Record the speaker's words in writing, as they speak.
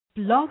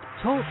Blog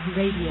Talk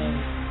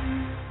Radio.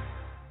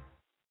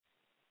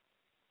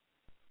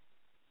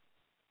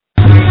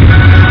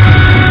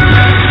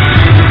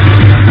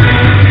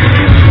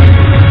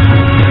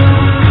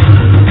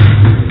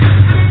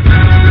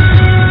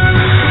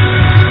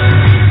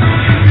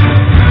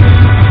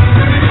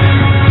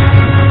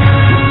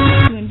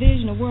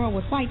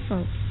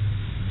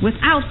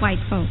 Without white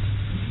folks,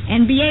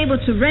 and be able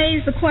to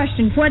raise the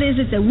question, what is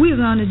it that we're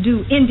going to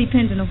do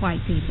independent of white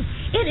people?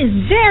 It is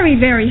very,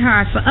 very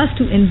hard for us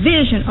to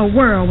envision a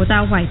world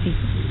without white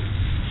people.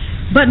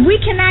 But we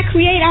cannot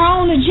create our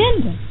own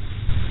agenda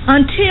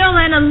until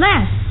and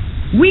unless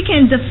we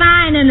can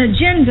define an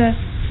agenda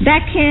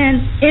that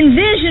can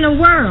envision a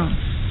world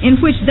in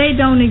which they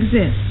don't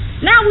exist.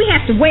 Now we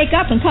have to wake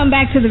up and come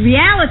back to the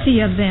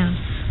reality of them.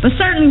 But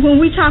certainly when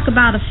we talk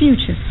about a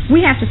future,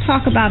 we have to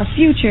talk about a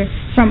future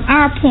from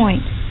our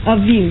point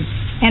of view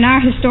and our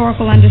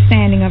historical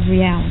understanding of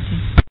reality.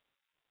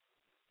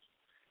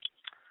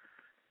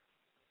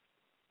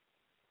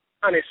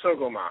 Ane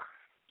Sogoma,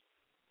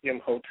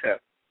 Imhotep,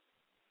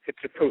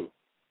 Hittipu,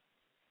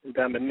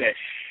 Ndamanesh,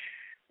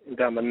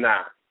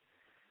 Ndamana,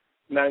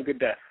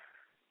 Nangadef,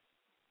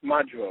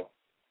 Madro,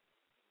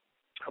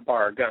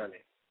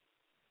 Habaragani,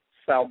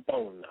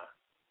 Salbona,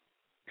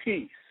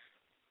 peace,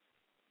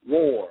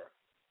 war.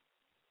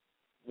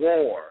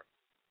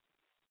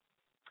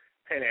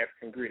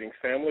 Pan-African greetings,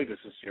 family. This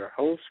is your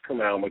host,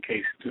 Kamal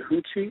Makesi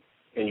Tahuti,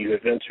 and you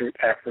have entered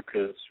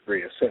Africa's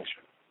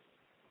Reascension.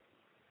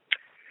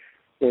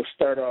 We'll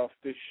start off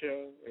this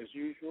show, as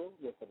usual,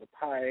 with a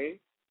lapae,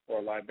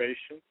 or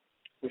libation,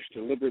 which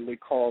deliberately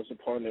calls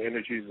upon the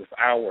energies of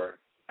our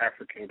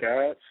African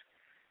gods,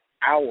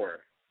 our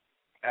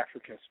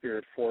African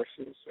spirit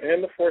forces,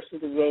 and the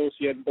forces of those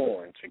yet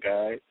born to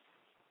guide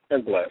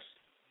and bless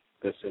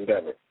this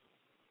endeavor.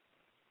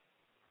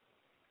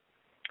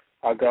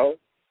 I'll go.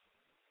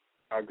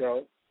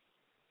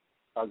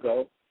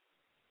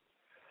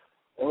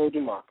 O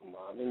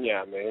Dumakama,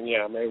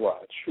 Nyame, Wa,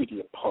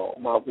 Treaty Paul,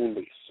 Mabu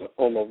Lisa,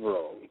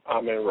 Olovro,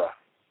 Amera,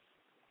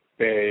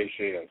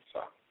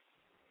 Bejensa,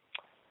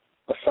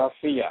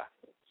 Asafia,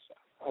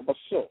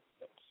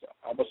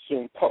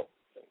 Abasum Po,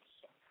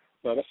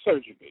 not a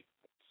surgery,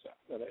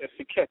 not a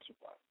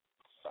Efiketuba,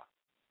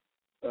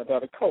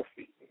 not a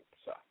Kofi,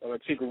 not a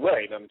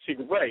Tigray, not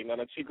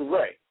a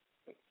Tigray,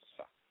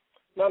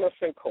 not a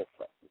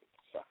Senkofa,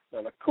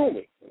 not a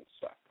Kumi,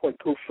 Point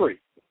Kufri,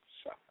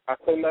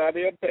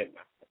 Akonadia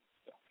Bena,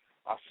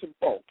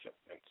 Asibolta,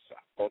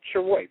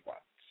 Ochewewa,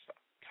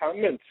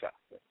 Taminta,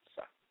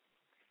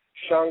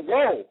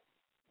 Shango,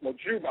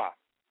 Mojuba,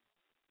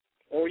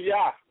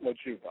 Oya,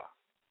 Mojuba,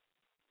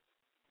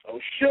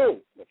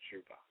 Oshu,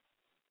 Mojuba,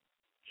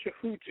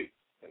 Chihuti,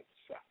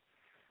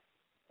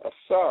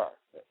 Asar,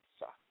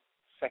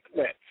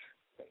 Sekmet,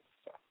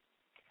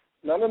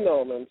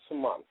 Nananoma and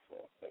Samanfo,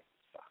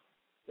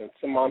 and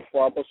Samanfo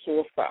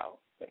Abasur Foul,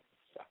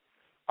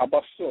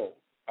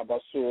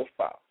 Abasur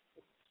Foul.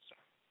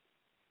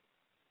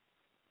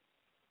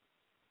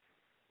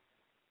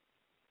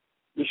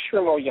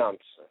 Yishrimo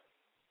Yansa,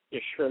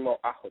 Yishrimo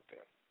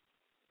Ahotem,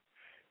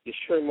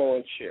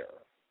 Yishrimo Enchera,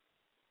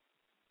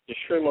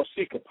 Yishrimo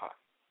Sikapa,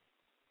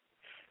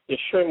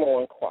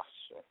 Yishrimo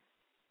Enquaso,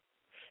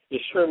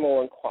 Yishrimo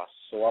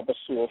Enquaso,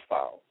 Abasur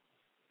Foul,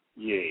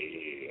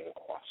 Yea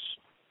Enquaso.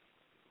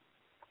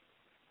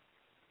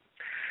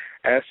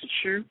 As to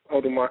you,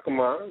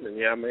 Odumakama, and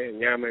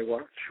Yamewa,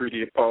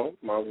 Treaty Upon,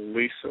 Malu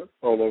Lisa,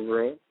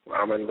 Olo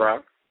Amen Ra,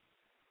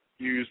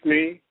 use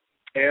me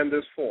and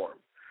this forum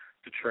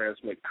to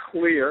transmit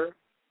clear,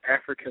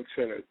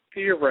 African-centered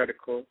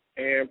theoretical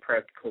and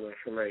practical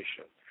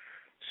information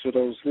so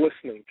those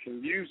listening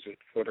can use it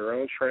for their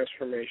own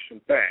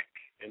transformation back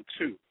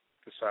into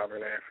the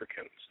sovereign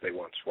Africans they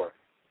once were.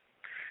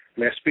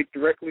 May I speak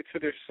directly to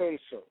their sun,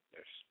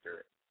 their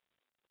spirit,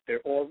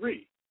 their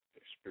ori,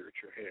 their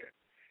spiritual head,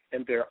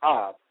 and their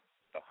Ab,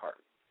 the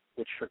heart,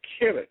 which for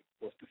Kemet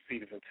was the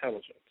seat of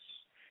intelligence.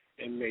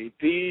 And may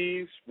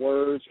these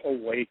words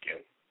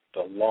awaken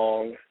the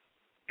long,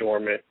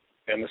 dormant,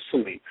 and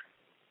asleep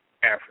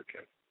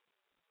African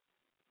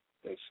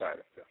inside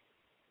of them.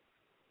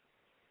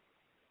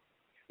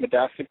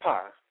 Medasi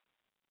Pa,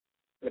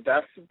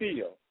 Medasi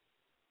Bio,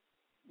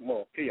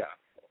 Mo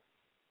Piafo,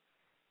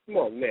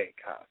 Mo Ne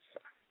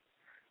Casa,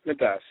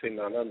 Medasi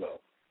Nanano,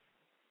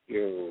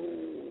 Yo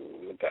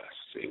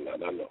Medasi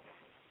Nanano.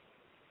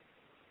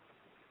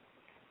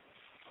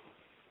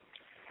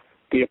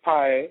 The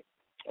apae,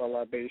 or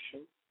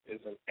libation, is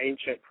an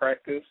ancient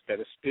practice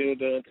that is still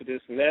done to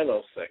this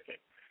nanosecond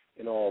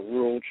in all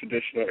rural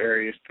traditional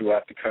areas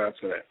throughout the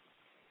continent.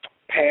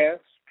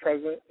 Past,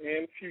 present,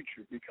 and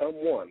future become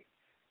one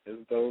as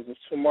those of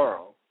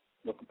tomorrow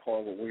look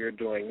upon what we are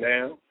doing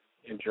now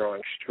and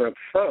drawing strength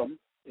from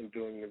in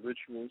doing the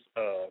rituals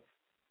of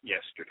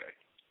yesterday.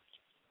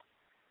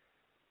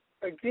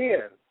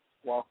 Again,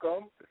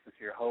 welcome. This is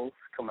your host,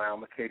 Kamal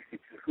Makesi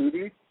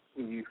Tahuti,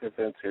 and you have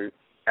entered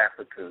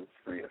Africa's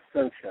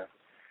Reascension.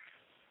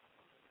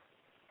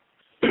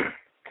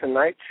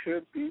 Tonight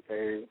should be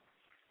a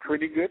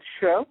pretty good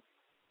show.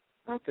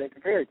 I think, a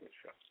very good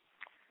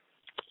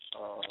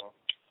show,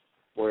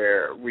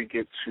 where we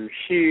get to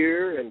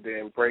hear and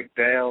then break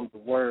down the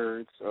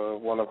words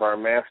of one of our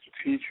master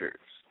teachers,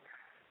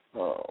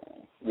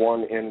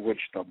 one in which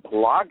the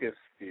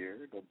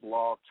blogosphere, the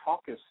blog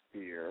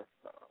talkosphere,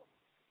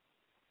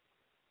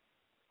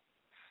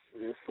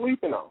 is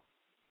sleeping on.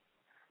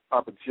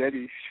 Papa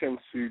Jedi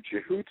Shemsu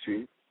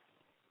Jehuti,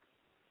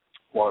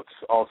 once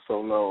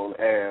also known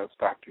as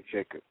Dr.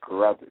 Jacob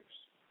Carruthers.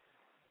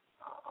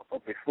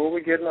 But before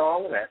we get into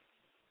all of that,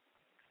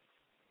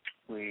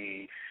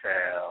 we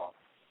shall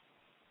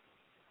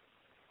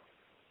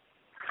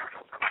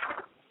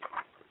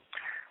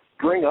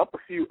bring up a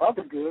few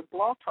other good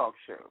blog talk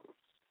shows.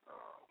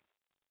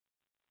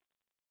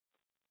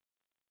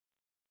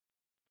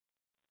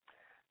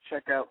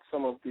 Check out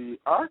some of the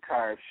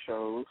archive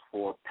shows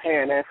for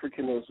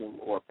Pan-Africanism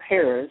or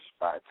Perish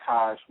by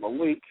Taj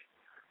Malik.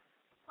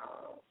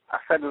 I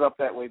set it up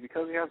that way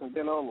because he hasn't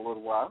been on in a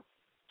little while.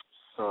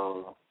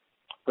 So,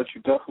 but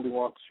you definitely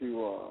want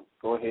to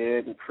go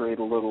ahead and create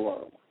a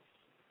little,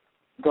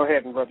 go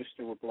ahead and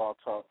register with Blog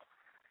Talk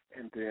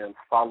and then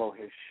follow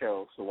his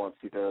show. So once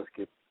he does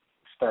get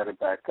started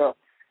back up,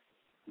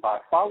 by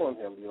following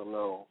him, you'll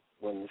know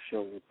when the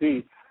show will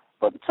be.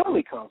 But until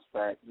he comes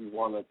back, you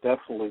want to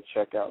definitely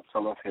check out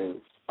some of his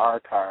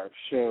archive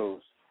shows.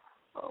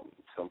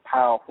 Some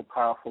powerful,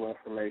 powerful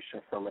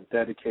information from a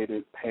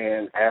dedicated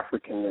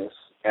Pan-Africanist,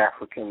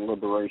 African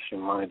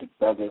liberation-minded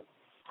brother.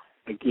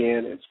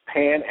 Again, it's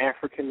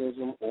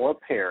Pan-Africanism or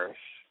Perish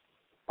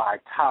by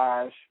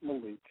Taj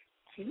Malik,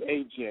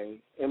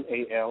 Tajmalik.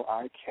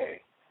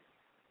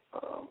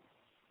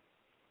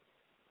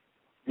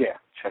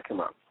 Check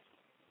him out.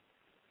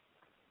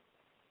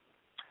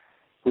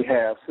 We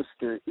have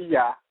Sister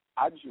Iya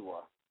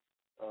Ajua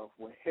of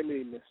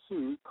Wahine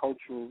Misu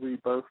Cultural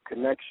Rebirth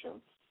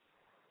Connections.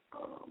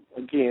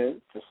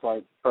 Again, just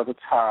like Brother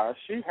Taj,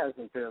 she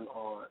hasn't been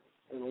on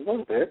in a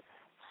little bit,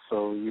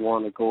 so you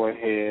want to go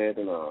ahead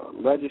and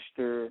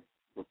register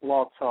with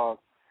Blog Talk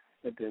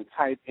and then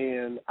type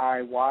in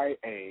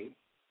IYA,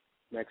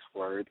 next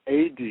word,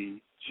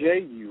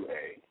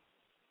 ADJUA,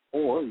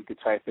 or you could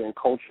type in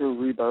Cultural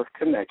Rebirth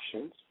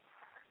Connections,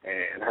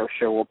 and her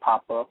show will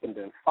pop up, and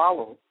then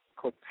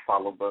click the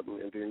follow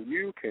button, and then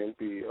you can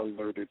be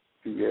alerted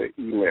via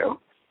email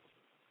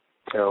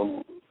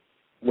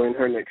when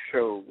her next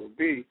show will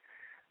be.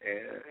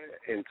 And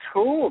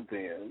until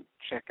then,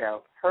 check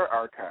out her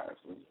archives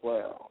as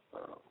well.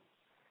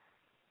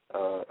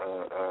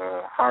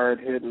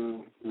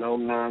 Hard-hitting,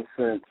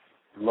 no-nonsense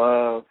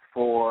love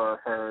for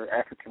her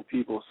African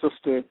people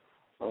sister,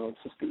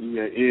 Sister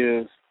Iya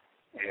is,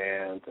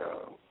 and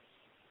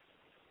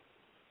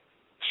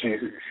she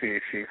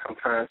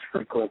sometimes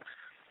frequents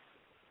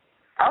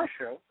our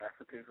show,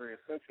 Africa is Very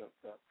Essential,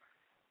 so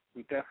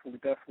we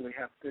definitely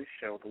have to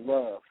show the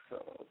love.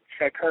 So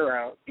check her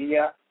out,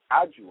 Iya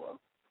Ajua,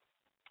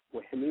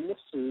 with Wahine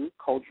Misu,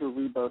 Cultural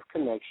Rebirth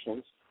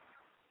Connections.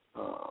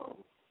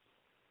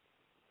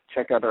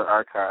 Check out her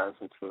archives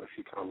until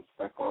she comes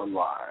back on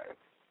live.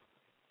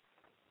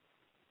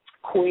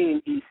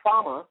 Queen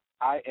Ifama,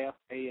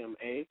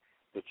 IFAMA,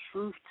 The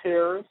Truth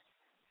Terrorist,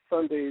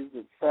 Sundays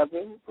at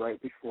 7,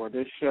 right before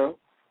this show.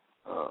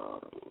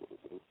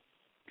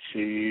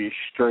 She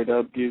straight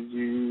up gives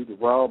you the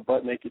raw,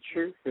 butt-naked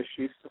truth as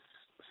she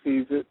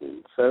sees it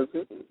and says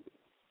it and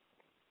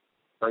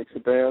breaks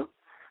it down.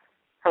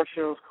 Her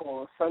shows come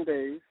on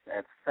Sundays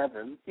at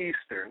 7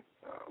 Eastern.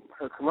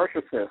 Her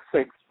commercial says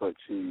 6, but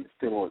she's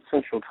still on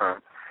Central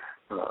Time.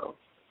 So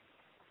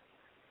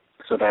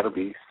that'll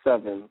be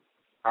 7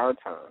 our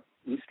time,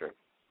 Eastern.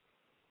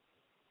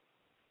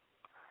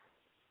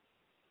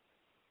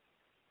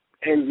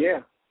 And,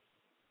 yeah,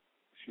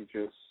 she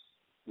just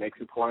makes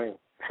it plain.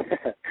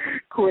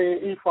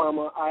 Queen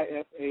Ifama,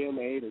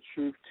 IFAMA, The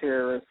Truth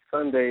Terrorist,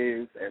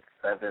 Sundays at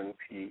 7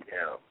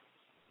 p.m.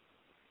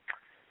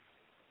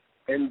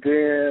 And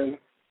then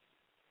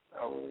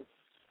I was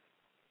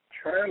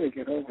trying to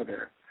get over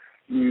there.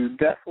 You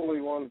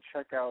definitely want to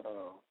check out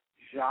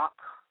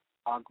Jacques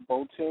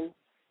Agboton,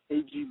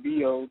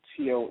 Agboton,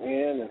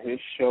 and his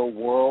show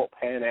World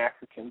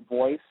Pan-African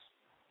Voice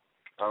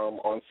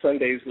on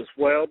Sundays as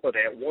well, but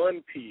at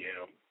 1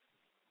 p.m.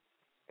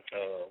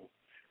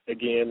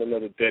 Again,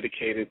 another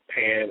dedicated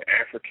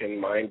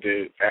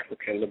Pan-African-minded,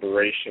 African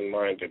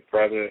liberation-minded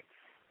brother.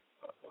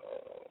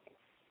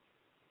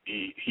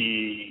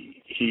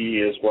 He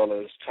as well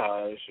as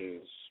Taj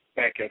is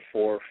back and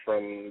forth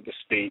from the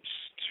States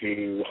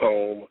to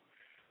home,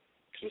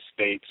 to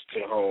States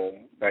to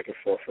home, back and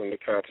forth from the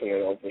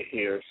continent over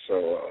here.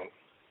 So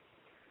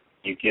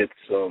you get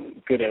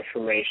some good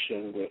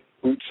information with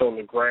boots on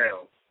the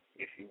ground,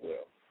 if you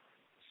will.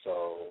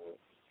 So,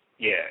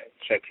 yeah,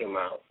 check him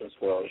out as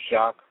well.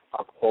 Jacques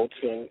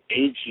Agboton,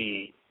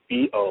 Agboton,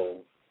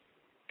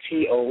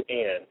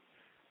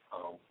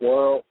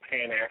 World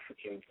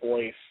Pan-African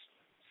Voice,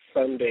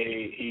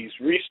 Sunday. He's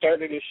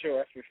restarted his show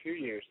after a few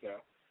years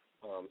now.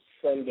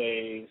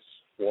 Sundays,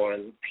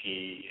 1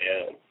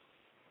 p.m.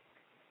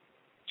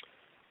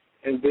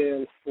 And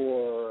then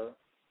for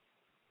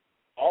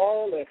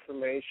all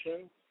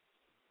information,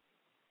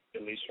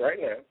 at least right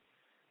now,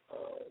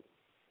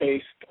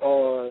 based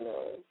on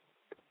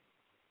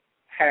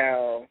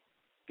how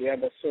the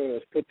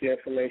Abyssinians put the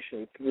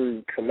information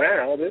through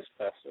Kamal, this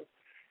vessel,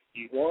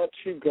 you want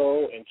to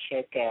go and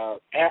check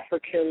out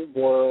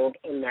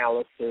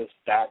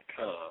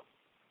AfricanWorldAnalysis.com.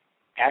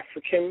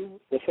 African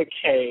with a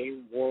K,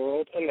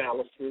 World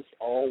Analysis,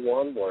 all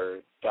one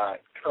word,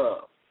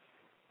 .com.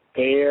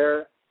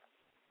 There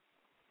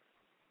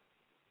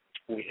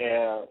we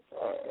have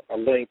a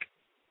link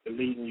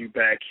leading you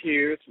back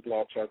here to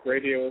Blog Talk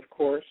Radio, of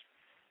course.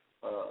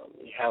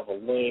 You have a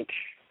link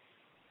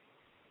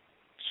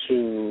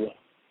to,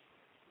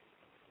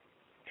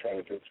 trying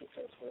to do two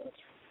things at once.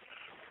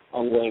 A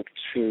link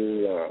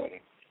to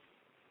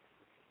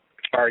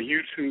our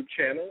YouTube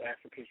channel,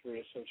 Africa's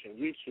Reascension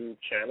YouTube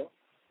channel.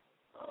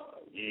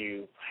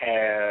 You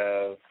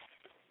have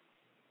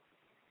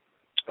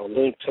a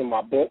link to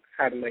my book,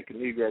 How to Make a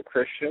Negro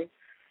Christian,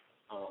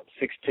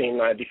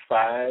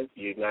 $16.95.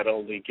 You not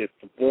only get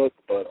the book,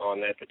 but on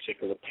that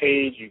particular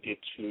page, you get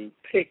to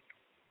pick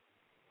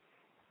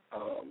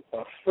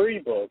a free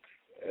book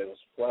as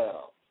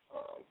well.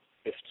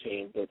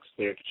 15 books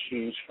there to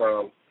choose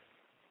from.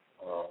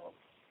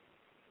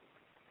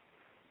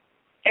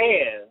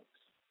 And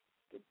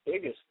the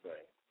biggest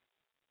thing,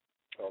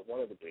 or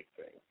one of the big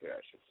things there,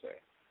 I should say,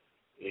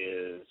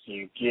 is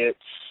you get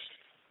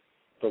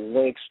the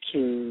links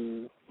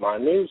to my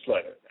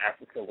newsletter,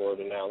 African World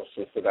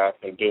Analysis, that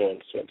I've been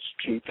doing since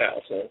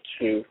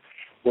 2002,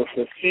 with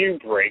a few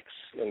breaks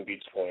in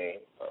between.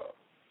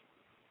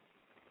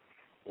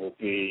 We'll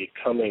be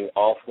coming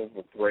off of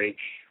a break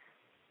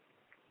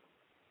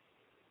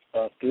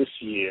of this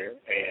year,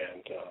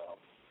 and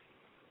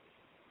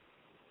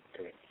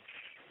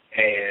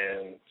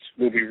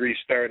we'll be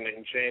restarting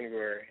in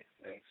January.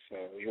 And so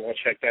you want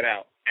to check that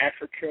out,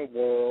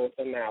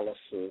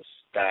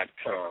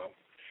 AfricanWorldAnalysis.com,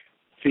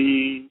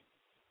 the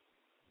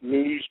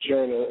news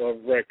journal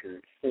of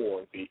record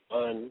for the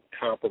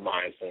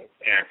uncompromising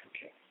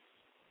African.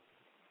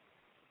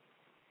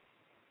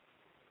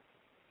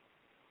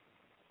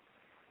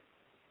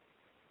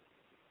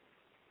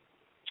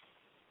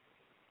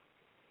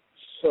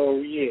 So,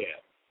 yeah,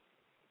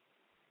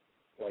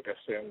 like I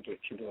said, I'm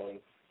just doing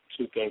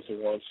two things at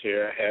once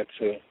here.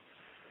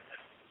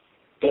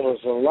 There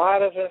was a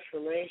lot of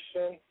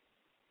information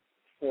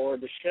for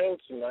the show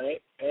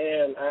tonight,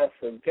 and I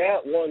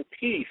forgot one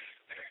piece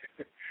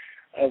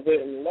of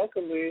it, and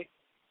luckily,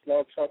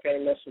 Blog Talk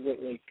ain't messing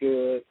with me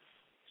good,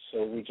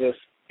 so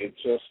it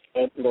just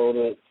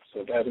uploaded,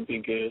 so that'll be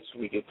good, so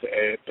we get to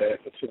add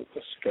that into the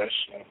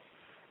discussion.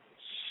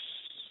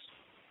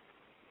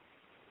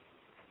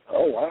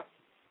 Oh, wow.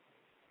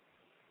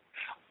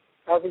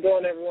 How's it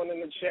going, everyone in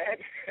the chat?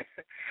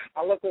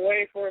 I look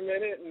away for a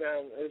minute, and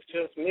it's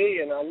just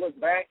me, and I look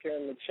back,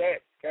 and the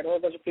chat got a whole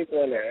bunch of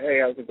people in there. Hey,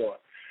 how's it going?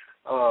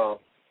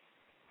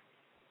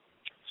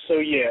 So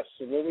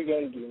what we're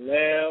going to do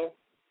now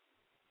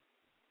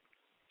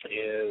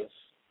is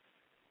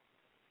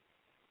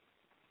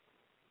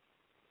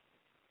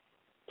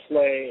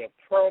play a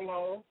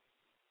promo,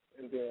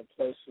 and then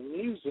play some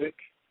music,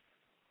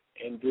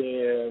 and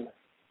then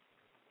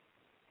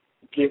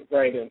get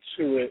right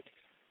into it.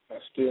 I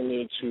still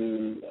need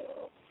to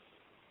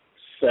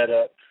set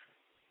up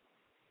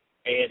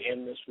and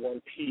in this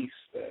one piece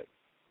that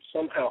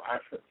somehow I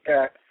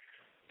forgot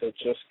that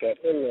just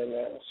got in there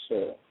now.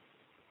 So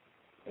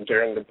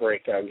during the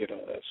break, I'll get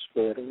all that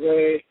squared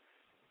away,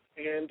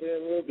 and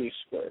then we'll be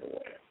squared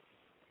away.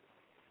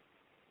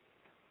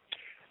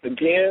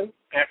 Again,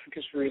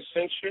 Africa's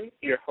Reascension.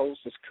 Your host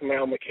is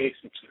Kamal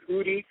Makasi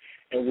Tahuti,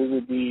 and we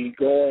will be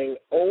going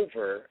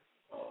over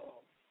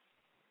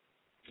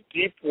the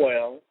deep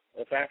well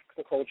of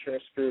African culture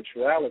and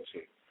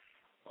spirituality,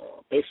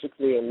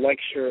 basically a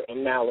lecture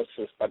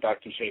analysis by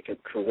Dr.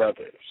 Jacob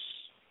Carruthers,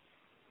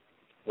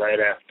 right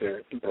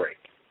after the break.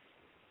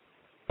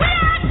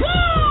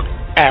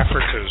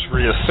 Africa's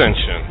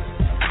Reascension,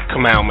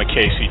 Kamal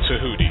Makasi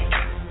Tahuti.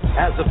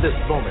 As of this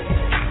moment,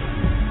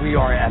 we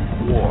are at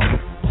war.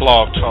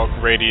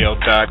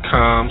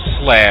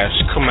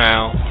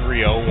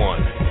 blogtalkradio.com/Kamal301,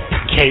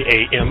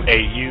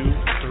 KAMAU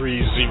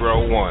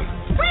 301.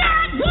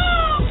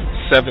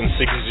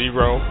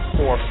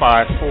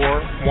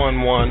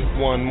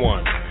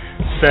 760-454-1111.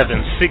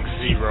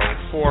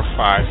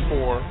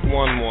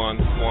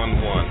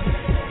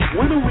 760-454-1111.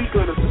 When are we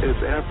going to,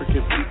 as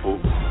African people,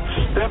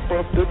 step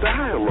up the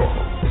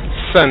dialogue?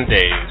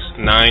 Sundays,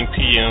 9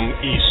 p.m.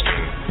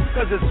 Eastern.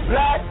 Because it's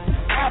Black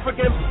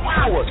African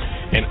power.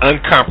 An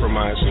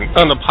uncompromising,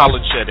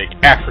 unapologetic,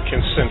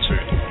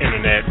 African-centered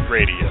internet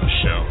radio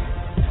show.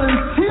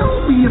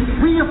 Until we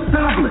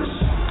reestablish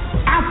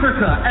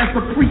Africa as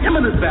the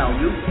preeminent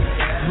value,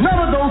 none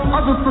of those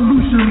other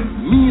solutions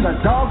mean a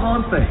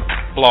doggone thing.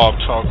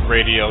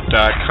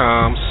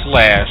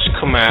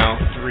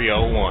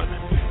 blogtalkradio.com/Kamal301,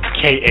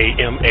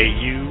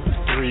 KAMAU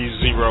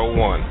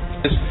 301.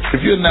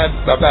 If you're not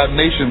about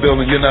nation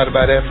building, you're not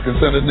about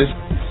African-centeredness.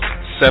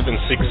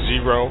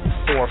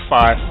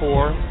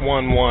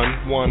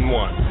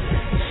 760-454-1111.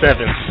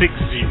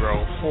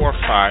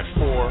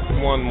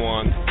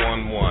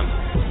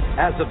 760-454-1111.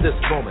 As of this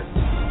moment,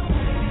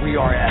 we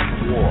are at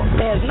war.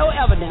 There's no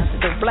evidence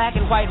that the black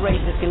and white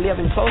races can live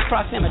in close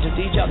proximity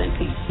to each other in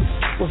peace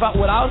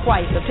without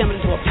whites attempting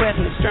to oppress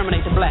and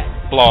exterminate the black.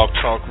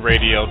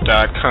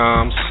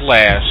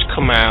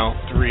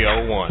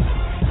 blogtalkradio.com/Kamal301.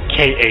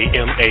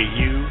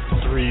 KAMAU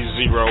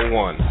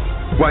 301.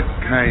 What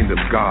kind of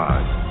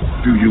God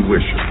do you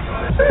worship?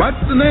 What's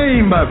the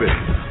name of it?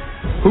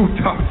 Who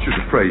taught you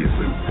to praise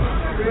him?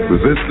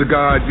 Was this the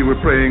God you were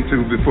praying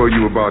to before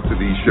you were brought to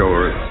these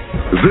shores?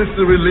 Was this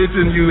the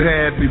religion you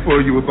had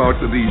before you were brought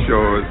to these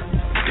shores?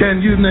 Can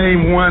you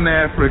name one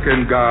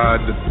African God?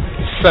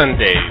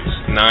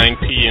 Sundays, 9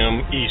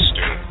 p.m.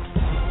 Eastern.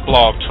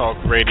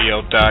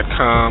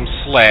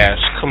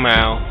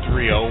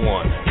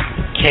 blogtalkradio.com/Kamal301.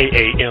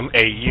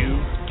 KAMAU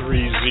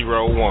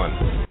 301.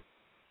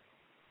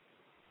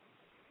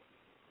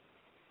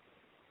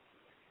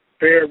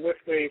 Bear with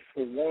me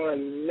for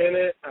 1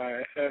 minute.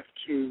 I have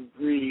to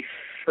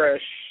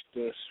refresh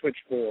the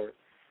switchboard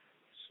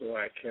so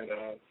I can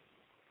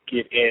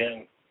get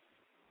in.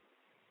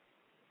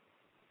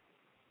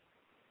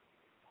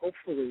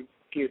 Hopefully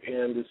get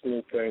in this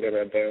new thing that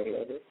I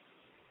downloaded.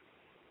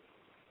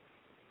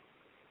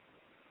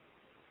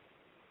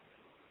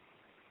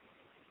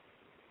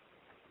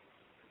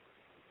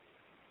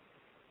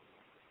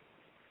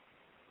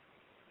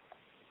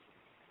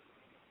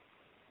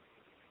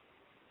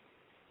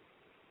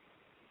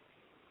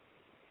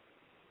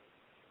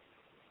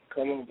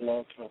 Come on,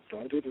 Blog Talk.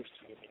 Don't do this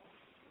to me.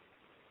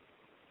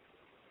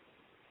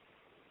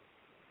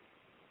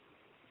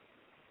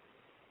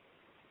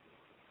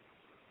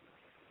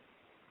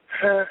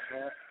 Ha, ha,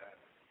 ha.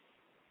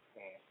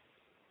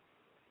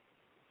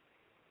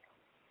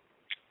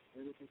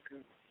 Where did it go?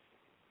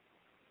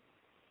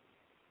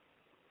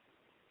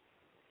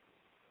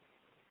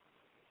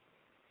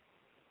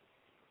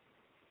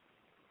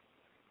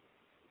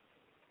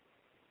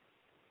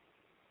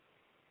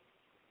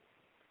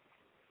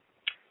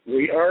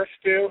 We are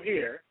still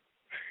here.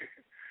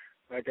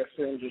 Like I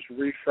said, I'm just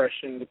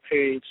refreshing the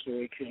page so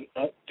we can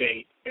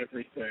update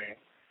everything.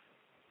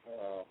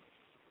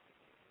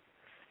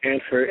 And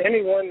for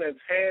anyone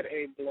that's had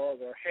a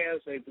blog or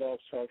has a Blog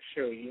Talk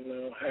show, you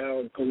know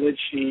how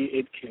glitchy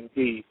it can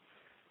be.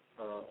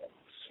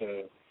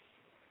 So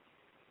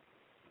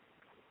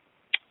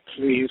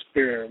please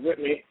bear with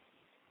me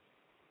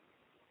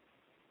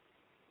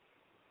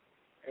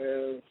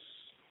as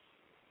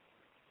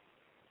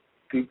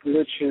the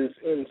glitches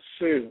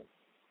ensue.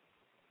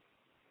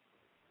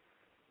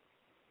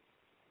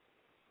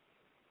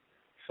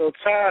 So,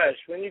 Taj,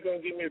 when you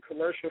going to give me a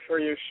commercial for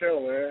your show,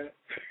 man?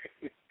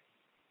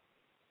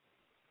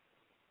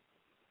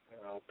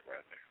 Oh,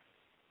 brother.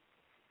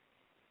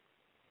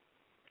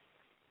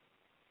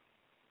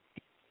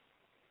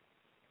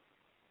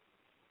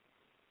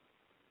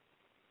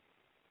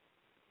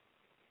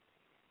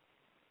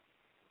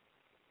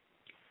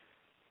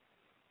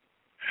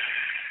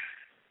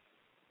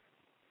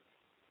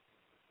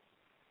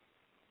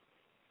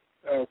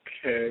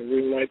 Okay,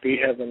 we might be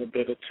having a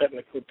bit of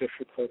technical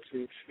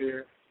difficulties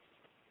here.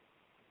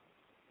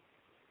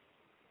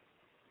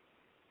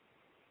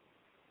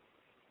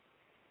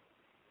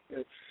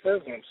 It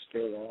says I'm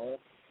still on.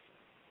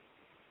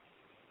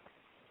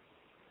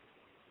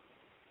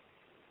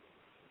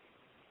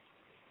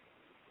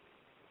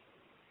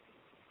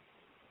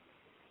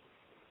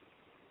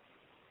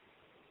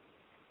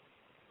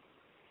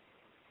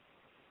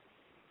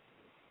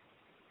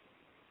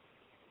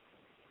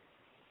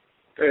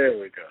 There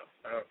we go.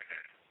 Okay.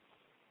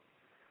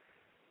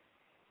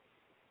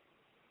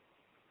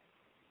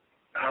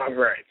 All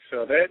right.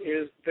 So that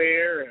is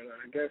there, and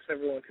I guess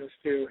everyone can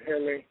still hear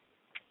me.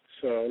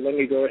 So let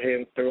me go ahead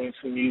and throw in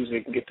some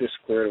music and get this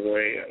squared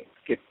away and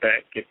get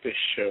this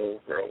show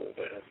rolling.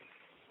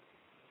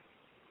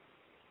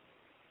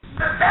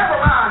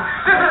 Babylon,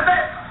 this is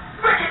that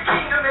wicked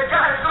kingdom that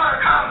God is going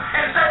to come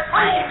and set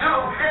free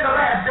to in the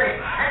last day.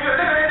 And you're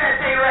living in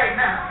that day right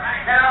now.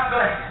 And I'm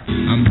glad.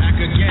 I'm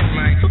back again,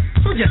 Mike.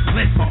 So just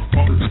listen.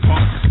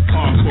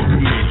 Hardcore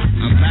committee.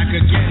 I'm back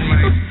again,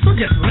 Mike. So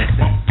just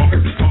listen.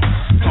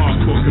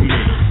 Hardcore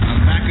committee.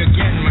 I'm back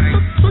again,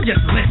 Mike. So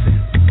just listen.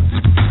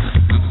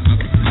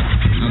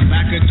 I'm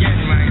back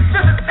again, Mike.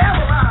 This is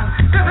Babylon.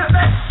 This is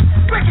that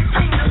wicked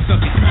kingdom. The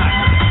subject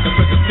matter. The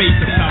present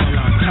face of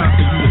Babylon. Time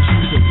for you to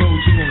choose a road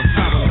you want to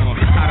travel on.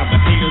 Side of the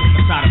haters,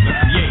 side of the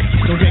creator.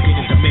 Don't get me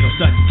in the middle,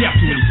 sudden death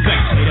to any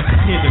spectator.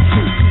 Hear the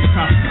truth, the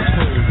prophet was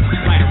told.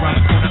 Right around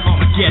the corner,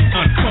 Armageddon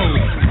unfold.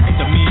 In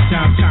the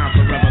meantime, time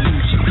for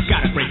revolution.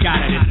 Gotta break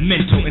out of this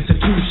mental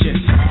institution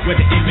where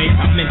the inmates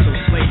are mental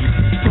slaves,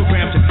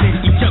 programmed to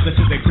send each other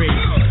to their graves.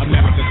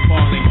 America's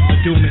falling,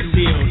 the doom is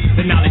sealed.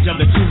 The knowledge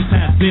of the truth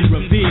has been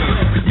revealed.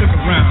 Look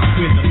around,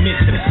 we're in the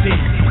midst of sin,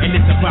 and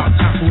it's about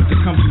time for it to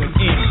come to an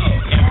end.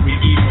 Every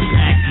evil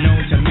act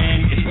known to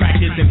man is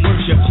practiced and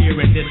worshipped here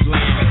in this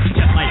land.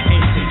 Just like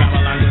ancient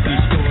Babylon was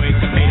destroyed,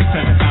 the fate of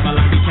present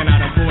Babylon we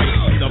cannot avoid.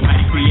 The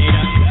mighty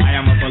creator, I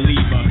am a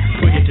believer.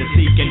 We're here to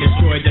seek and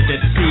destroy the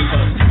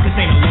deceivers. This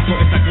ain't a local,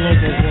 it's a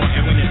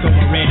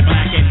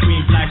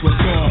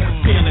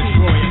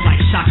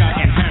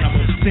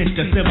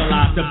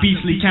cannibalize the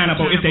beastly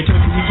cannibal. If they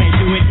told you we can't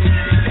do it,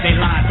 they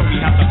lied, but we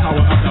have the power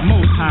of the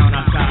Most High on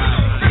our side.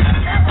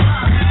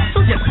 So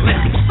just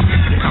listen.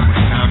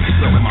 Now I'm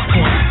explaining my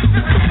point.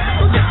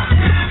 So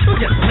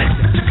just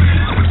listen.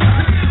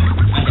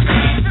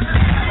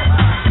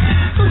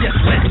 So just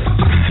listen.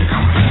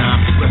 Now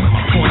I'm explaining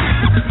my point.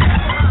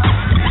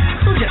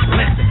 So just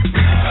listen.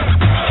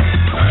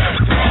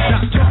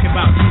 Stop talking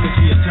about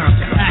unity, it's time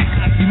to act.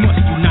 We must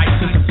unite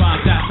to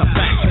survive, that's a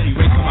fact.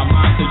 Erase from my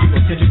mind the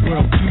Eurocentric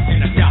worldview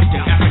and adopt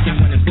an African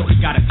one is what we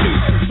gotta do.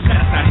 Set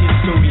aside his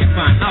story and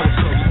find our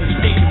story. Only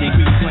they can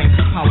reclaim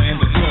the power and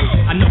the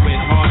glory. I know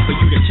it's hard for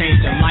you to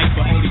change your life,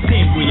 but only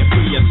then will you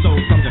free your soul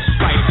from the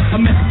strife. A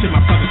message to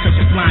my brother, cause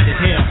you're blind as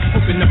hell.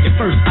 Open up your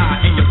first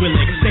eye and you will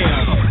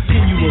excel.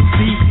 Then you will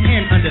see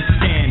and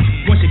understand.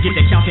 Once you get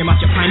the calcium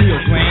out your pineal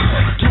gland,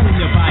 tune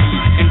your body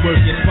and work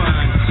your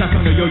spine. Shots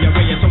on the yo-yo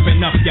reyes,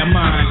 open up your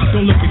mind.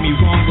 Don't look at me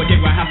wrong, but they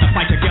will have to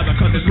fight together,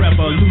 cause it's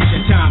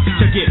revolution time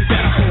to get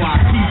better for our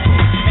people.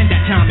 And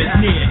that time is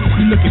near.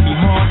 You look at me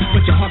hard,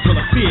 but your heart full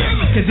of fear.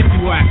 Cause if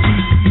you were at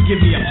peace, you give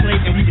me a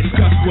plate and we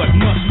discuss what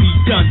must be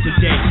done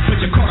today. But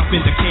you're caught up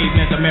in the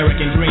caveman's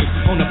American dream.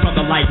 On a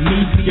brother like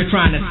me, you're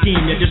trying to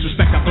scheme. You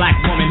disrespect a black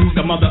woman who's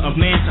the mother of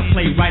man to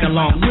play right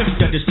along with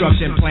the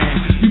destruction plan.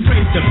 You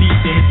praise the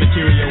beast in his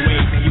material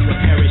ways, and you will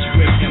perish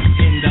with him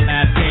in the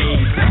last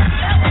days.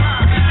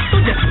 So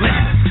just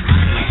listen.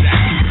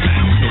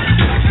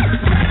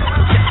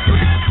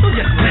 So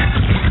just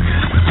listen.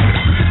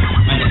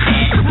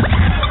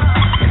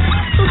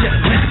 So just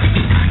listen.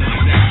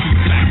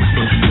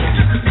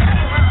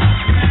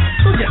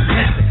 So just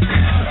listen.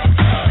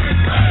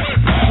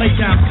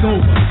 Playtime's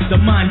over. The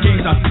mind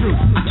games are through.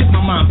 I took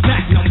my mind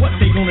back. Now what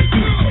they gonna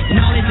do?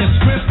 Knowledge and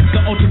strength,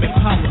 the ultimate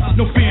power.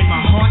 No fear in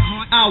my heart.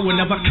 I will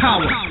never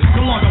cower.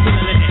 No longer will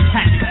I let that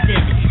tactic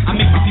scare me. I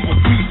make my people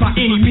free by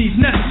any means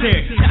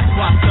necessary. That's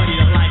why I study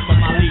the life of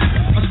my leader.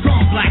 A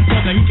strong black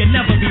brother, he can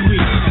never be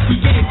weak. He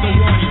gave the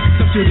warning,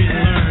 but you didn't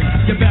learn.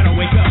 You better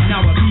wake up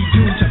now or be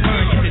doomed to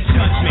earn the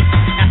judgment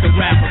at the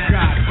wrath of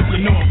God.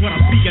 You know what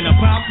I'm speaking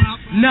about?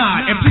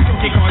 Nah, and please don't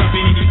get caught up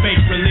in any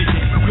fake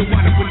religion. You'll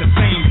wind up with the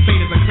same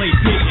fate as a clay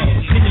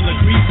pigeon. Then you'll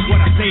agree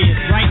what I say is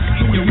right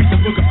when you read the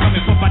book of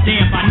coming forth by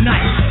day and by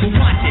night. But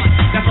watch it,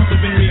 that's also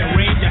been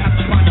rearranged. You have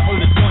to find the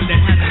oldest one that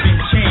hasn't been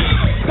changed.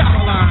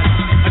 Babylon,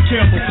 a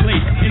terrible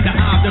place in the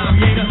eye of the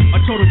creator, a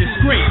total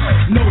disgrace.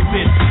 Know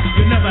this,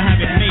 you'll never have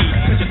it made,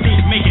 cause you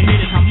think making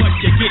it is how much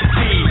you get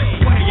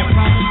paid. What are your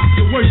problems?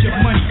 You worship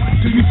money.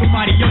 To you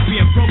somebody else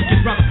being broke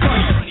is rather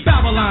funny.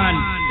 Babylon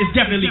is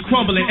definitely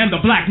crumbling, and the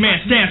black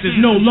man's stance is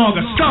no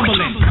longer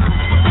stumbling.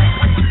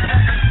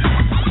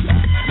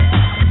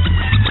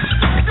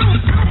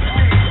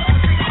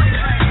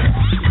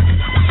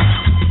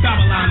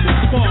 Babylon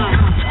will fall.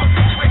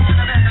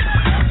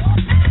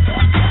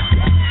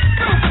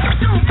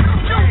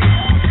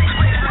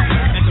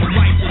 And the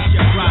righteous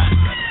shall rise.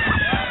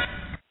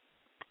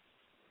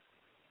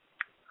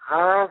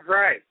 All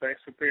right.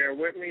 Thanks for bearing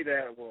with me.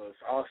 That was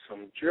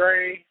Awesome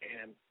Dre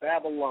and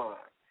Babylon.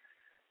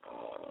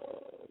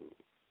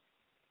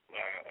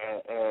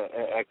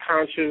 A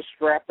conscious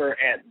rapper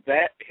at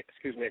that,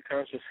 a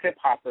conscious hip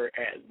hopper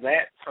at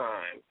that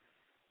time.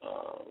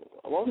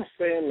 I want to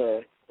say in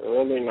the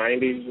early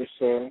 90s or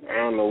so. I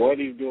don't know what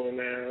he's doing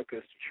now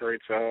because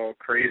Detroit's all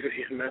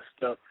crazy and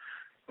messed up.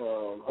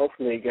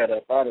 Hopefully he got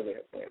up out of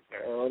there, but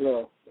I don't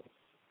know.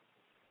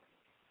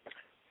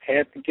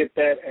 Had to get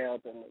that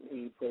album and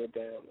he put it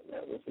down, and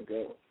that was a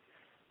good one.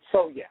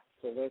 So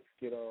let's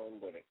get on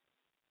with it.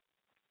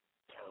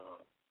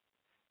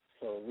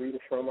 So reading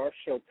from our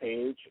show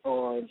page,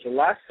 on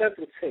July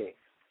 17th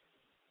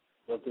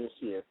of this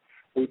year,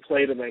 we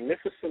played a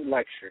magnificent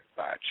lecture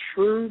by a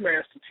true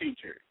master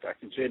teacher,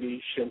 Dr.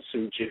 J.D.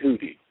 Shamsu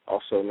Jehudi,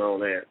 also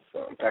known as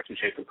Dr.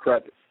 Jacob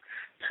Carruthers.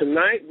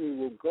 Tonight we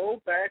will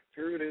go back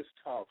through this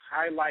talk,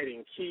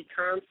 highlighting key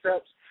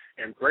concepts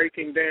and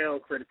breaking down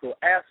critical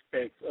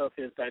aspects of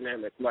his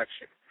dynamic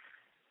lecture.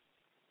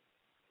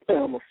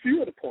 A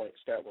few of the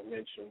points that were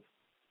mentioned,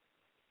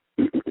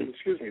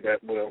 that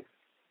we'll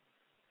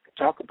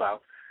talk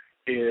about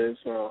is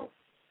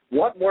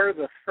what were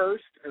the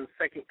first and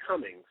second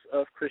comings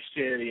of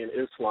Christianity and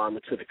Islam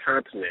into the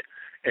continent,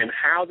 and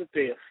how did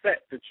they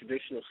affect the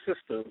traditional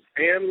systems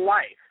and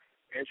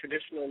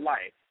traditional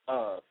life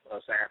of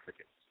us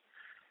Africans.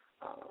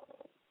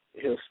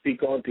 He'll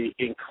speak on the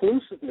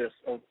inclusiveness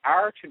of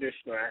our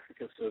traditional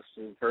African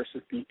system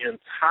versus the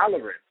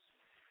intolerance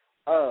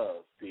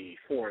of the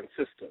foreign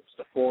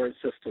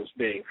systems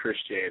being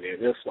Christianity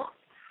and Islam.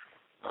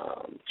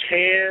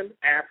 Can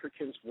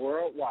Africans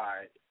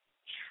worldwide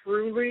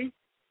truly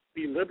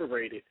be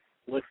liberated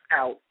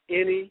without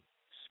any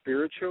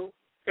spiritual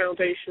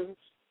foundations?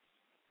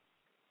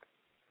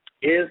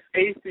 Is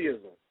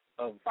atheism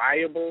a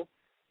viable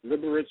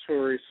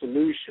liberatory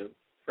solution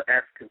for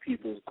African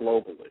peoples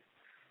globally?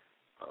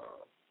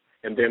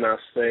 And then I'll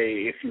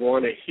say, if you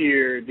want to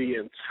hear the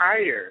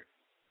entire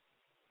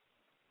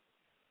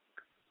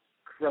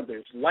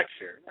Carruthers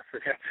lecture. I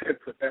forgot to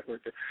put that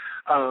word there.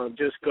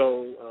 Just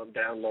go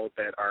download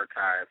that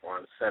archive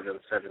on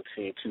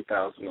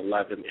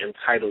 7/17/2011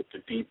 entitled The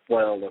Deep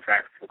Well of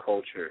African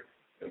Culture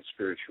and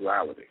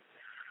Spirituality.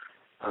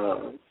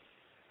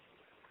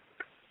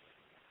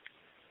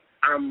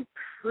 I'm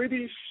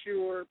pretty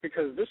sure,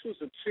 because this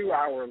was a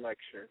 2-hour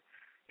lecture,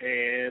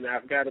 and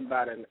I've got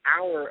about an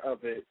hour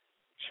of it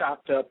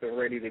chopped up and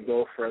ready to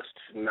go for us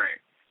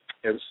tonight.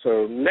 And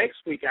so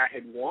next week I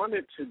had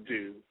wanted to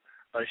do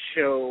a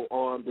show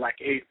on Black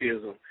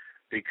atheism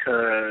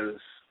because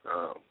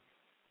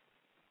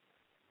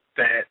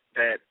that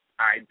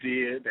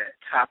idea, that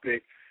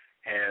topic,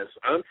 has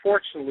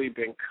unfortunately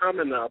been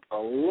coming up a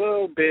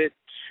little bit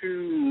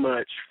too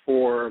much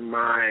for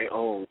my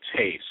own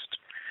taste.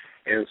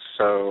 And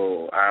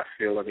so I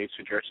feel I need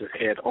to address it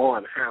head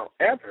on.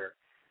 However,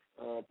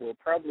 we'll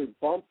probably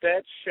bump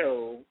that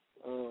show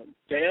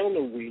down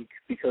a week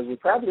because we'll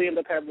probably end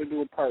up having to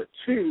do a part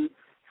 2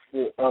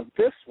 of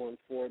this one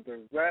for the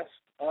rest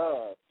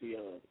of the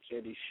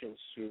J.D.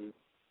 Shimsu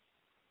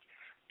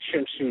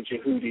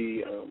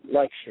Jehudi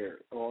lecture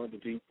on the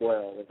deep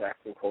well of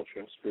African culture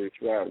and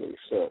spirituality.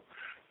 So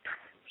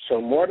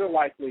more than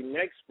likely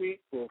next week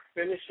we'll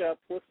finish up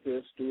with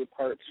this, do a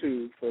part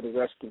 2 for the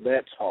rest of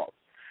that talk.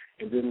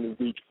 And then the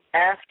week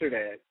after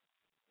that,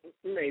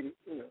 maybe,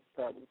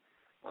 probably,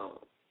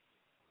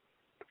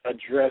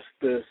 address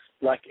this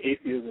Black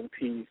atheism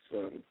piece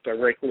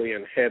directly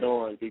and head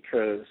on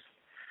because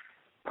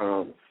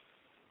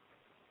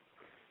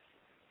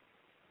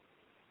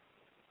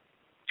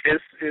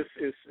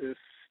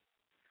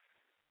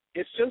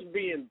it's just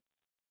being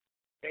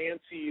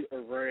fancied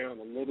around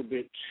a little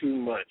bit too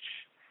much,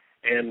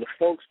 and the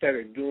folks that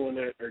are doing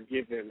it are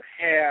giving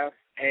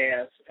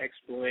half-ass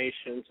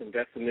explanations and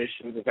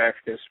definitions of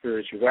African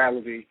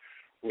spirituality,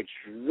 which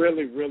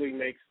really, really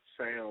makes it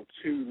sound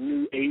too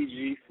new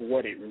agey for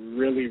what it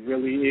really,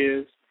 really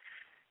is.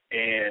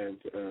 And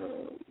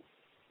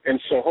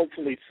so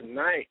hopefully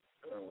tonight,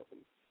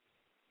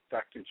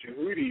 Dr.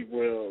 Jehudi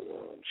will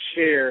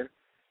share,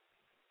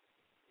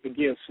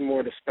 again, some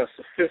more of the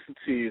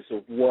specificities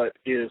of what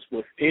is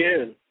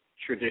within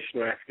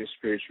traditional African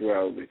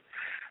spirituality.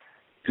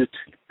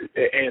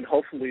 And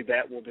hopefully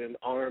that will then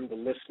arm the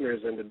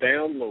listeners and the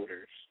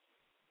downloaders,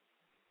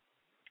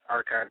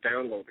 archive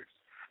downloaders,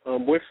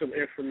 with some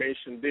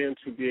information then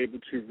to be able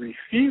to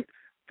refute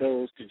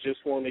those that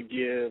just want to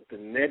give the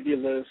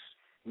nebulous,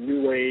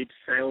 New Age,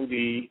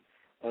 soundy,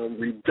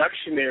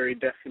 reductionary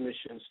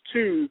definitions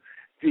to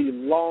the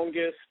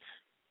longest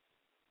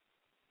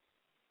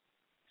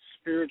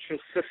spiritual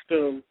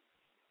system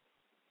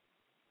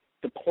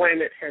the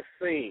planet has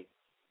seen.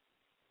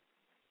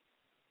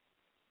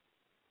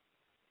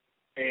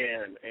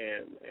 And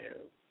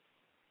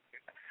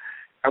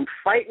I'm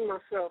fighting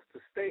myself to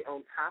stay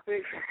on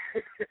topic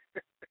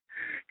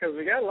because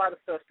we got a lot of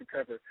stuff to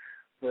cover.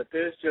 But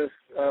there's just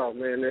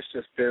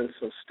been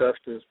some stuff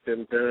that's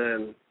been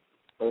done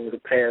over the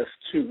past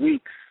 2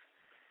 weeks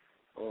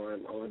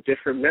on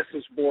different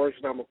message boards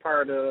that I'm a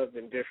part of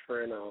and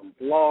different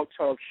blog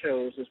talk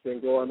shows that's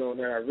been going on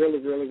there. I really,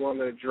 really want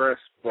to address,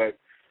 but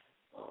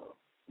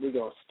we're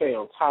going to stay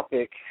on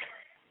topic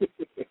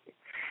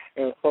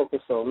and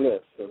focus on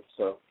this. And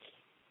so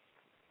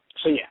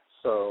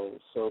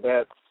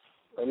that's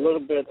a little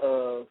bit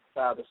of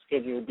how the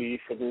schedule will be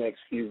for the next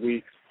few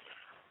weeks.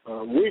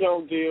 We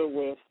don't deal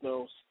with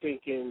no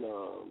stinking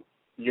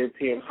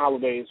European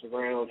holidays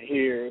around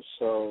here,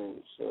 so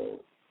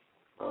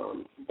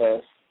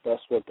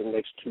that's what the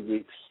next 2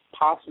 weeks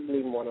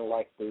possibly more than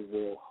likely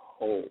will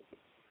hold.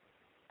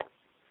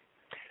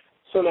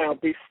 So now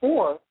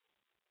before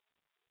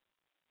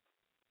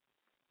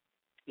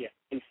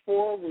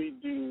we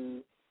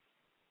do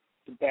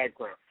the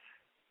background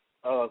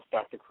of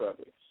Dr.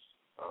 Carruthers,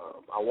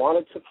 I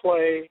wanted to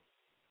play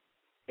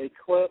a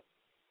clip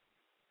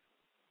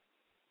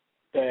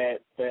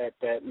that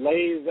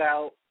lays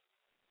out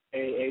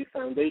a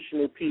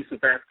foundational piece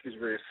of Africa's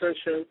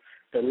reascension,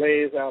 that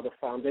lays out a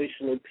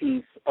foundational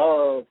piece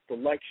of the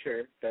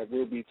lecture that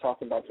we'll be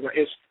talking about tonight.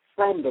 It's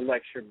from the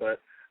lecture,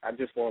 but I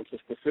just want to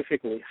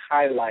specifically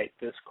highlight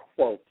this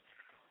quote.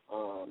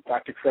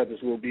 Dr.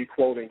 Carruthers will be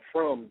quoting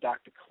from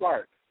Dr.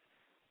 Clark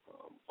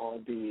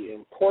on the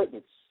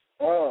importance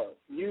of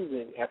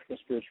using African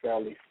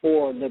spirituality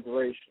for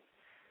liberation.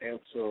 And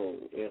so,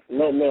 if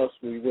nothing else,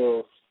 we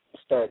will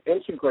start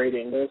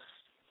integrating this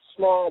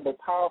small but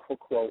powerful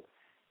quote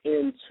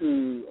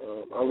into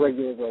our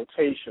regular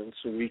rotation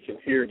so we can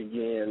hear it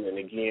again and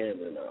again.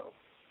 And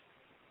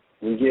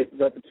we get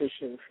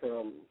repetition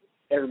from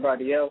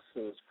everybody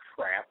else's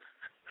crap.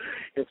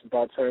 It's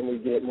about time we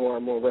get more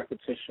and more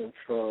repetition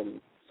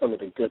from some of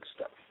the good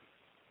stuff.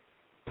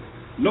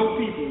 No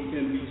people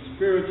can be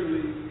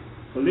spiritually,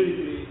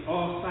 politically,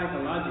 or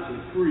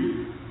psychologically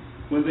free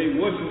when they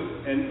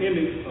worship an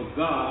image of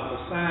God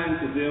assigned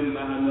to them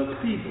by another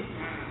people.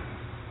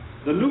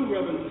 The new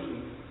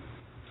revolution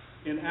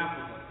in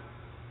Africa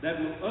that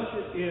will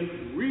usher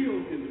in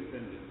real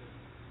independence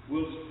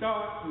will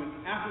start when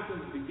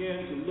Africans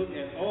begin to look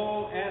at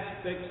all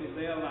aspects of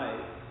their life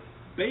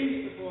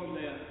based upon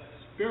their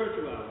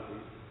spirituality,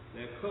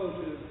 their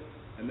culture,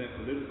 and their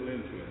political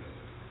interests.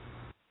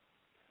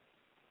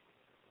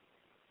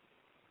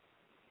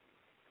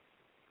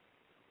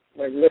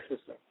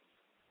 Magnificent.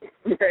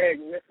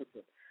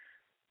 Magnificent.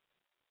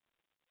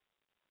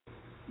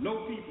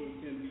 No people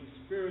can be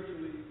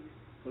spiritually,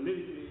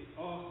 politically,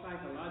 or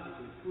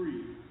psychologically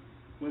free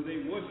when they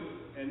worship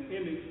an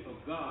image of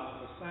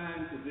God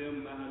assigned to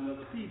them by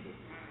another people.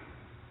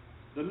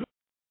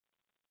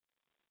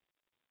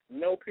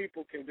 No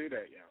people can do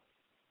that, y'all.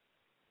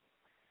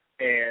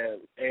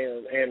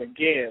 And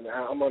again,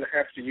 I'm going to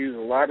have to use a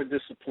lot of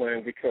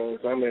discipline because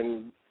I'm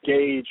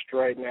engaged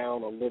right now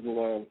in a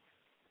little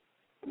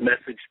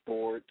message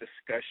board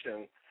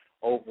discussion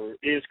over,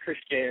 is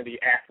Christianity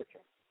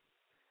African?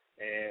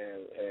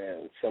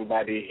 And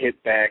somebody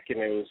hit back and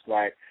it was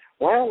like,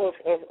 well,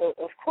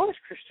 of course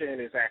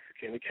Christianity is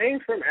African. It came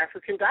from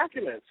African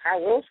documents.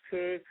 How else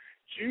could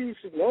Jews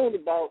have known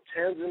about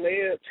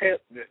Tanzania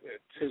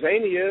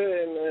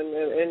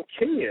and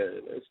Kenya?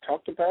 It's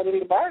talked about in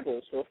the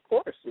Bible, so of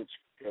course it's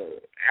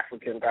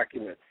African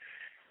document.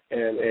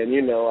 And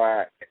you know,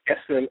 I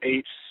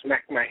SMH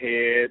smacked my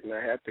head, and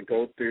I had to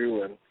go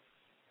through, and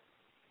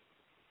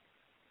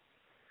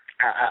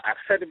I've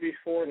said it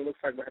before, and it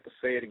looks like I have to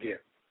say it again.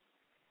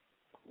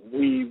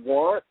 We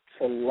want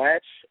to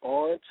latch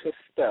on to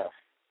stuff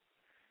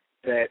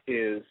that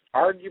is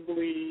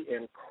arguably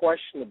and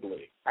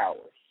questionably ours.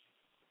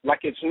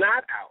 Like it's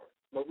not ours,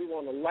 but we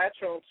want to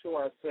latch on to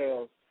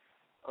ourselves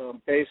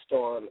based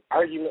on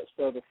arguments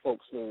that other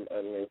folks and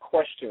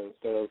questions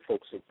that other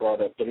folks have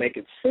brought up to make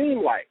it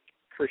seem like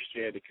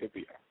Christianity could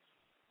be ours.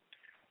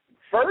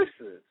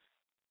 Versus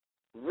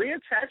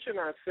reattaching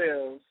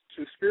ourselves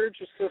to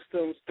spiritual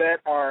systems that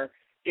are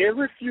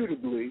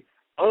irrefutably,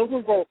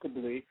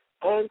 unrevocably,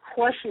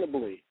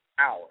 unquestionably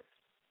ours,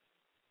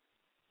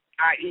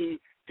 i.e.,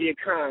 the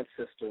Akan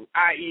system,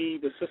 i.e.,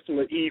 the system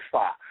of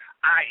Ifa,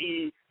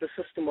 i.e., the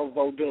system of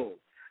Vodun,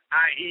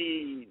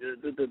 i.e.,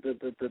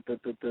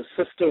 the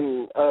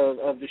system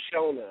of the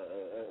Shona,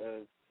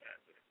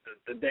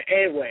 the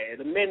Ewe,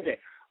 the Mende.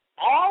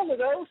 All of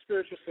those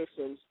spiritual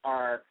systems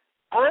are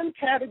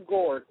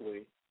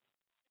uncategorically,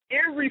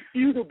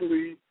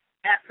 irrefutably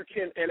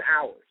African and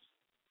ours.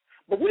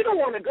 But we don't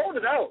want to go to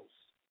those.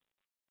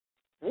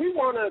 We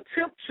want to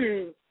attempt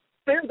to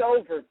bend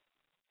over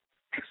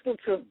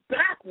expletive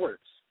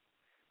backwards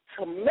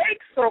to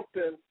make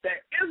something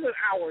that isn't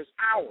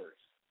ours,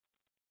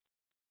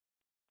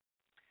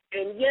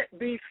 and yet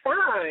be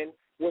fine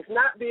with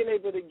not being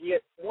able to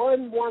get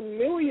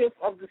 1/1,000,000th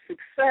of the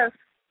success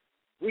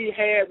we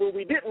had when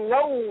we didn't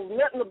know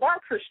nothing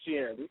about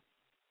Christianity.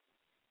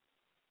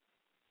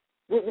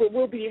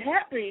 We'll be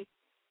happy.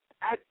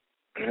 As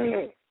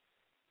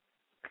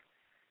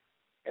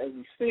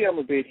you see, I'm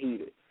a bit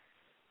heated.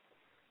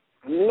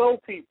 No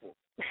people.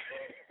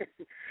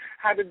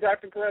 How did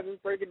Dr. Carruthers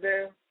break it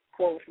down?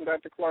 Quote from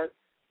Dr. Clark: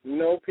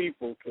 no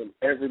people can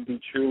ever be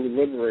truly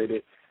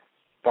liberated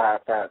by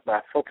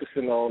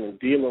focusing on and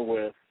dealing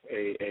with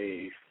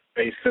a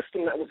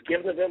system that was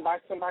given to them by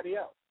somebody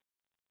else.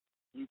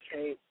 You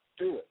can't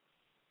do it.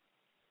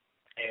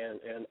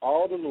 And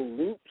all the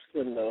loops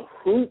and the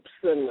hoops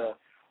and the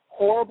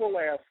horrible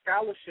ass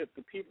scholarship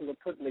that people are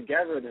putting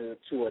together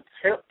to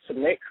attempt to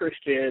make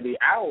Christianity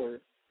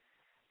ours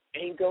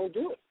ain't gonna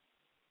do it.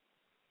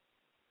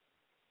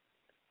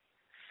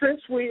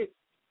 Since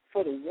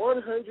for the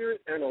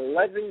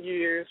 111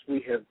 years we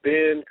have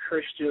been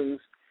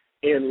Christians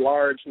in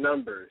large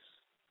numbers,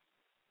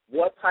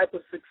 what type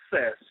of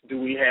success do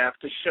we have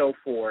to show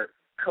for it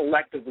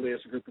collectively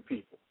as a group of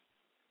people?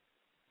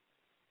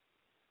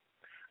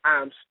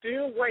 I'm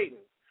still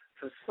waiting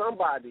for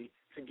somebody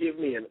to give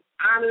me an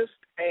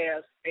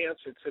honest-ass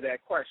answer to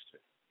that question.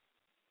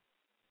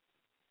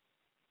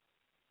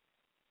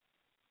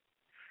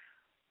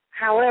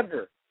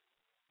 However,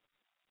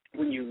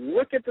 when you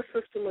look at the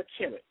system of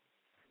Kemet,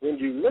 when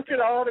you look at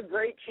all the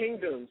great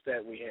kingdoms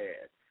that we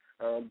had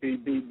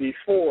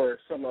before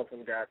some of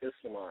them got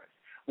Islamized,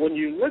 when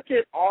you look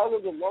at all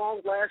of the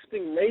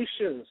long-lasting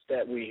nations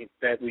that we've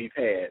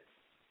had,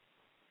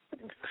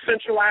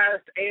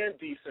 centralized and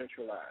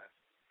decentralized,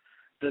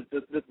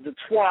 the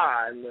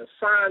Twa and the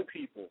San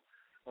people,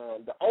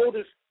 the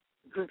oldest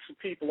groups of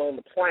people on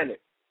the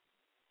planet.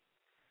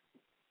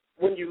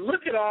 When you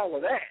look at all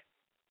of that,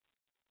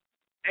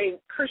 ain't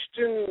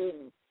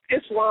Christian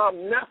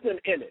Islam nothing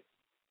in it.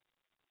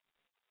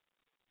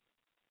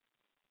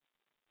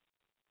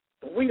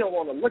 But we don't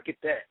want to look at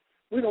that.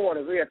 We don't want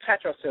to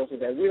reattach ourselves to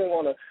that. We don't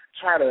want to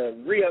try to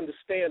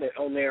re-understand it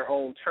on their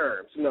own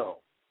terms. No.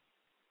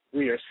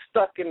 We are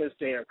stuck in this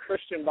damn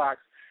Christian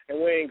box, and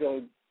we ain't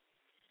going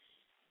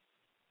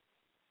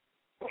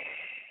to.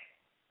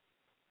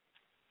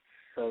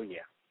 So,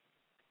 yeah.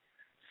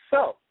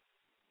 So,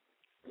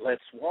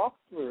 let's walk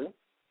through.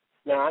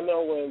 Now, I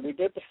know when we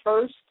did the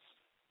first,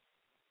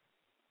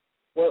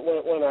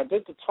 when I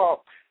did the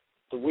talk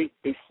the week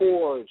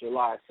before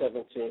July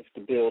 17th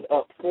to build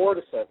up for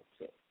the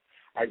 17th,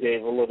 I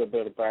gave a little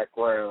bit of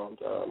background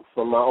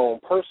from my own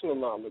personal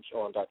knowledge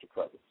on Dr.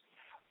 Carruthers.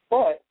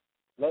 But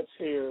let's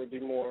hear the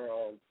more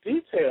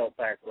detailed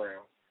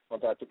background on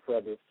Dr.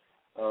 Carruthers,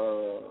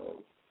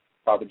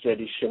 Baba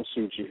Jedi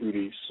Shamsu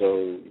Jehudi.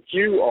 So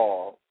you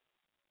all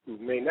who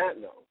may not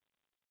know,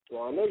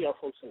 well, I know y'all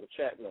folks in the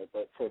chat know,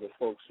 but for the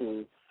folks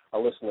who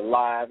are listening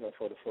live and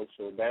for the folks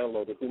who are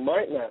downloaded who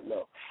might not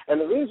know. And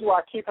the reason why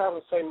I keep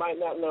having to say might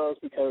not know is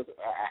because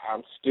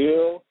I'm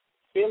still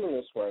feeling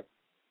this way.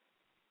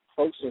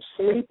 Folks are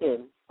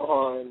sleeping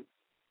on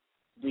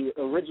the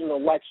original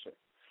lecture.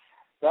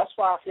 That's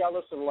why if y'all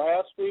listened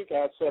last week,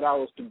 I said I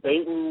was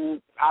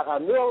debating. I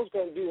knew I was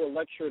going to do a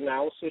lecture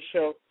analysis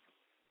show,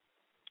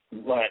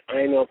 but I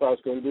didn't know if I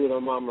was going to do it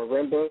on Mama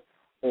Marimba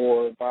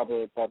or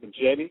Baba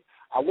Jedi.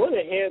 I went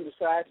ahead and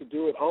decided to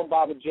do it on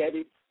Baba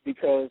Jedi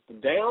because the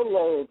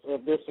downloads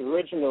of this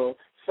original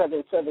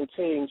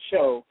 717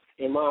 show,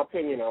 in my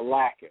opinion, are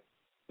lacking.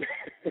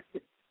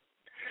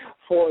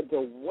 For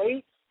the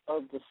weight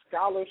of the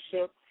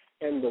scholarship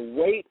and the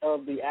weight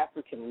of the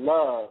African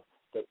love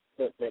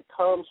that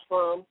comes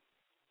from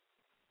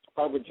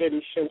Baba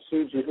Jedi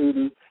Shamsu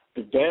Jehudi,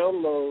 the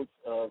downloads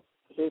of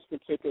his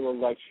particular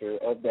lecture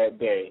of that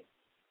day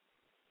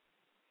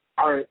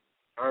aren't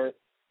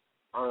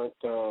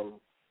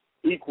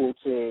equal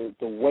to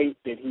the weight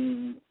that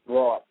he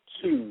brought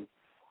to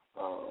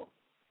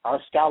our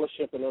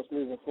scholarship and us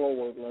moving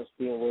forward and us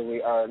being where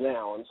we are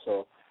now. And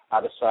so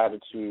I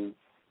decided to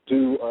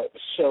do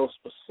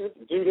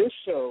this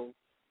show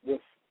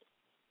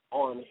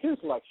on his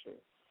lecture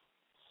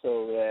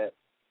so that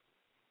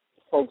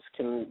folks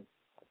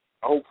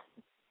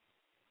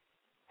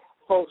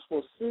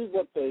will see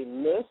what they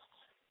missed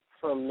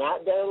from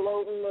not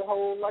downloading the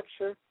whole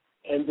lecture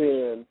and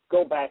then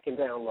go back and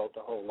download the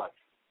whole lecture.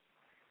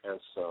 And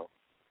so,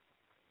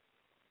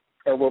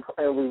 and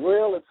we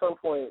will at some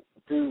point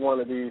do one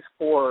of these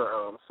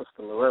for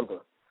Sister Marimba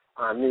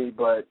on me,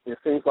 but it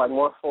seems like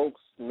more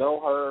folks know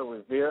her,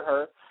 revere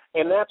her,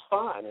 and that's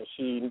fine, and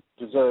she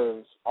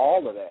deserves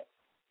all of that.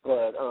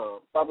 But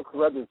Baba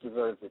Carruthers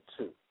deserves it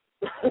too.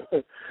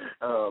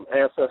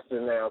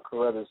 Ancestor now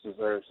Carruthers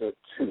deserves it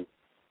too.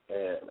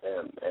 And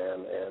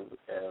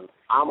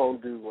I'm gonna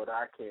do what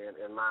I can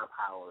in my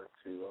power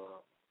to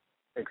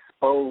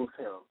expose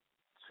him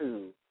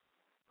to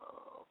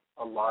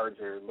a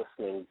larger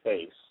listening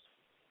base.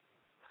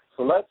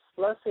 So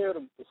let's hear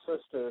the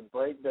sister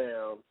break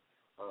down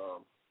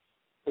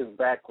his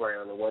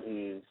background and what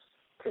he's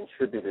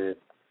contributed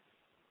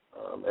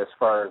as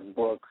far as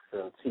books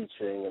and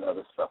teaching and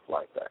other stuff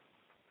like that.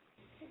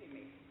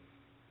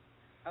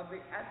 Of the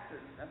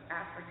essence of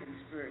African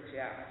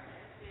spirituality.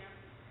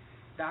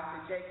 Dr.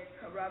 Jacob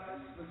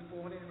Carruthers was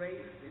born and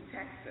raised in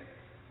Texas.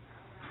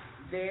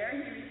 There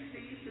he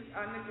received his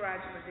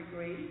undergraduate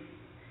degree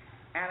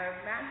and a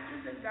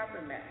master's in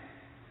government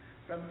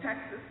from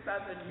Texas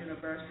Southern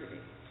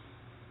University.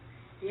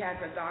 He has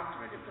a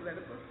doctorate in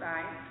political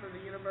science from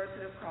the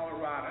University of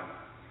Colorado,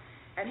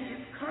 and he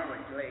is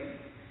currently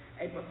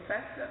a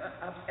professor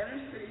of inner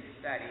city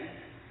studies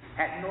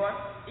at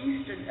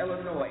Northeastern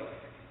Illinois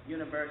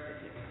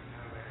University.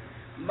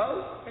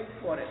 Most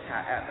important,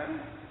 however,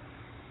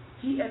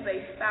 he is a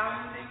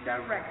founding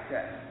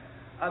director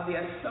of the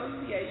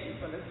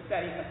Association for the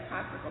Study of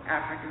Classical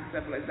African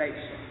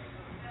Civilization.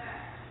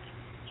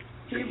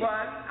 He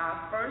was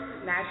our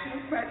first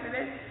national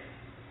president,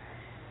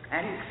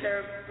 and he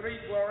served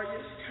 3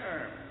 glorious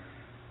terms.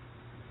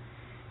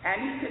 And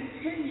he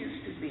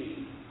continues to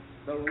be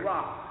the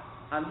rock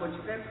on which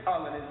this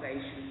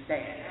organization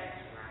stands.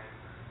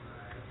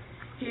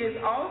 He is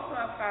also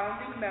a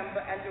founding member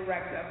and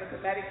director of the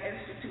Kemetic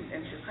Institute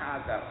in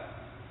Chicago.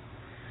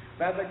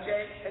 Brother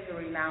Jake is a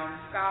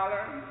renowned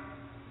scholar,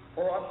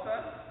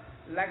 author,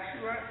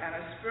 lecturer, and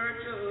a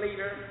spiritual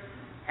leader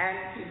and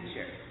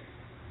teacher.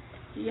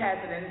 He has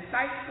an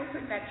insightful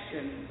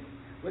connection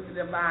with the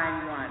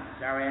Divine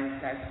Ones, our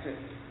ancestors.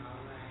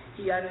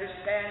 He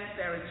understands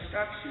their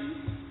instructions,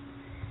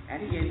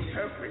 and he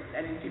interprets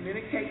and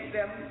communicates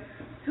them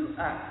to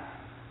us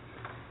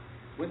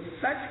with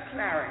such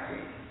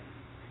clarity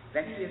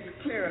that he is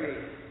clearly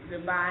the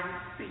divine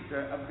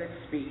speaker of this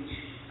speech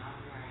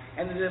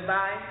and the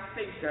divine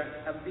thinker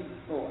of deep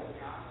thought.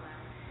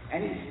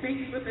 And he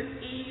speaks with an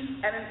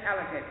ease and an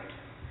elegance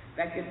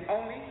that can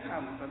only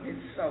come from his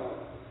soul,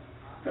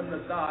 from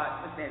the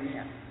God within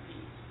him.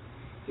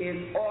 He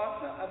is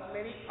author of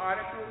many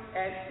articles,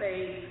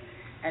 essays,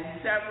 and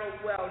several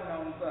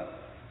well-known books.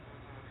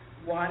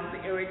 One,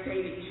 The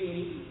Irritated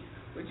Genie,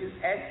 which is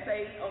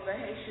essays on the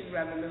Haitian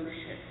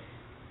Revolution.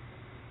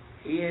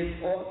 He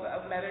is author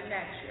of Meta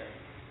Nature,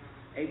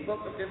 a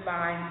book of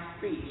divine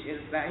speech. It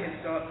is the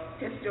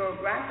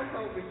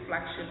historiographical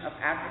reflection of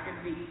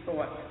African deep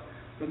thought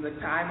from the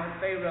time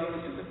of Pharaoh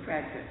to the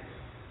present.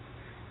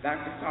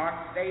 Dr.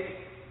 Clark stated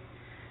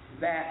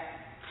that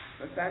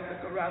Professor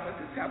Carruthers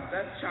has helped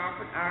us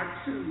sharpen our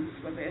tools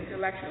for the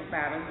intellectual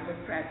battles of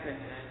the present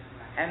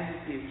and the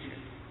future.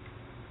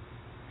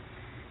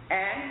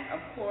 And,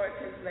 of course,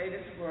 his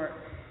latest work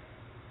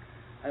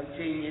of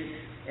genius,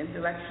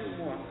 Intellectual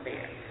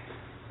Warfare,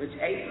 which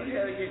Asa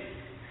Hilliard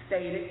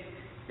stated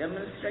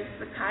demonstrates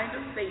the kind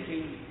of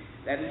thinking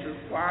that is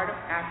required of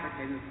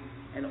Africans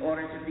in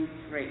order to be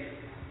free.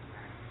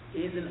 He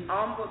is an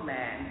humble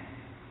man,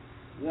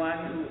 one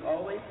who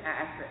always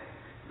asks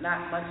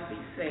not much be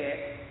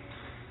said.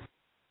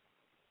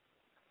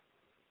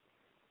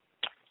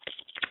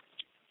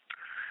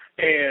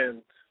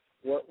 And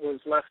what was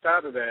left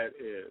out of that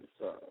is,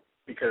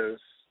 because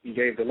he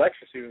gave the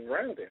lectures, he was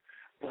around there,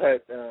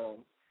 but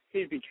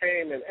he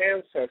became an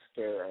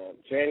ancestor on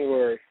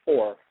January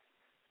 4th,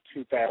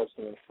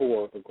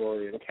 2004, the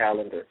Gregorian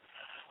calendar.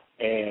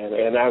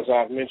 And as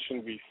I've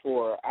mentioned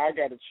before, I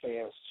got a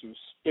chance to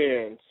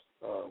spend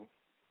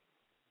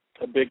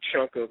a big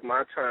chunk of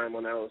my time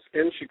when I was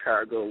in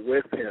Chicago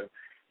with him.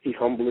 He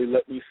humbly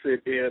let me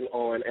sit in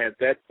on, at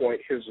that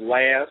point, his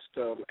last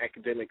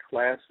academic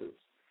classes.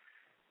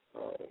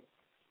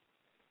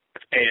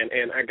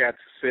 And I got to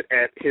sit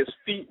at his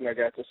feet, and I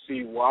got to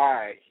see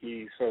why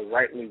he so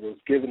rightly was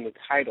given the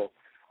title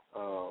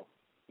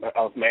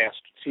of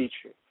master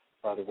teacher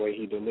by the way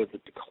he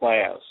delivered the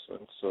class.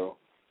 And so,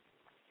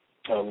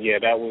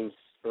 that was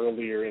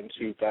earlier in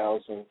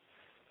 2000.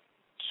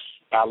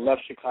 I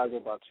left Chicago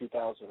about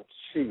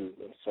 2002,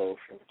 and so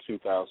from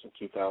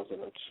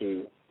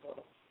 2002,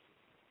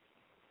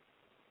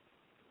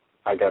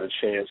 I got a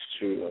chance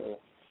to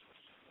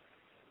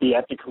be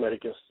at the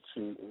Kemetic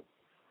Institute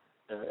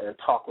and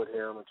talk with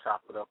him and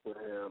chop it up with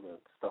him and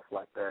stuff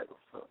like that. And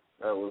so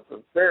that was a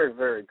very,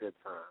 very good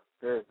time.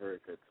 Very, very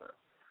good time.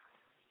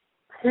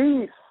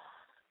 Peace.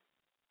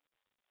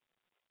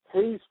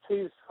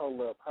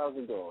 Hold up. How's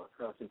it going?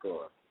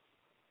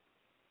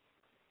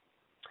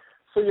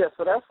 So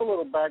that's a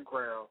little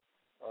background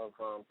of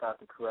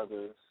Dr.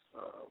 Carruthers.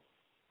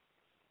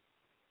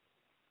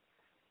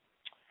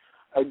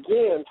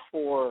 Again,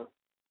 for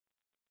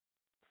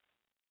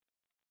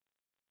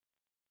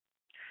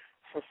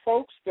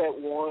folks that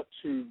want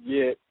to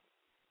get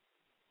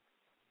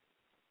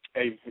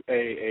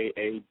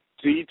a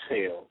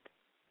detailed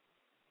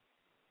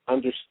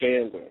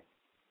understanding,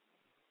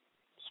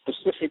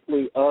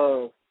 specifically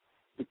of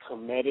the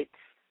Kemetic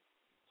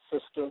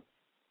system,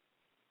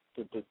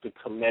 the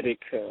Kemetic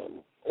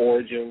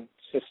origin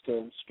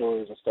system,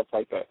 stories and stuff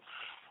like that,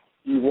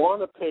 you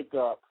want to pick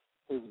up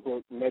his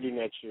book,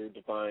 Medinetur,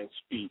 Divine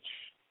Speech.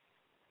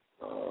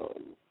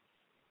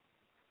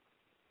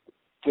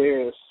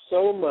 There's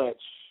so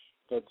much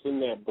that's in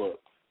that book.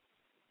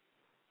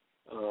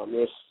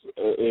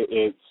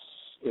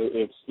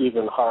 It's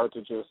even hard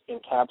to just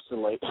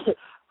encapsulate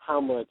how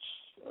much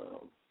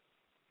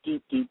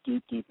deep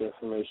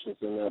information is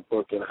in that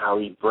book, and how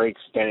he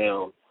breaks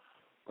down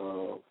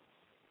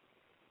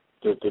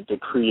the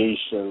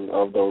creation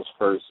of those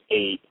first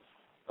 8,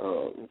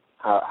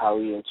 how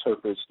he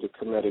interprets the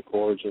Kemetic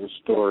origin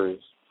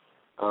stories,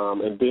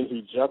 and then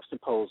he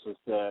juxtaposes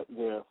that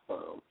with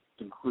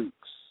the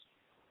Greeks.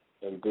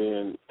 And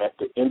then at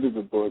the end of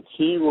the book,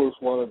 he was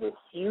one of the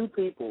few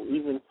people,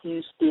 even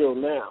few still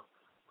now,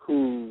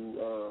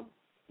 who,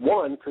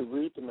 one, could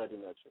read the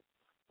Medinetur,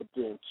 but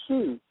then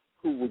 2,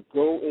 who would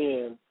go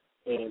in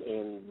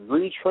and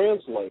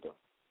retranslate them,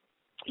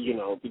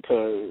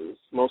 because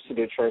most of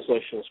the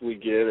translations we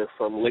get are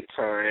from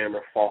Lichtheim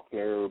or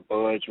Faulkner or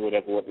Budge or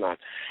whatnot.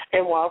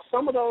 And while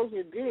some of those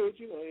are good,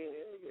 you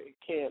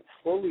can't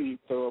fully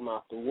throw them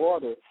out the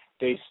water,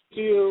 they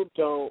still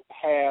don't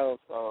have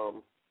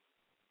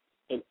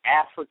an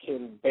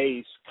African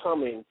base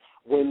coming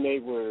when they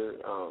were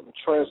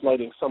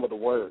translating some of the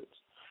words.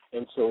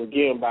 And so,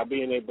 again, by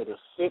being able to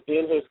sit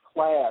in his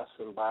class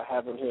and by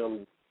having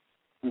him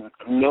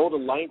know the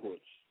language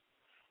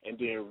and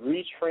then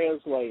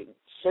retranslate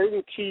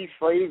certain key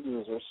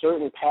phrases or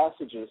certain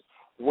passages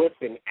with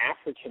an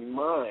African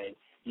mind,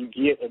 you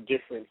get a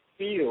different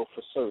feel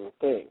for certain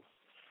things.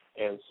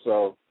 And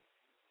so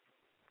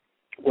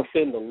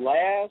within the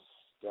last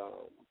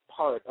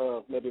part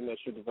of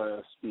Medinetur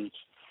Divine Speech,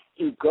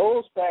 he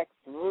goes back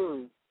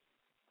through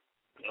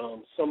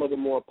some of the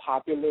more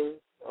popular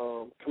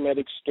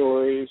Kemetic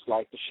stories,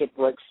 like the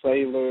shipwrecked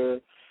sailor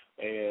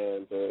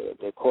and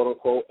the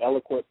quote-unquote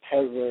eloquent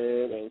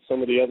peasant and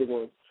some of the other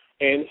ones,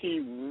 and he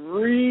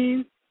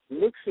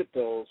re-looks at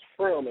those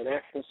from an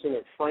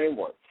African-centered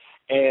framework,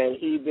 and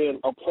he then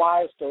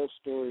applies those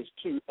stories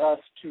to us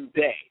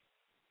today.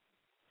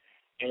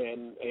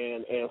 And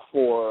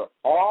for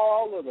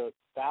all of the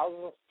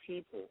thousands of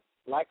people,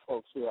 black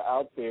folks who are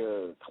out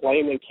there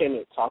claiming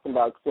Kemet, talking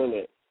about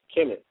Kemet,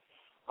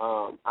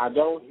 I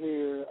don't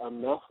hear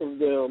enough of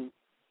them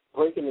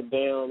breaking it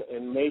down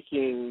and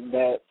making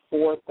that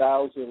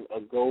 4,000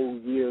 ago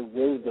year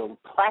wisdom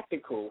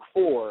practical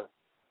for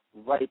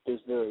right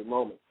this very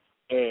moment.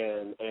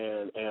 And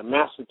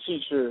Master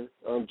Teacher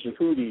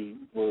Jehudi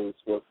was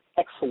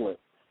excellent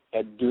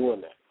at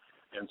doing that.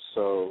 And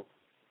so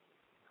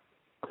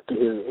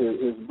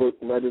his book,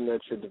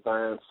 Medinetur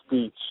Divine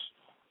Speech,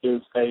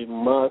 is a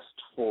must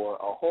for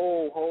a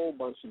whole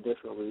bunch of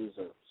different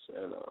reasons.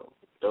 And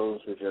those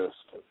are just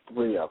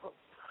 3 of them.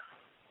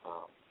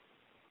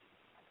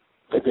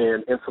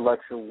 Again,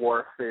 Intellectual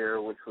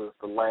Warfare, which was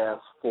the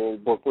last full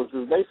book, which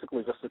was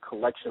basically just a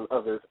collection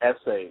of his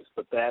essays.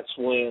 But that's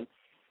when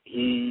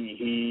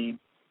he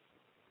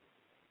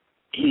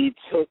he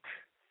took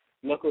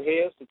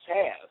knuckleheads to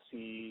task.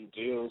 He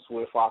deals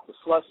with Arthur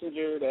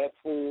Schlesinger, that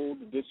fool,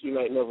 the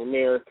disuniting of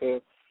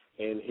America,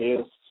 and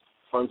his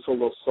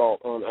frontal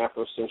assault on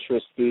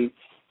Afrocentricity.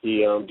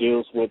 He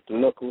deals with the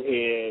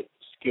knucklehead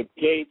Skip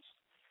Gates.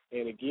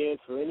 And again,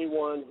 for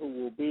anyone who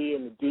will be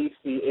in the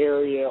D.C.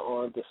 area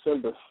on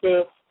December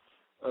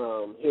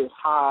 5th, his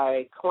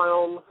high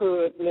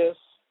clownhoodness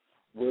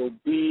will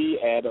be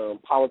at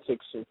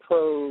Politics and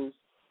Prose,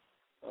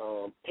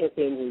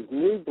 pimping his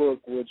new book,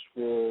 which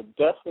will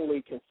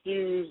definitely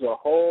confuse a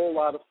whole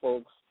lot of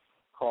folks,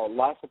 called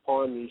Life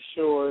Upon These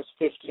Shores,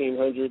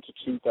 1500 to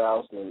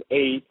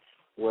 2008,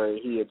 where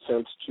he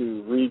attempts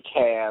to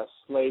recast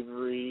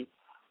slavery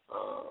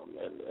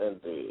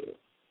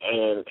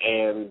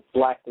and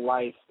black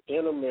life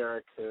in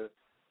America,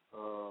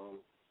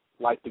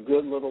 like the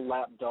good little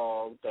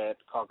lapdog that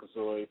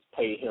Caucasoids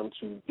pay him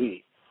to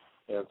be.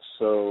 And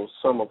so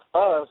some of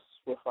us,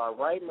 with our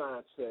right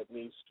mindset,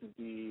 needs to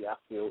be, I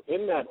feel,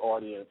 in that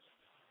audience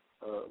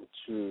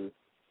to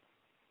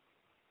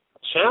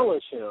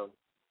challenge him,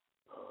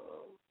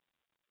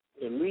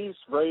 at least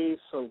raise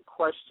some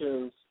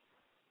questions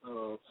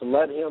to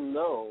let him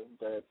know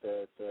that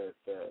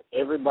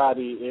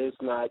everybody is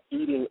not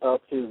eating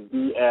up his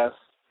BS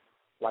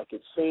like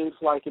it seems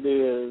like it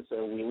is,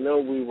 and we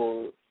know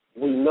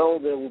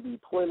there will be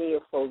plenty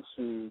of folks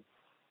who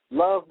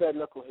love that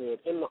knucklehead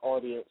in the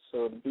audience,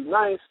 so it'd be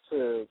nice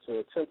to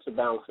attempt to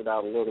balance it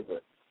out a little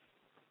bit.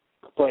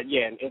 But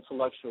yeah, in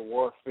intellectual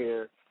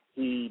warfare,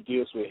 he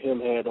deals with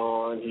him head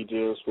on. He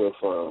deals with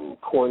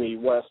Corny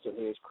West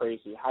and his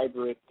crazy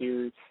hybrid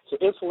theory. So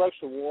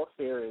intellectual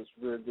warfare is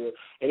really good.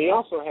 And he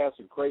also has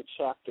a great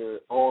chapter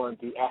on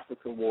the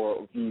African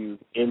War View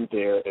in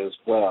there as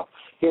well.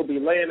 He'll be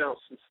laying out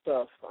some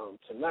stuff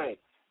tonight,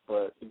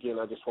 but again,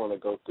 I just want to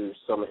go through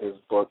some of his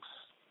books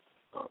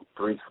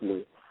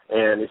briefly.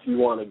 And if you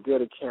want a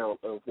good account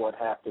of what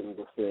happened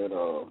within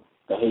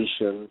the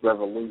Haitian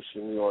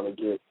Revolution, you want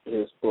to get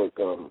his book,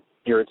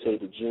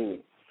 Irritated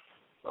Genie.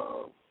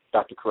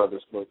 Dr.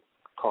 Carruthers' book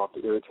called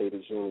The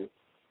Irritated Genie,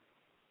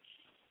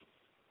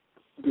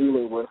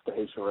 dealing with the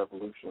Haitian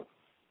Revolution.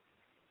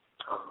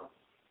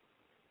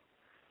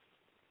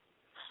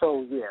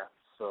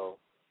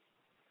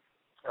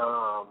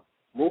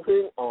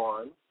 Moving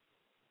on.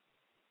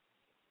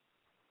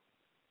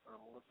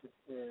 What's it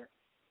here?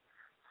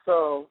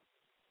 So,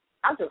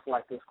 I just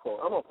like this quote.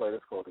 I'm going to play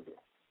this quote again.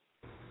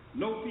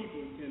 No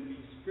people can be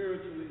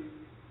spiritually,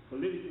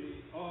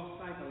 politically, or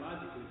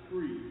psychologically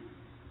free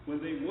when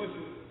they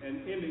worship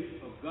an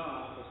image of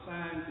God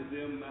assigned to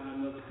them by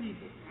another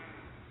people.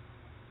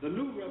 The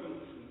new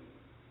revolution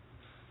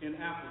in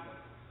Africa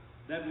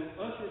that will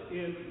usher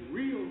in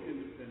real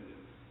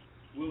independence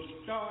will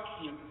start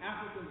when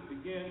Africans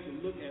begin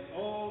to look at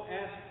all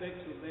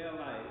aspects of their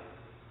life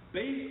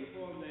based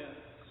upon their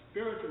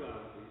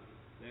spirituality,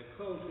 their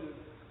culture,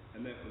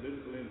 and their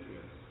political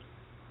interests.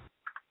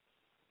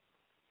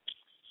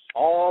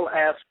 All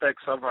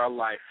aspects of our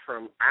life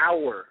from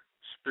our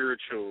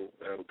spiritual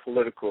and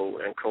political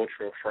and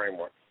cultural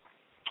framework.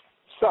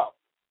 So,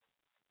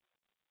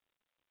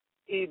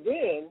 he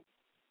then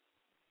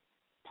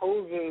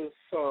poses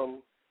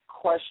some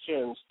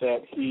questions that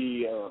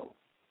he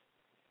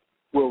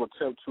will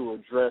attempt to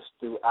address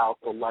throughout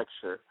the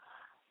lecture.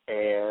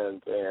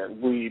 And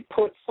we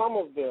put some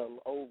of them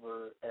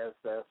over as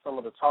some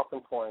of the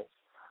talking points,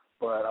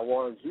 but I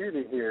wanted you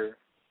to hear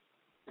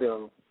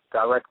them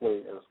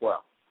directly as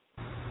well.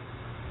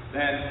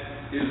 That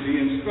is the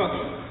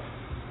instruction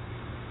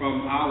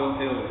from our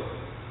elder,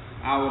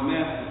 our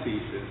master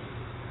teacher,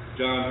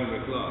 John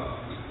Henry Clark.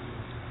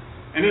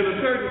 And in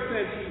a certain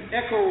sense, he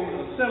echoed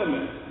a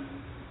sentiment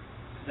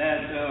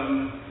that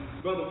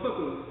Brother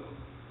Booker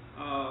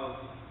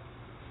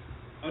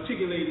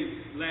articulated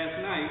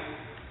last night,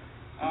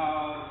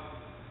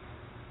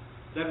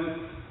 that was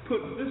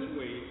put this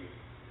way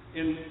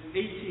in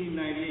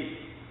 1898,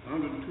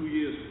 102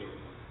 years ago,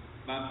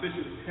 by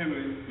Bishop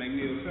Henry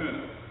McNeil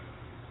Turner,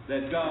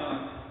 that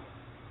God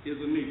is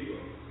a Negro.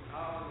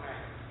 All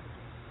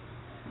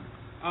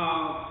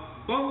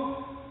right.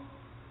 Both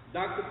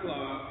Dr.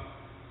 Clark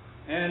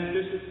and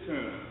Bishop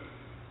Turner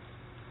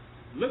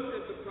looked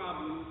at the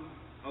problem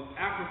of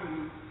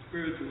African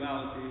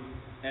spirituality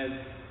as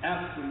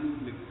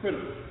absolutely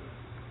critical,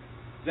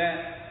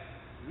 that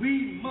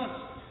we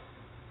must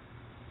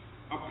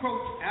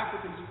approach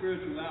African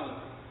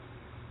spirituality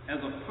as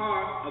a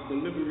part of the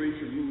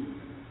liberation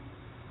movement.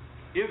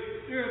 If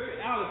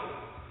spirituality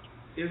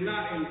is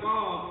not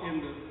involved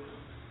in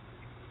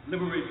the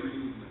liberation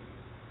movement,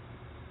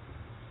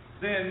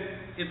 then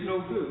it's no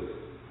good.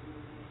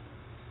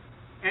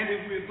 And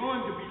if we're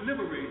going to be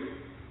liberated,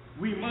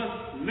 we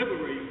must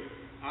liberate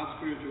our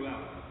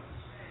spirituality.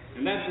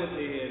 And that's what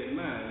they had in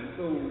mind. And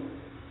so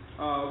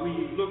we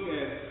look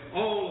at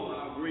all of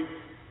our great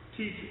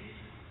teachers,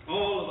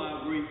 all of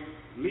our great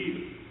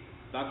leaders,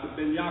 Dr.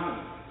 Ben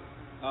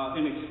Yakima,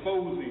 in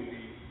exposing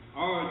the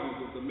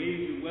origins of the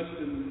major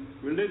Western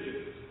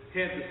religions,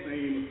 had the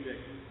same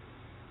objective,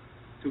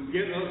 to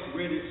get us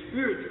ready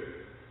spiritually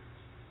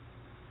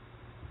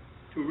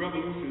to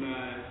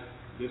revolutionize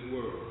this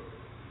world.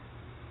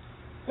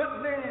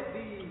 What led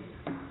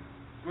these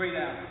great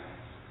Africans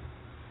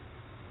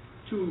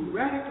to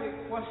radically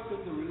question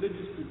the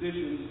religious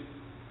traditions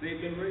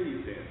they've been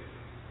raised in?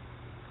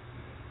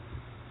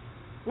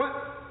 What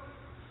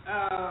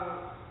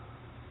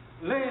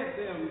led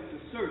them to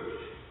search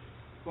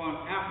for an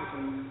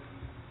African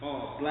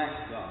or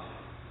black God?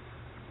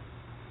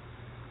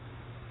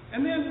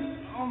 And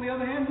then, on the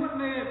other hand, what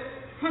led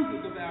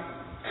hundreds of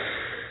Africans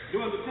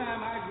during the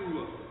time I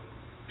grew up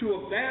to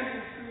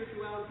abandon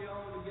spirituality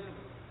altogether,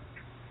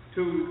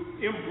 to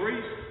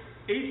embrace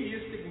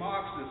atheistic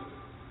Marxism,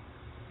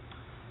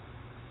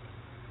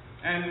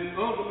 and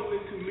ultimately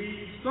to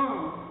lead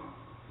some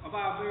of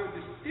our very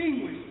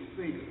distinguished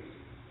thinkers,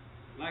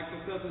 like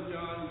Professor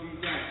John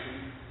G.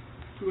 Jackson,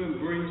 to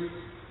embrace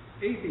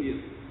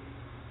atheism?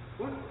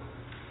 What's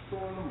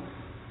going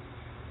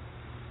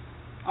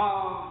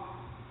on?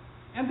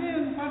 And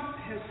then what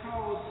has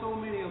caused so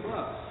many of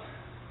us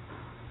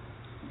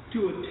to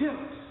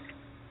attempt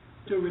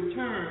to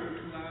return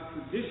to our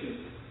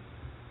traditions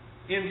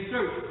in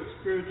search of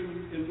spiritual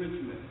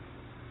enrichment?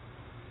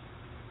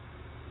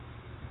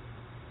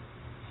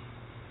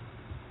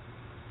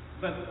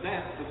 But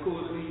that, of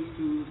course, leads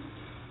to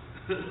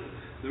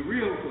the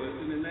real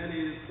question, and that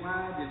is,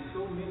 why did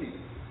so many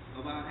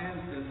of our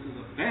ancestors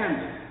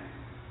abandon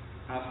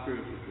our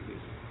spiritual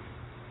traditions?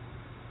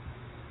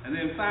 And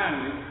then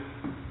finally,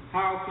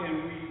 how can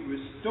we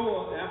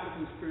restore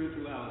African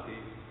spirituality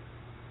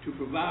to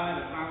provide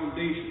a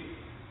foundation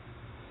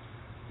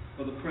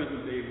for the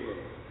present day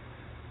world,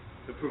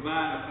 to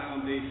provide a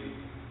foundation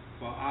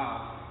for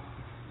our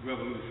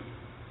revolution?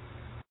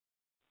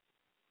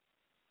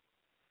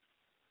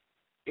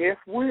 If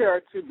we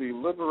are to be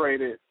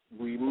liberated,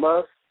 we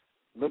must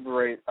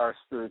liberate our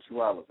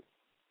spirituality.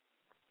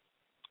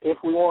 If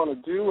we want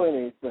to do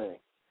anything,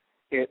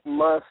 it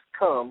must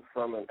come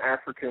from an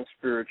African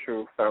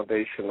spiritual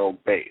foundational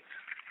base.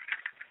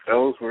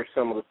 Those were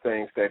some of the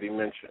things that he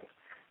mentioned.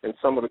 And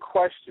some of the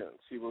questions,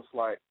 he was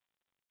like,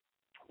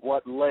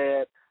 what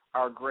led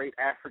our great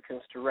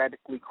Africans to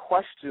radically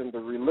question the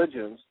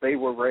religions they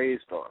were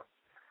raised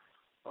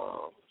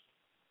on?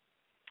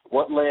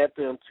 What led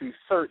them to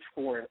search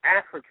for an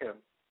African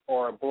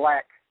or a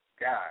black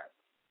God?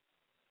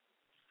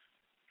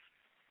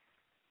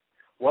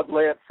 What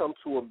led some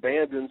to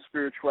abandon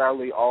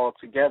spirituality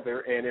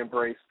altogether and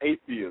embrace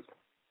atheism?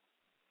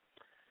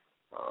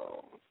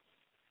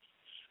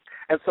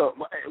 And so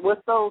with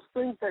those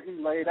things that he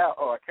laid out,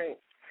 I can't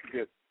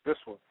forget this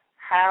one.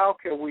 How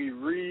can we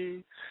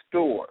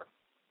restore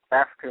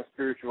African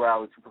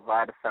spirituality to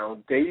provide a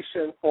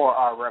foundation for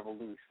our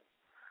revolution?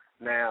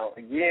 Now,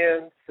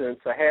 again, since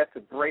I had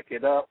to break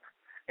it up,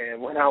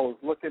 and when I was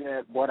looking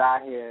at what I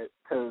had,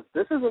 because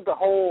this isn't the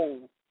whole,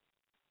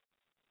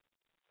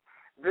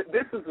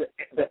 this is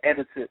the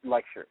edited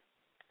lecture,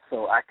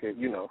 so I could,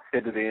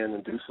 fit it in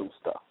and do some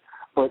stuff.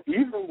 But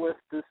even with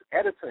this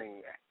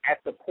editing, at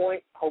the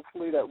point,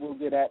 hopefully, that we'll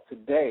get at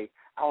today,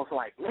 I was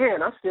like,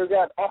 man, I still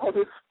got all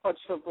this much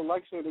of the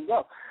lecture to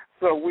go.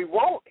 So we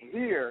won't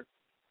hear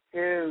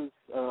his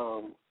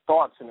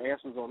thoughts and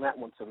answers on that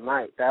one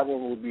tonight. That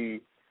one will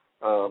be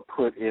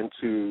put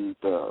into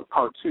the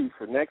part 2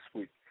 for next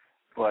week.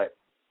 But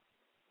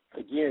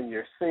again,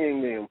 you're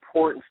seeing the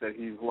importance that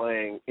he's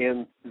laying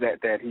in,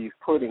 that he's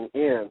putting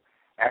in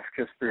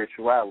African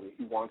spirituality.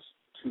 He wants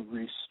to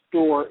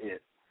restore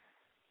it,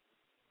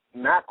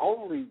 not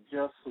only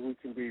just so we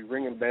can be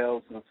ringing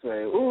bells and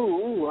say,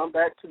 ooh, I'm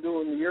back to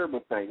doing the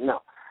Yoruba thing.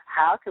 No.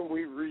 How can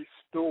we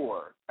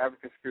restore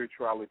African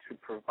spirituality to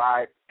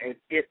provide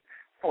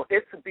for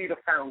it to be the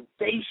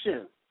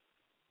foundation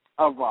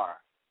of our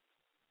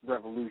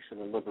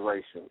revolution and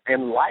liberation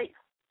and life?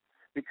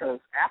 Because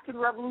after the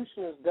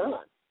revolution is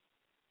done,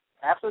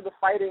 after the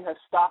fighting has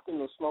stopped and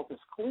the smoke is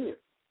cleared,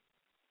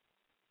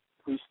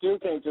 we still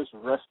can't just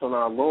rest on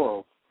our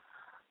laurels.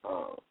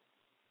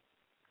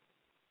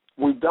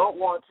 We don't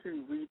want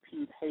to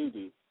repeat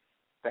Haiti,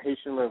 the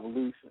Haitian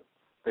Revolution.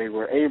 They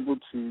were able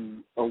to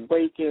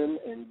awaken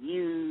and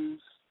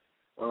use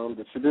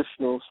the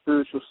traditional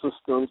spiritual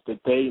systems that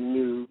they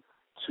knew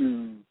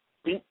to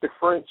beat the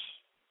French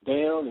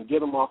down and get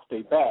them off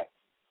their back.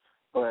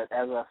 But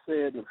as I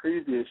said in the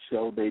previous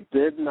show, they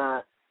did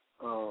not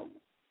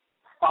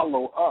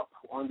follow up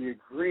on the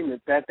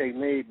agreement that they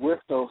made with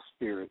those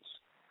spirits,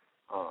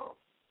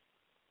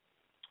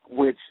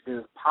 which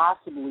is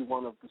possibly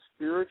one of the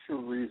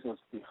spiritual reasons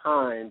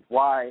behind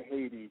why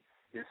Haiti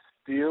is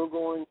still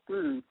going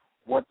through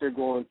what they're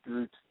going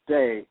through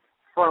today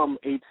from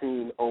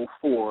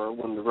 1804,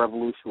 when the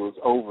revolution was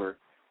over,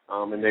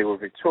 and they were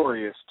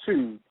victorious,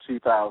 to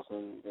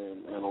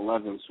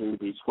 2011, soon to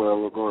be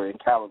 12 Gregorian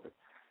calendar.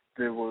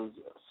 There was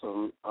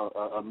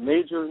a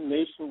major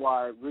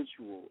nationwide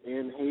ritual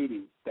in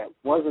Haiti that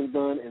wasn't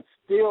done and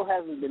still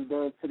hasn't been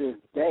done to this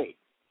day,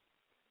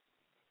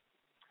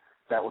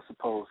 that was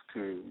supposed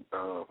to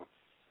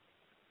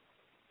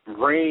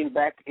rein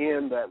back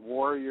in that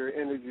warrior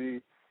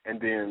energy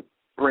and then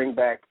bring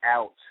back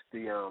out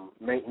the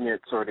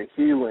maintenance or the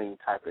healing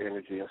type of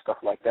energy and stuff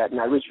like that. And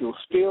that ritual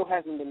still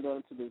hasn't been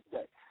done to this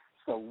day.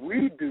 So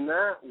we do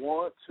not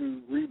want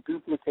to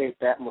reduplicate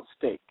that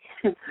mistake.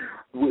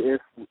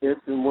 if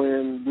and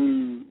when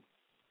we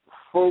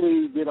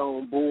fully get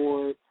on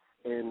board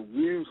and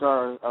use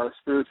our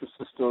spiritual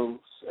systems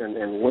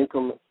and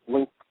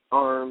link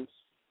arms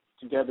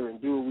together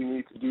and do what we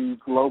need to do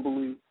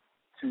globally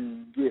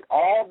to get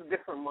all the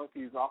different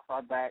monkeys off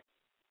our back,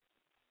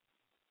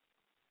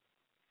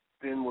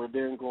 then we're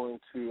then going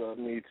to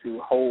need to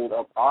hold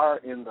up our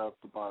end of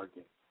the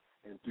bargain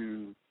and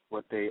do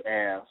what they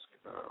ask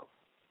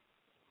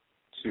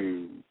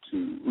to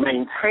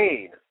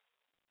maintain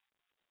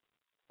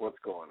what's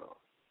going on,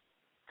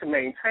 to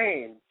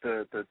maintain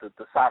the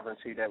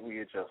sovereignty that we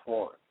had just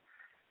won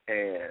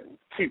and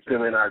keep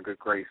them in our good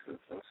graces.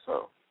 And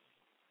so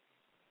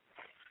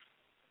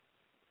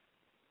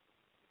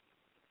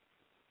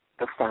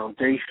the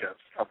foundation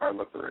of our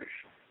liberation,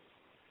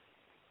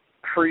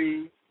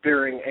 pre,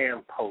 during,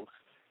 and post.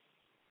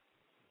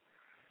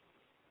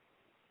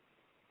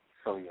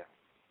 So, yeah.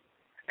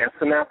 And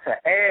so now to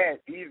add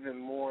even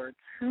more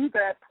to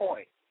that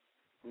point,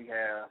 we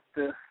have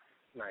this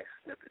nice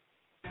snippet.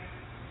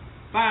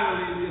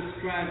 Finally, just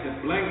tried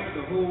to blank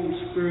the whole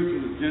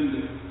spiritual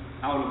agenda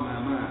out of my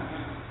mind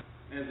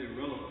as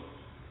irrelevant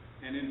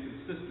and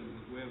inconsistent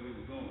with where we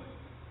were going.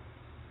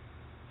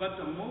 But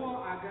the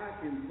more I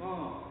got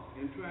involved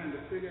in trying to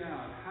figure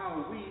out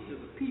how we as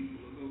a people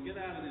are going to get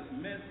out of this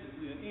mess that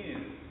we're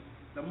in,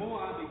 the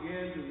more I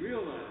began to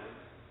realize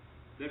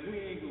that we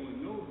ain't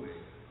going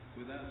nowhere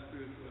without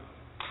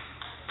spirituality.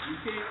 You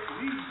can't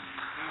lead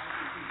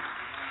African people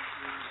without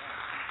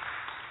spirituality.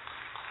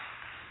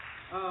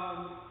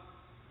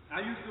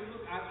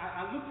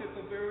 I looked at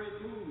the various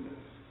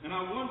movements, and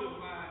I wondered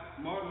why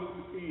Martin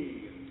Luther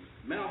King and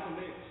Malcolm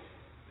X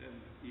and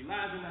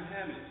Elijah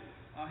Muhammad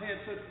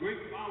had such great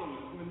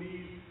followers when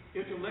these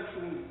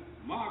intellectual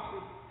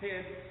Marxists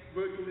had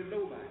virtually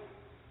nobody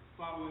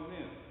following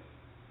them.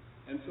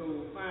 And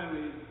so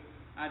finally,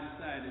 I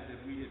decided that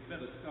we had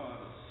better start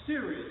a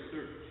serious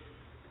search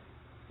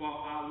for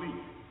our link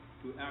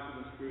to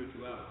African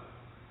spirituality.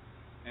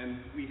 And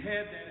we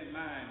had that in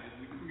mind as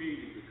we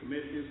created the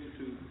Commit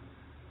Institute,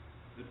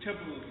 the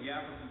Temple of the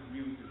African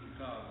Community of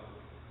Chicago,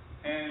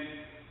 and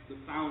the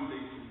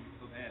Foundation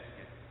of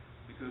ASCAP.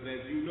 Because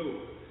as you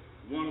know,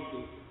 one of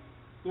the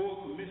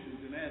 4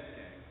 commissions in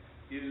ASCAP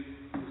is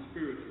the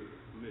Spiritual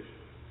Commission,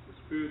 the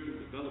Spiritual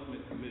Development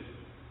Commission.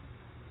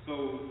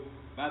 So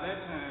by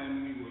that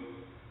time, we were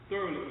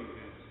thoroughly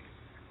convinced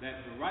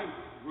that the right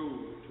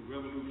road to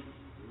revolution,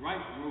 the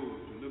right road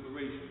to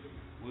liberation,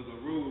 was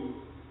a road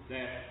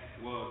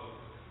that was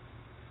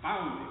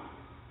founded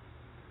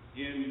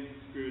in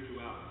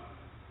spirituality.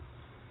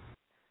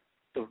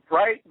 The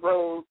right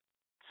road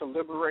to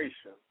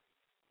liberation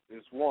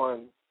is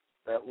one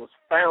that was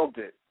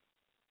founded,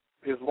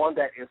 is one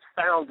that is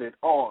founded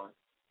on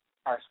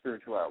our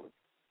spirituality.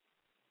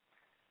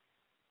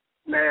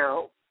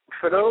 Now,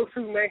 for those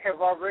who may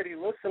have already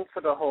listened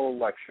to the whole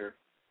lecture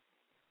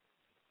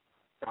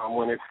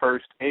when it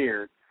first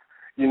aired,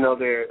 you know,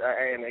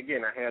 and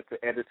again, I had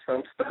to edit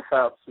some stuff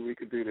out so we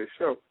could do this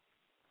show.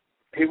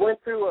 He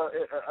went through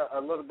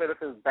a little bit of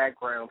his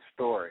background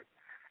story,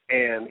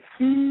 and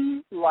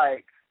he,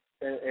 like,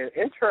 an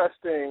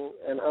interesting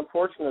and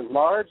unfortunate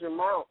large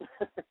amount,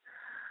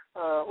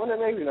 well,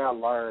 maybe not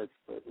large,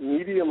 but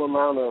medium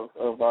amount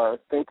of our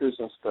thinkers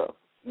and stuff,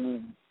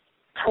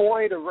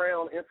 toyed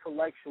around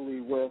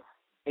intellectually with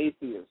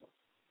atheism.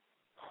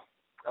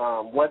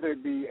 Whether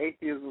it be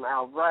atheism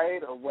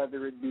outright or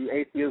whether it be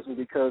atheism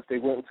because they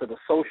went into the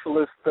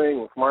socialist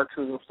thing with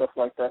Marxism, stuff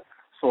like that.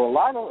 So a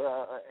lot of,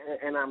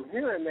 and I'm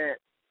hearing that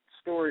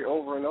story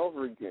over and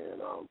over again.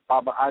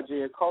 Baba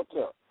Ajay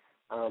Akoto,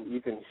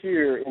 you can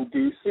hear in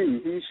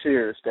D.C., he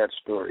shares that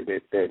story,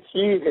 that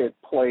he had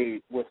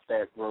played with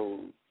that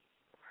road,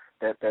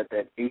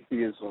 that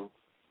atheism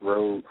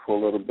road for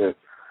a little bit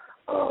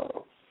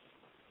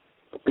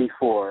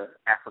before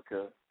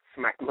Africa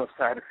smacked him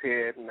upside his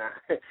head and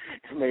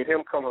it made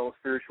him come on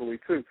spiritually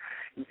too.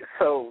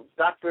 So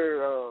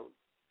Dr.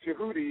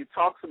 Jehudi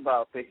talks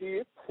about that he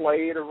had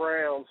played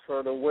around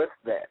sort of with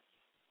that.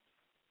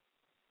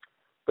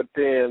 But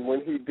then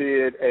when he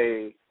did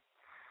a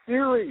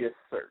serious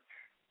search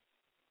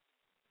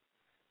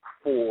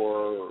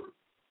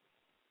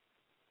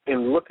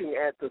in looking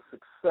at the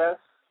success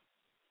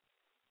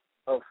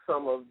of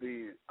some of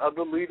the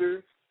other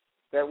leaders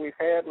that we've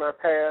had in our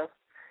past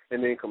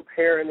and then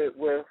comparing it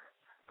with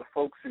the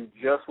folks who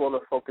just want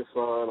to focus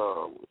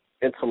on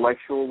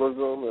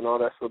intellectualism and all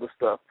that sort of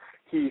stuff,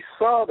 he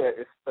saw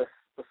that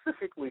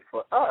specifically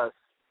for us,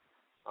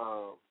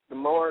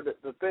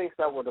 the things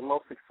that were the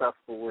most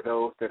successful were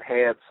those that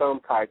had some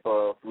type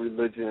of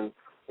religion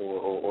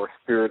or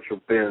spiritual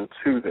bend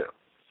to them.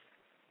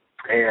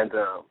 And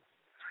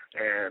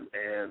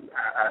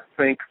I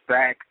think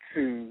back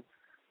to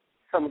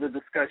some of the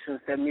discussions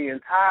that me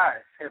and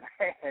Ty have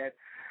had,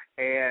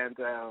 and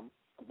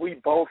we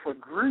both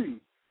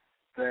agree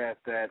that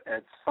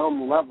at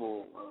some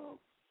level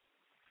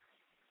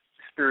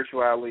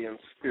spirituality and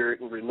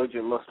spirit and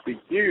religion must be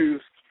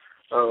used,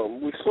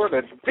 we sort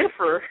of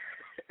differ.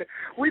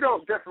 We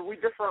don't differ. We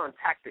differ on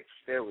tactics.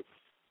 There we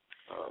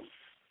go.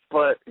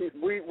 But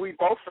we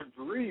both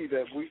agree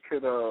that we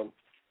could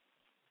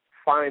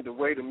find a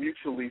way to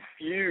mutually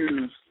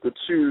fuse the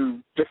two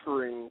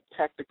differing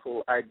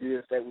tactical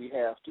ideas that we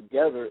have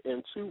together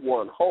into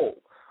one whole.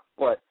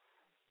 But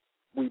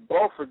we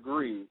both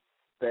agree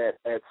that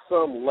at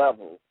some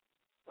level,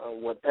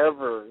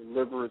 whatever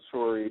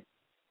liberatory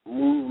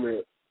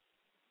movement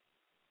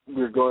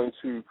we're going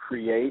to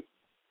create,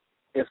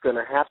 it's going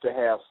to have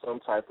some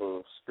type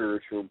of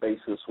spiritual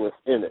basis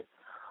within it.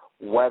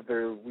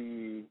 Whether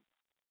we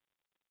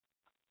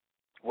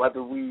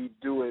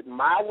do it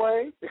my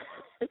way,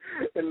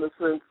 in the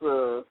sense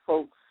of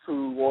folks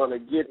who want to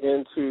get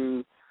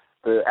into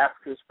the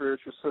African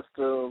spiritual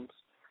systems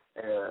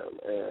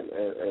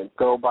and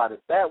go about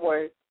it that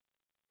way,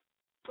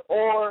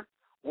 or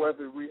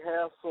whether we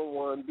have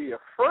someone be a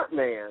front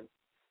man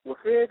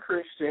within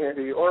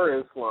Christianity or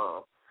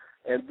Islam,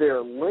 and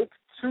they're linked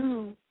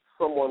to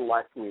someone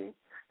like me.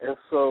 And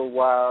so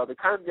while the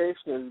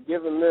congregation is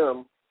giving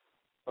them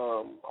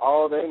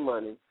all their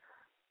money,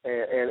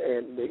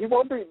 and they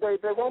won't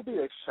be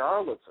a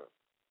charlatan.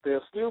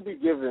 They'll still be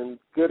given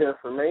good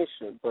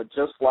information, but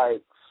just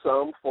like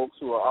some folks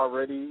who are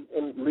already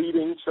in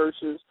leading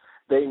churches,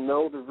 they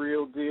know the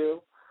real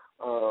deal,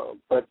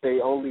 but they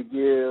only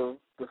give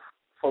the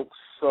folks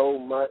so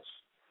much.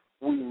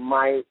 We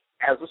might,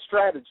 as a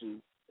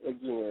strategy,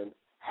 again,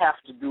 have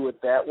to do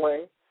it that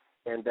way,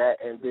 and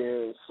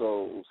then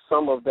so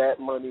some of that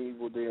money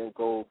will then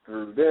go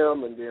through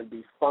them and then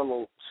be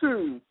funneled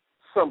to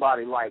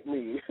somebody like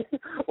me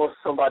or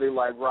somebody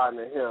like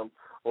Rodney Him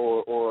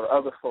or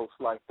other folks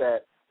like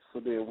that,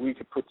 so then we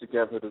can put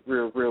together the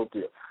real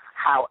deal.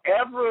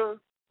 However,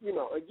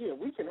 again,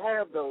 we can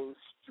have those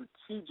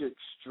strategic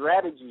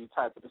strategy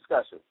type of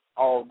discussions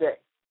all day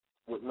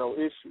with no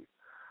issue.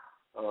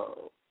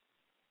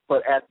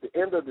 But at the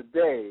end of the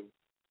day,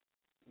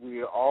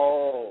 we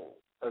all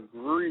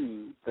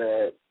agree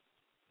that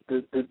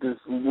this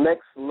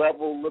next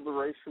level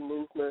liberation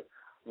movement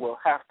will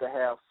have to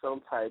have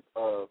some type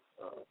of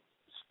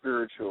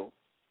spiritual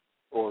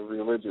or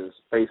religious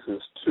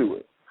basis to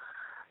it.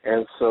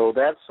 And so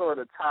that sort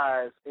of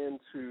ties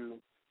into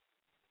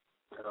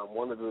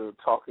one of the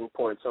talking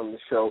points on the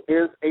show.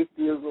 Is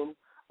atheism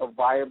a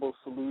viable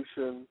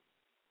solution,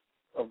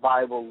 a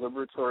viable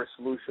liberatory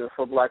solution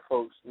for black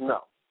folks?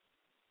 No.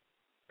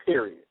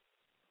 Period.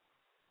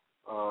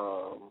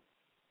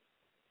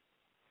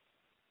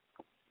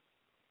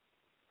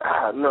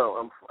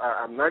 No,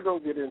 I'm not going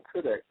to get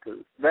into that, because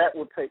that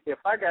would take, if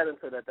I got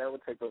into that, that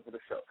would take over the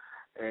show.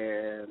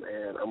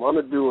 And I'm going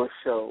to do a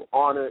show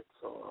on it,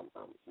 so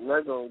I'm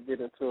not going to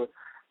get into it.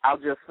 I'll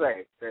just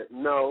say that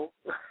no,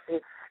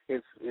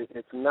 it's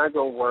not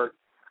going to work.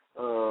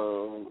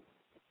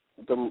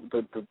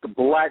 The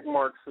black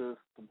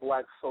Marxists, the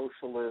black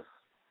socialists,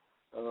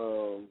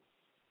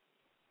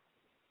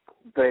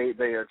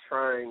 they are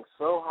trying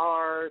so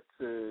hard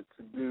to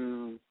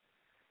do.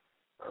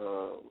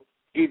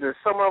 Either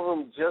some of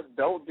them just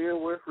don't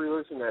deal with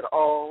religion at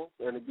all,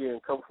 and again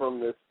come from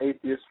this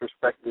atheist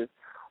perspective,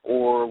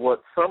 or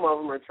what some of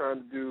them are trying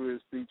to do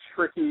is be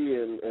tricky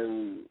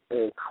and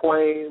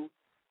claim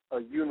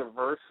a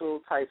universal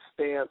type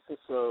stance. And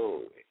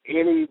so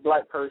any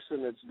black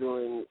person that's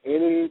doing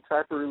any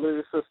type of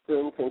religious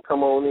system can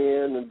come on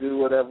in and do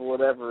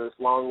whatever, as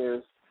long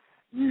as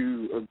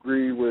you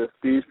agree with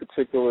these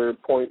particular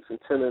points and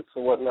tenets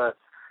and whatnot.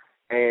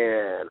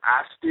 And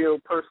I still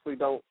personally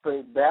don't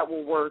think that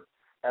will work.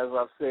 As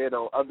I've said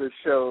on other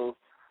shows,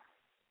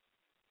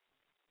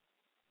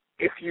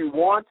 if you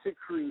want to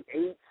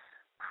create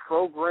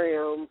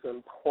programs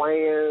and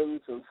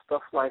plans and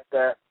stuff like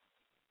that,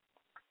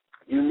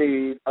 you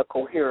need a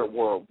coherent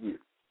worldview.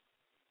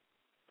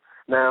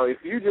 Now, if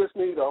you just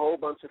need a whole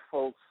bunch of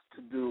folks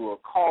to do a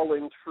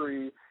calling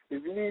tree,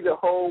 if you need a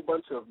whole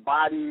bunch of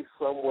bodies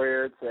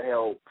somewhere to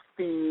help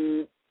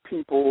feed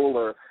people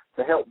or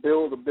to help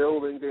build a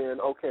building,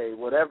 then okay,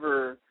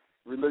 whatever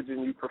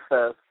religion you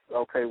profess,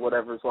 okay,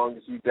 whatever, as long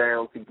as you're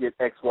down to get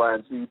X, Y,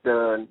 and Z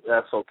done,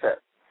 that's okay.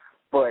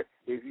 But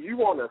if you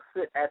want to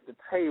sit at the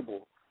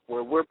table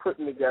where we're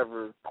putting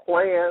together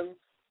plans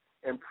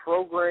and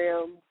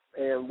programs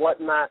and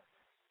whatnot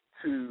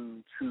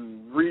to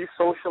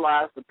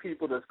re-socialize the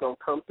people that's going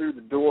to come through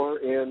the door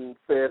in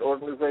said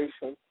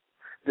organization,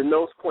 then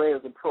those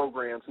plans and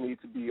programs need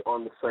to be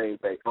on the same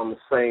base,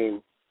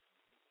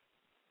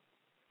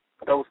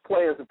 those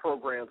plans and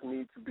programs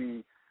need to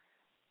be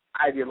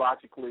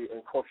ideologically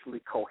and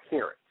culturally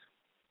coherent.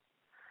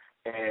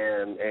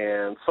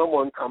 And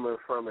someone coming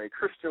from a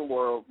Christian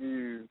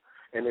worldview,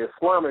 an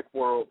Islamic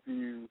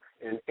worldview,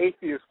 an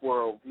atheist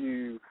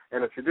worldview,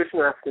 and a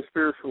traditional African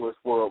spiritualist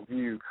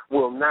worldview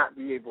will not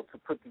be able to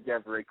put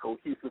together a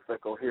cohesive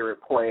and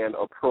coherent plan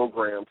or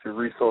program to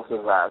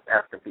re-socialize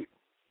African people,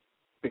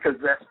 because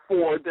that's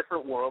four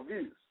different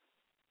worldviews.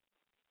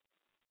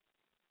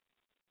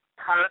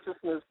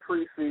 Consciousness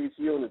precedes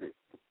unity.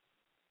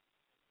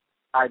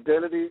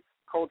 Identity,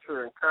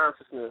 culture, and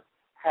consciousness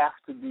have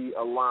to be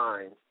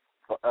aligned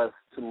for us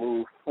to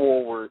move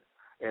forward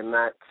and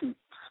not keep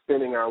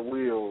spinning our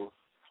wheels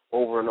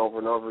over and over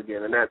and over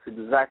again. And that's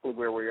exactly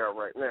where we are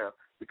right now,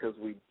 because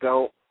we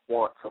don't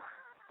want to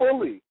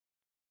fully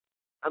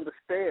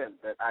understand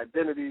that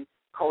identity,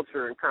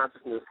 culture, and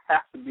consciousness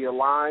have to be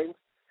aligned,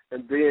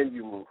 and then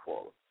you move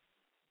forward.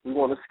 We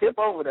want to skip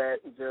over that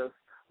and just,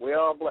 we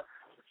all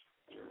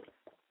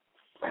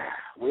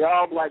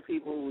black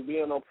people, we're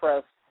being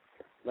oppressed,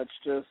 let's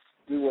just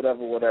do whatever.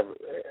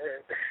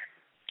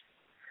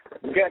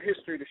 We got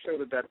history to show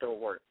that don't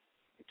work.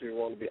 If you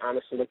want to be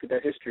honest and look at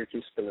that history,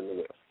 keep spinning the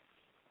wheel.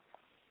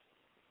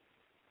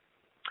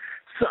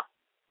 So,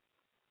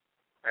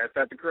 as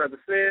Dr. Carruthers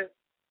said,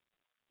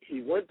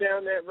 he went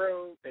down that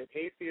road, that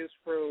atheist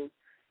road.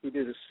 He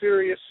did a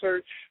serious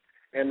search,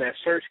 and that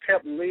search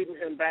kept leading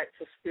him back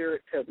to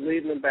spirit, kept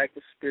leading him back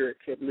to spirit,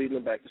 kept leading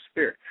him back to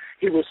spirit.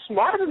 He was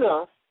smart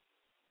enough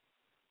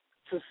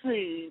to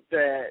see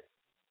that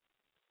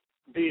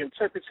the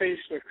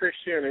interpretation of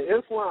Christianity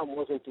and Islam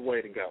wasn't the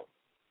way to go.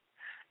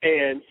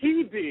 And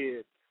he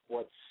did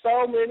what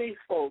so many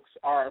folks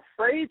are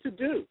afraid to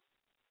do,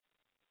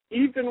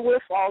 even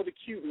with all the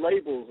cute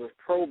labels of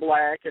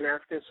pro-black and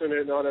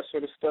African-centered and all that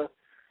sort of stuff.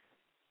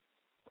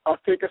 I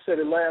think I said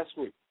it last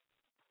week,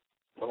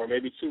 or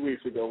maybe 2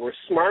 weeks ago. We're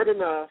smart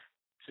enough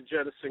to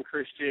jettison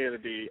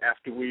Christianity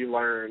after we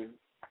learn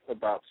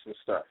about some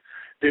stuff.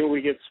 Then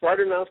we get smart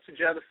enough to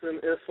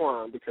jettison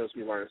Islam because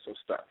we learn some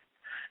stuff.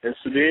 And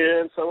so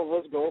then some of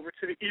us go over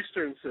to the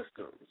Eastern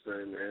systems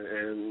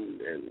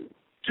and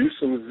do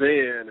some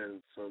Zen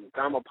and some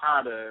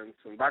Dhammapada and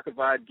some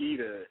Bhagavad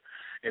Gita.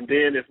 And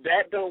then if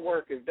that don't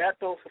work, if that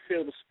don't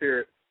fulfill the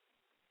spirit,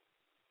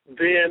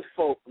 then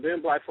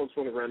black folks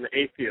want to run to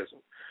atheism.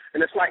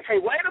 And it's like, hey,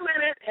 wait a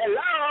minute,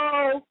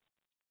 hello,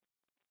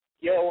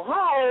 your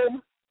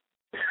home.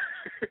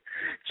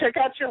 Check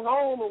out your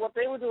home and what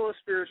they were doing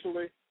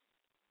spiritually.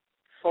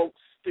 Folks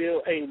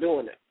still ain't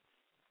doing it.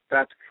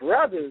 Dr.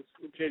 Carruthers,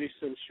 J.D.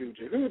 Simshu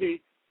Jehudi,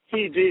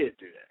 he did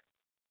do that.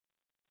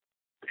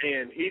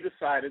 And he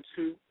decided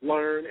to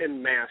learn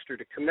and master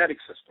the Kemetic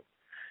system.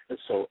 And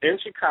so in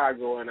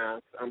Chicago, and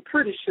I'm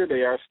pretty sure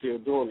they are still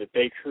doing it,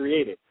 they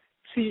created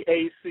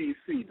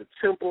TACC, the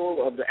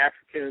Temple of the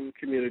African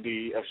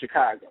Community of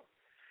Chicago.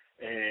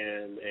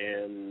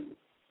 And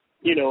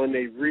you know, and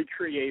they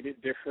recreated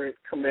different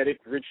Kemetic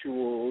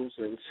rituals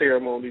and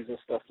ceremonies and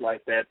stuff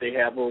like that. They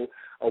have a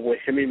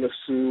Wahimi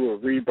Masu, a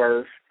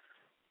rebirth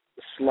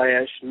 /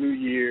 New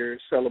Year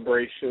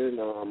celebration,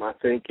 I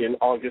think in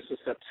August or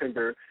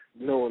September,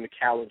 knowing the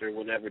calendar,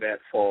 whenever that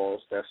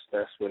falls, that's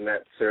when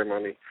that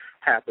ceremony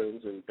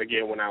happens. And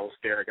again, when I was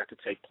there, I got to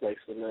take place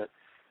in that.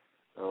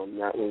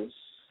 That was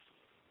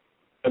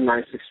a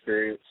nice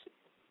experience.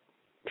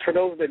 For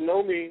those that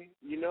know me,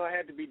 you know I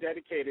had to be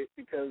dedicated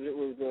because it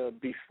was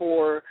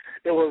before,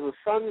 there was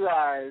a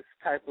sunrise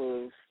type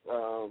of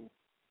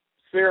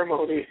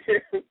ceremony.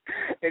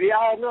 And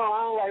y'all know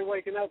I don't like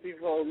waking up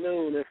before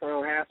noon if I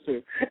don't have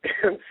to.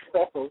 And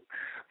so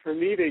for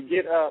me to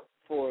get up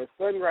for a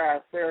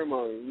sunrise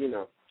ceremony, you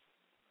know,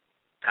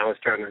 I was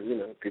trying to, you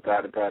know, be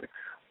about it.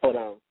 But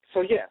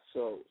so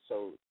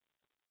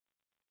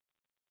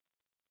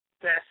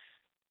that's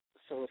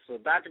so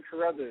Dr.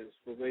 Carruthers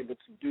was able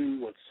to do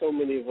what so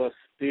many of us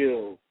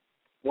still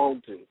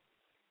won't do.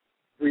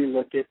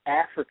 Relook at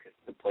Africa,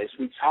 the place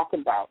we talk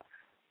about,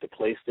 the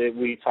place that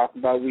we talk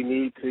about we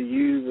need to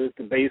use as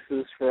the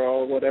basis for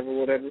all whatever.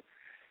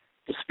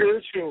 The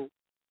spiritual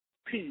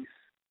piece,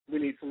 we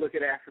need to look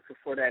at Africa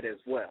for that as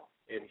well,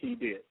 and he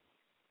did.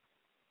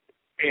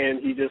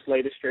 And he just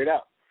laid it straight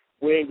out.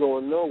 We ain't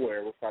going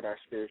nowhere without our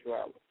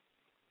spirituality.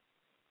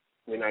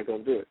 We're not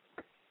going to do it.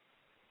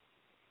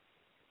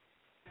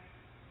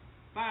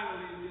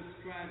 Finally, just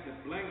tried to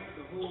blank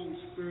the whole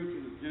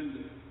spiritual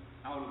agenda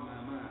out of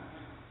my mind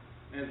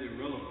as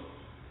irrelevant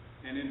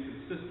and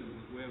inconsistent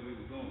with where we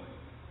were going.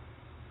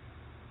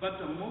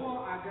 But the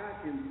more I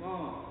got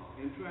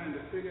involved in trying to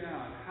figure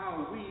out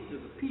how we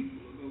as a people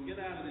are going to get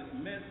out of this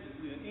mess that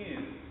we're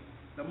in,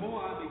 the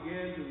more I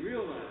began to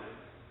realize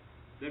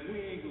that we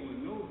ain't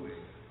going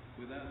nowhere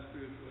without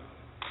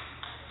spirituality.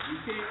 We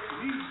can't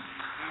leave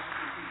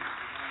African people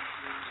without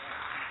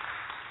spirituality.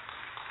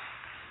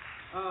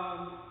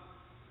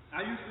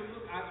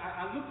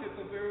 I looked at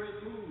the various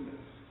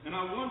movements, and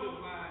I wondered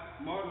why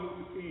Martin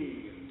Luther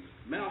King and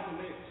Malcolm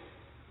X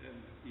and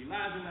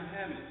Elijah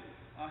Muhammad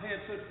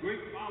had such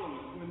great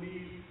followings when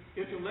these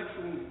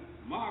intellectual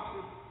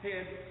Marxists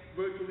had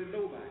virtually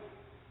nobody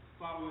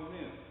following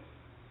them.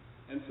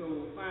 And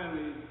so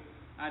finally,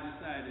 I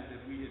decided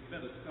that we had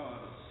better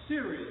start a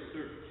serious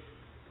search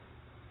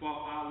for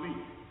our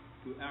link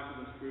to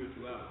African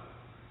spirituality.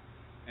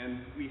 And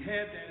we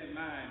had that in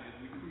mind as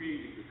we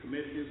created the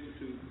Kemetic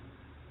Institute,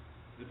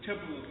 the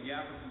Temple of the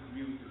African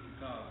Community of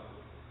Chicago,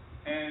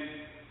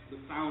 and the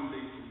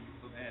Foundation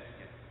of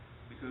ASCAP.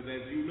 Because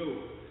as you know,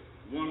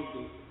 one of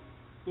the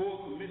 4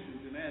 commissions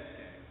in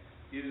ASCAP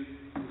is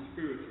the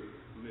Spiritual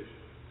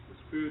Commission, the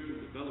Spiritual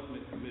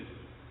Development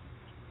Commission.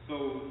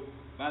 So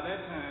by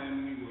that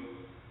time, we were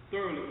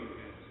thoroughly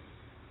convinced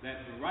that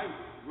the right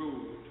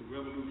road to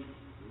revolution,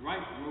 the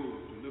right road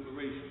to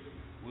liberation,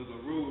 was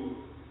a road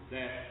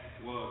that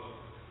was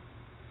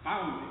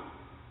founded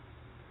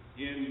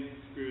in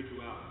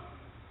spirituality.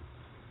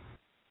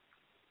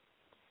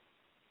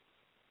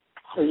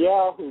 For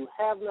y'all who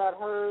have not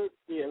heard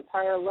the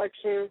entire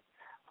lecture,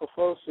 for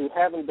folks who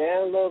haven't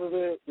downloaded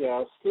it,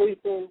 y'all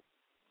sleeping,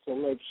 so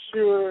make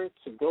sure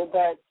to go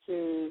back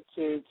to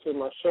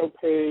my show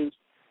page.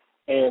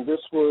 And this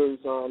was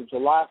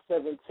July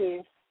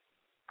 17th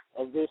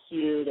of this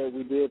year that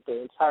we did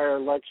the entire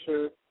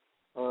lecture.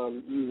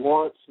 You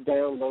want to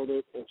download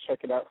it and check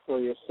it out for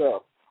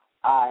yourself.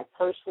 I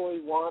personally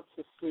want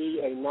to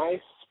see a nice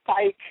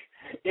spike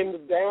in the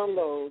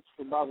downloads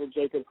for Baba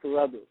Jacob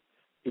Carruthers,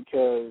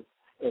 because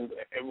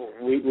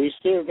we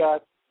still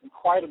got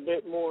quite a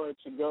bit more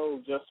to go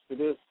just for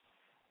this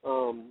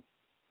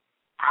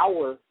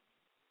hour,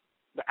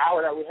 the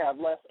hour that we have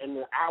left, and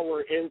the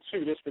hour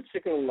into this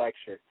particular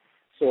lecture.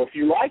 So if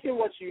you're liking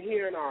what you're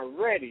hearing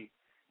already,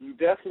 you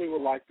definitely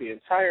would like the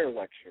entire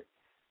lecture.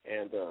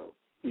 And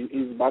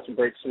he's about to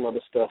break some other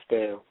stuff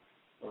down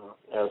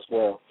as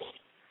well.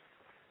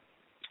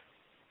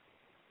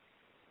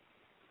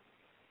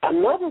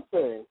 Another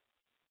thing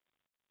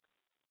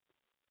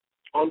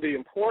on the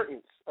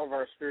importance of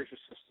our spiritual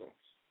systems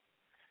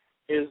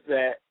is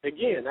that,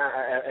 again,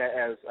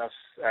 as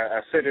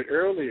I said it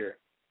earlier,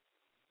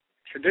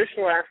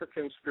 traditional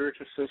African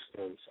spiritual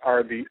systems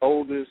are the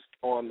oldest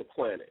on the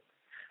planet.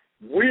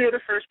 We are the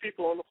first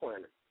people on the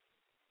planet.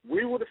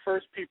 We were the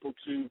first people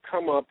to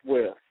come up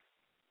with,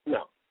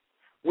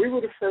 we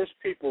were the first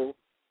people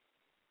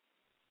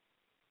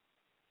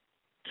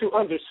to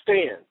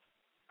understand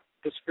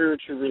the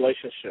spiritual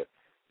relationship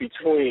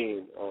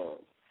between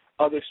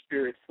other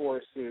spirit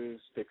forces,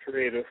 the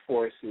creative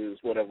forces,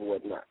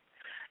 whatnot.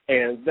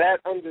 And that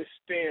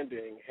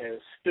understanding has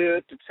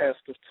stood the test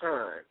of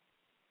time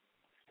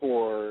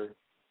for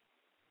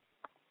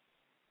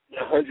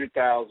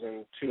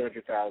 100,000,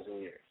 200,000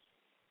 years.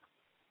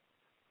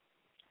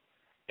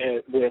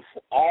 And with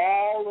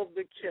all of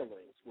the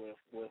killings,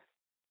 with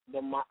the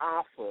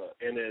Ma'afa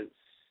and its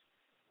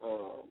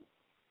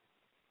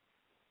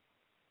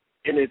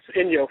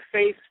in your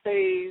face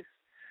phase,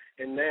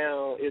 and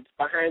now it's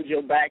behind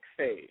your back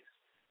phase.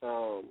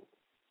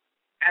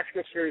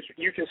 African spirits,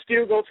 you can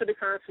still go to the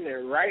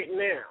continent right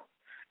now,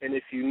 and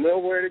if you know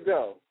where to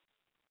go,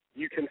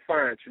 you can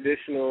find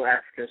traditional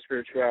African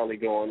spirituality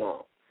going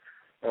on.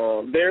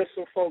 There's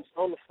some folks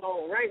on the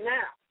phone right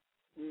now,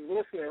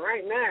 listening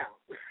right now,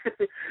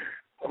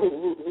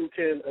 who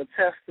can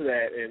attest to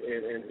that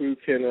and who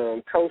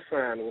can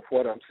co-sign with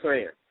what I'm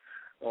saying.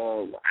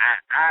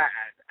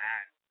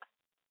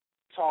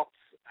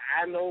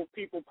 I know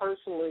people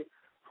personally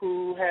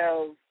who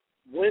have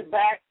went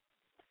back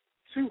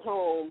to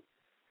home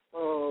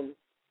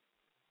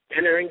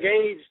and are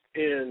engaged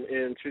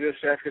in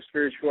traditional African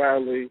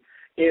spirituality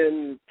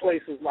in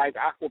places like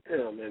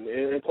Aquapim and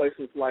in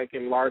places like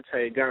in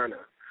Larteh, Ghana,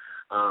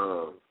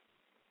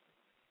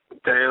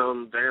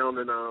 down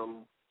in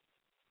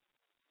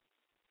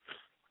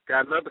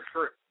got another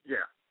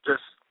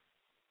just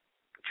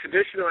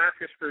traditional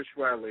African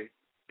spirituality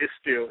is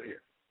still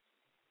here.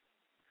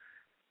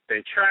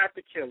 They tried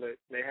to kill it,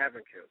 they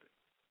haven't killed it.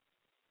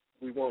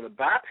 We want to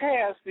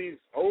bypass these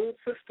old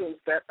systems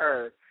that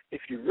are,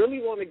 if you really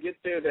want to get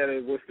there, that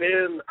are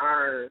within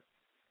our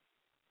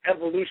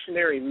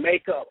evolutionary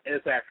makeup as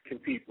African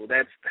people.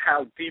 That's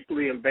how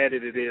deeply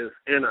embedded it is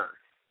in us.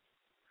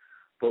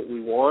 But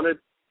we want to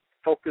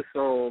focus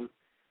on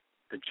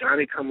the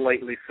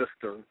Johnny-come-lately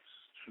systems,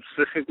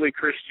 specifically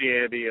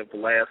Christianity of the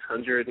last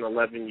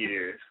 111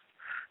 years.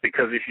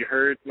 Because if you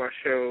heard my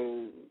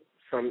show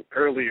some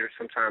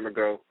time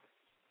ago,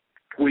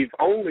 we've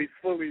only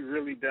fully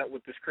really dealt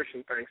with this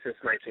Christian thing since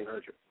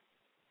 1900.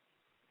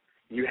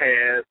 You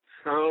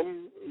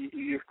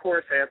of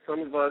course had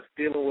some of us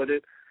dealing with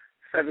it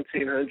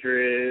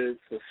 1700s,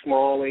 a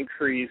small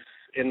increase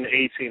in the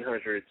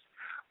 1800s.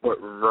 But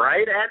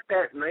right at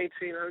that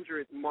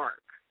 1900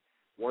 mark,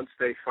 once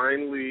they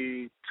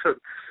finally took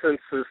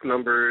census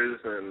numbers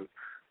and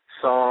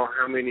saw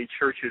how many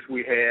churches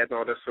we had and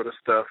all that sort of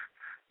stuff,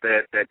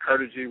 that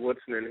Carter G.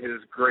 Woodson in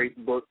his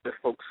great book that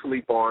folks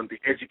sleep on, The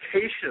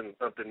Education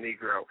of the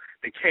Negro,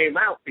 that came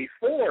out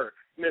before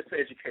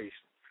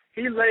Miseducation.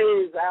 He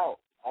lays out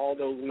all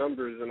those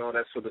numbers and all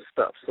that sort of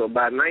stuff. So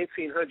by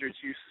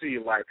 1900s, you see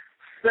like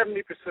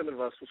 70%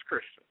 of us was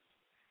Christian.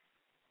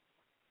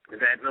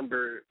 That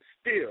number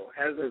still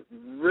hasn't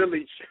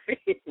really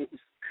changed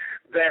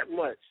that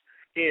much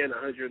in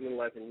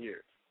 111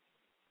 years.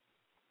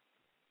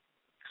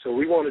 So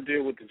we want to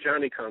deal with the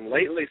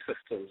Johnny-come-lately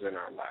systems in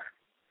our life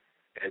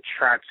and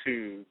try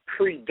to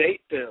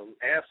predate them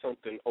as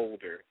something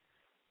older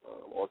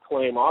or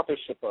claim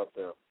authorship of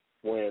them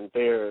when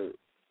they're,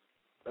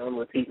 I'm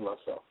repeating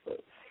myself,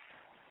 but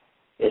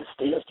it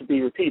stands to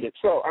be repeated.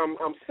 So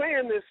I'm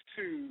saying this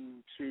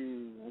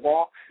to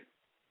walk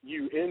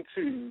you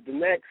into the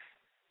next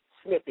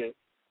snippet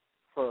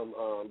from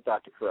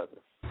Dr. Carruthers.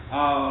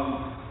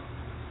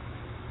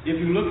 If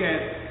you look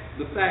at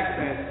the fact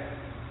that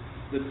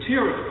the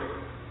tyranny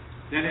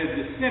that has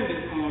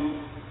descended on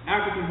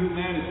African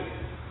humanity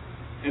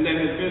and that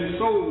has been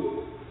so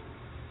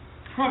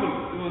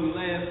prevalent during the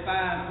last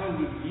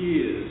 500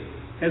 years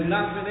has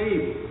not been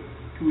able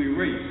to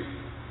erase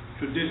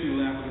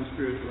traditional African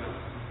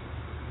spirituality.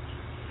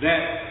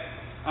 That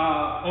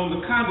on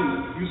the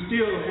continent, you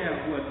still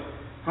have what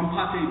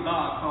Hampate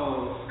Ba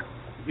calls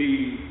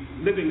the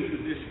living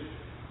tradition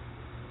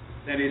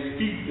that is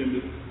steeped in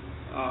the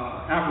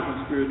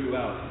African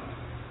spirituality.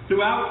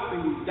 Throughout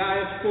the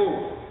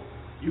diaspora,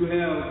 you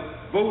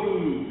have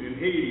Vodou in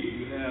Haiti,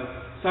 you have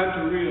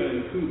Santeria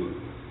in Cuba,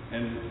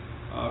 and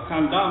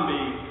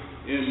Candomblé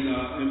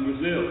in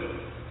Brazil.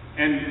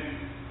 And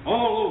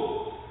all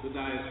over the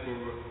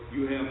diaspora,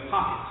 you have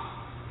pockets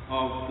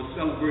of the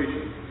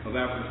celebration of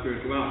African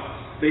spirituality.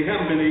 They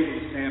haven't been able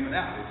to stamp it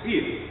out. It's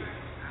here.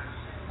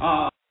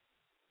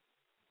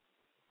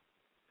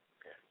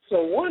 So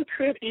one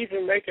could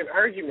even make an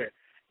argument,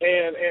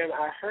 and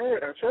I'm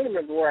trying to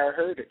remember where I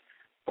heard it,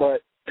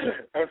 but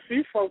a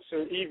few folks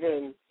are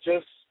even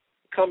just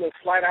coming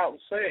flat out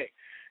and saying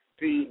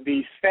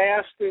the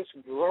fastest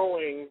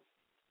growing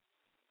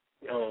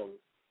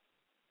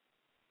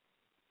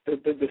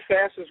the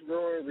fastest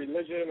growing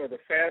religion or the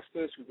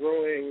fastest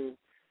growing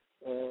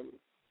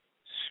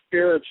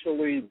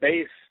spiritually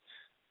based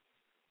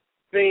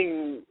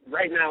thing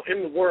right now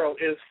in the world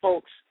is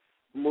folks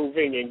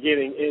moving and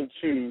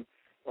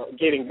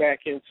getting back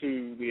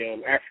into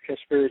the African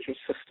spiritual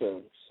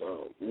systems,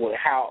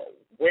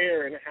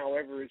 where and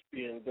however it's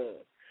being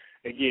done.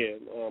 Again,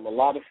 a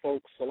lot of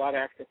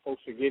African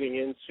folks are getting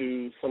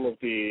into some of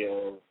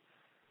the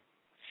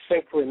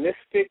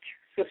synchronistic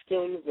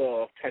systems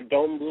of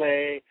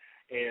Candomblé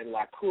and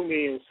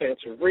Lakumi and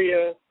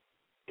Santeria.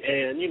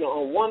 And,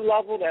 on one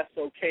level, that's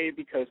okay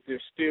because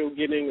they're still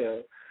getting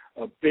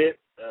a bit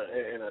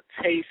and a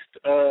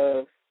taste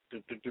of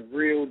the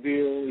real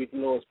deal,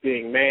 even though it's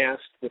being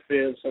masked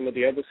within some of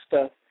the other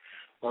stuff.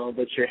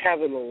 But you're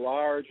having a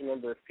large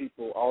number of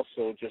people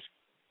also just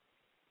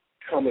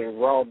coming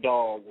raw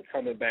dog and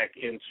coming back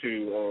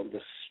into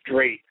the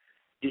straight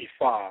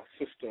Ifa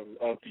system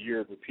of the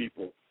Yoruba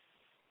people.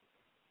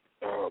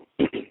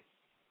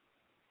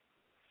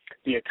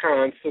 The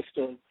Akan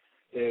system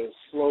is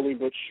slowly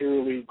but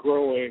surely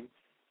growing.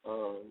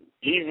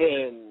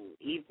 Even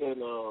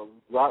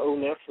Ra'u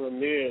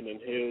Nephramin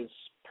and his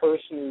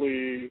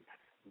personally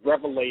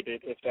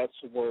revelated, if that's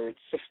the word,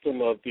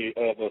 system of the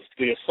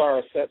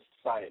Asara Set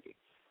Society.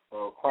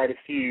 Quite a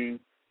few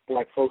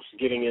black folks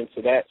getting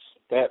into that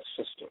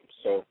system.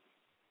 So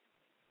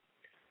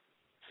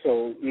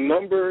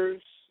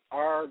numbers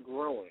are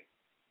growing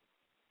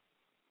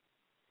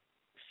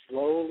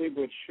slowly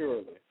but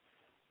surely.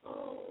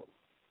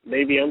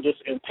 Maybe I'm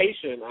just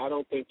impatient. I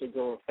don't think they're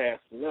growing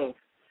fast enough.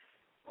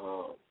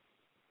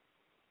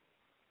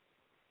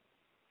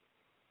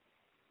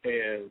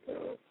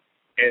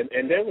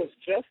 And there was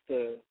just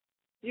it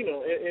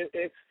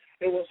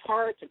was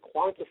hard to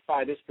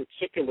quantify this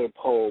particular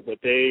poll, but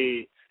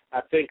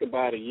I think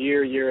about a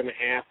year and a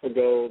half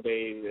ago,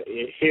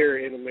 here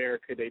in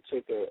America, they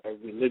took a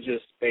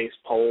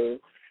religious-based poll,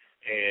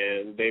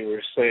 and they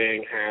were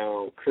saying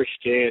how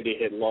Christianity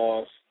had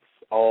lost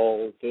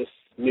all this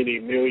many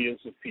millions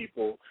of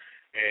people,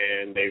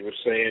 and they were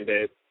saying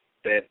that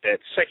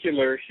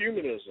secular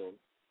humanism,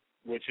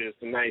 which is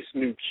the nice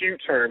new Q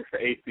term for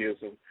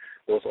atheism,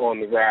 was on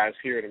the rise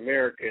here in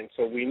America. And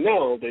so we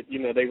know that,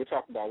 they were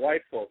talking about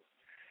white folks.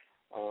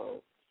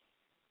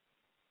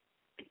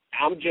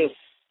 I'm just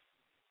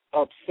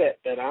upset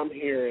that I'm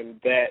hearing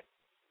that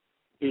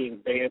being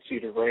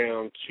bandied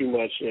around too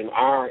much in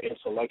our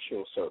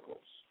intellectual circles.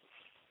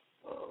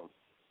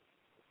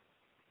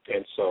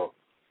 And so,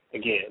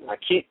 again, I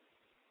keep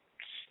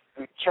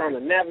trying to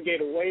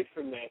navigate away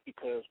from that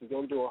because we're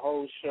going to do a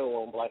whole show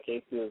on black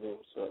atheism.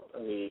 So,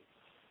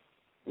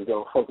 we're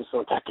going to focus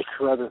on Dr.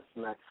 Carruthers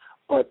tonight.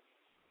 But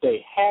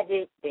they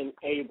haven't been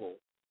able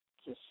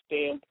to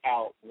stamp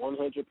out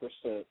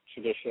 100%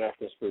 traditional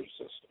African spiritual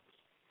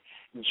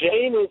systems.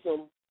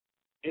 Jainism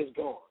is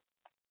gone.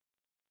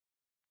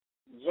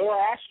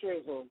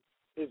 Zoroastrianism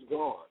is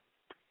gone.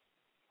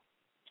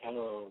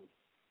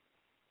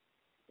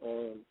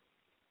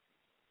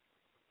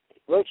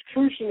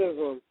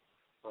 Rosicrucianism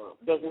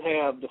doesn't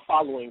have the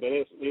following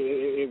that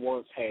it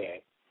once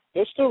had.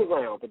 They're still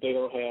around, but they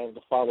don't have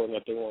the following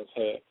that they once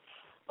had.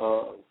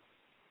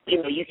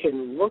 You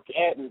can look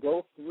at and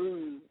go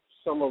through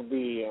some of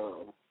the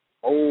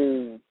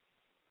old,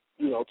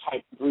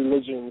 type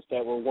religions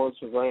that were once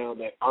around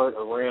that aren't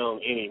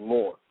around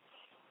anymore.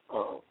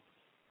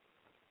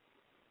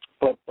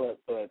 But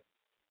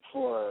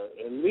for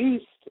at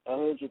least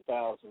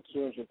 100,000,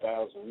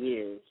 200,000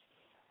 years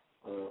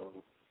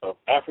of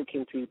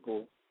African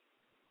people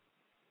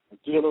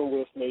dealing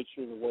with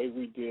nature the way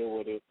we deal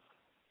with it,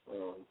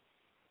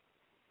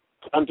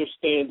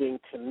 understanding,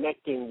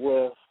 connecting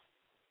with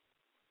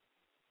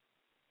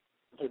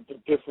the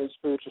different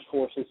spiritual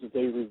forces that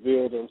they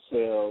reveal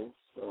themselves,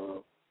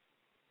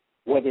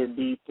 whether it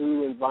be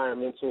through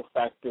environmental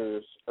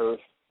factors, earth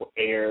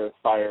air,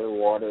 fire,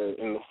 water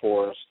in the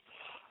forest,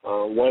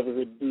 whether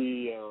it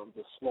be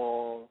the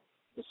small,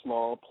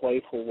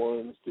 playful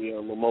ones, the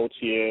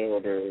Momotier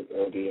or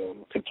the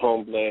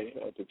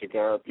Katomble, the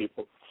Tagara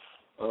people,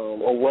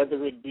 or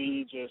whether it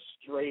be just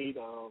straight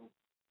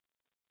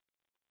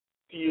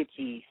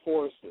deity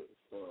forces,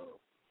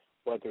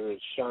 whether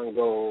it's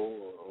Shango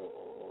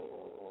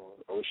or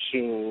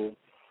Oshun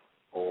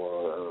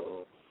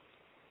or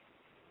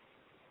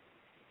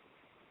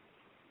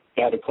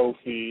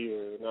Gadakofi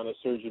or Nana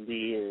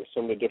Surgery or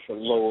some of the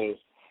different Loas.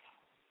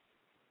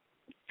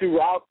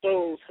 Throughout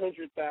those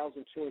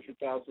 100,000,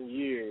 200,000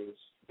 years,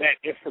 that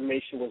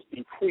information was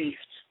bequeathed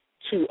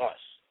to us.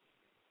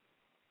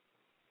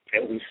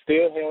 And we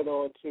still held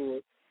on to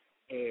it,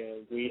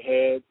 and we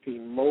had the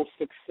most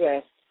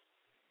success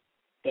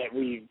that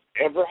we've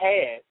ever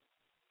had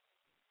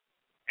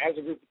as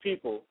a group of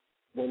people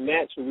when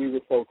that's what we were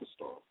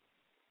focused on,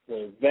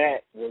 when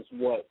that was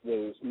what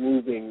was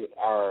moving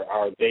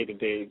our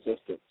day-to-day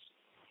existence.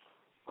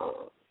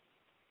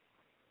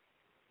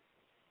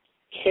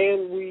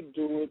 Can we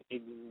do it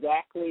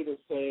exactly the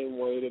same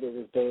way that it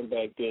was done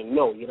back then?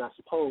 No, you're not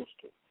supposed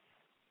to.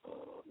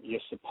 You're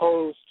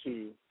supposed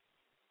to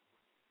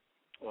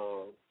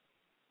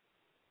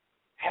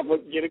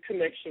get a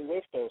connection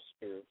with those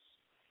spirits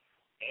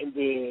and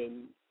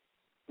then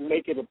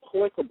make it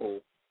applicable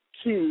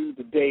to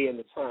the day and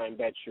the time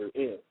that you're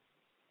in.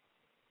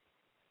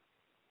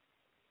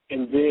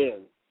 And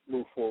then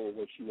move forward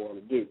what you want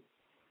to do.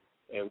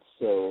 And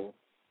so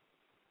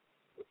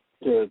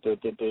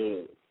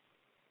the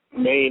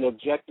main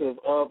objective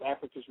of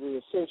Africa's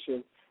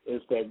Reascension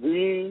is that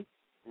we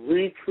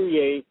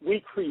create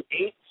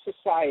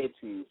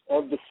societies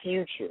of the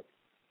future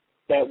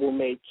that will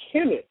make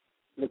Kemet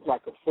look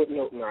like a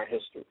footnote in our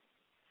history.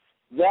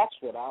 That's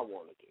what I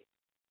want to do.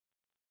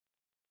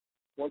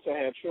 Once I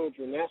have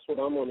children, that's what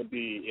I'm going to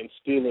be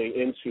instilling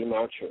into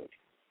my children.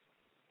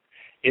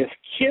 If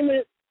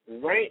Kemet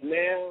right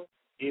now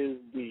is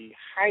the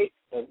height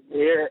of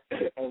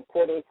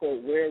quote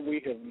unquote, where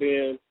we have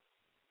been,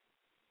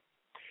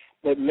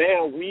 but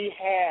now we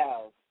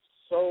have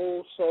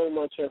so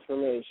much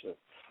information.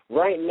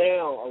 Right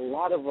now, a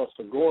lot of us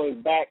are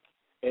going back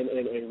and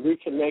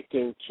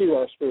reconnecting to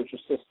our spiritual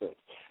systems.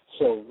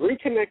 So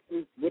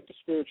reconnecting with the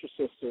spiritual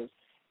systems,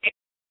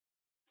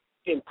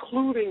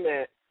 including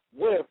that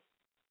with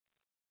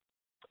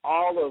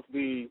all of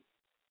the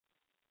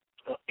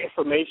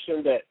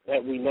information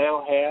that we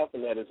now have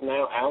and that is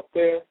now out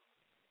there,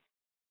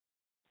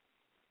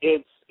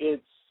 it's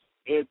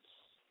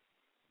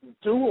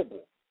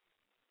doable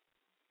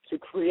to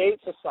create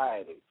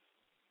societies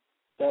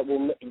that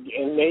will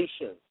and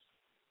nations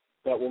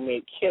that will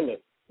make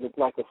Kemet look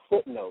like a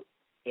footnote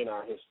in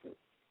our history.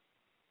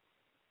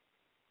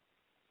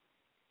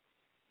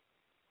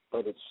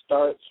 But it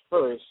starts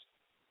first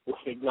with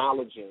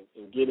acknowledging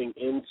and getting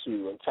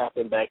into and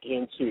tapping back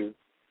into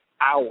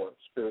our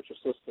spiritual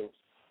systems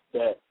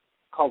that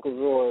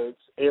Caucasoids,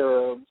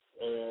 Arabs,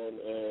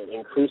 and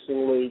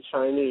increasingly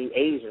Chinese,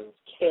 Asians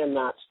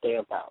cannot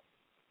stamp out.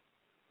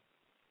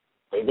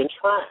 They've been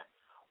trying.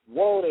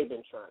 They've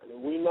been trying.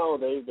 And we know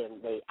they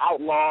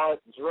outlawed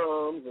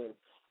drums and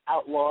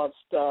outlawed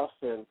stuff,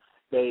 and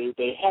they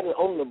had it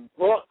on the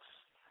books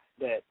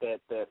that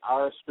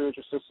our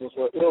spiritual systems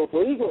were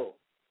illegal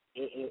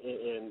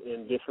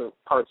in different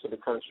parts of the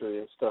country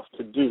and stuff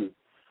to do.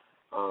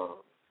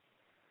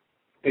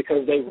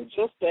 Because they were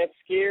just that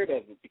scared of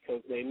it,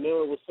 because they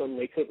knew it was something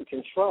they couldn't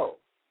control.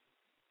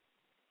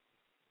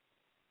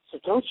 So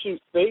don't you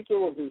think it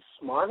would be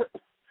smart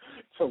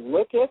to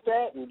look at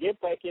that and get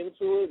back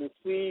into it and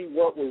see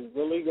what was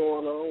really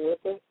going on with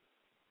it?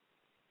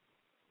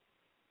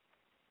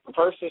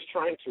 Versus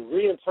trying to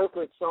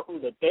reinterpret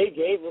something that they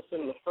gave us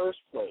in the first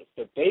place,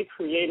 that they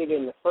created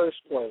in the first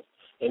place,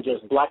 and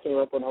just blacking it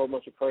up with a whole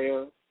bunch of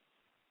crayons.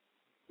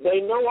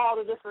 They know all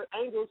the different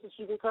angles that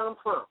you can come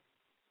from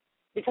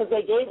because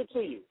they gave it to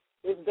you.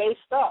 It's their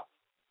stuff.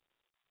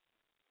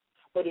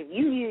 But if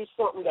you use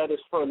something that is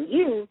from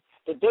you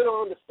that they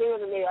don't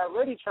understand and they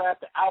already tried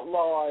to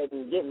outlaw it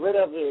and get rid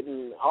of it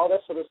and all that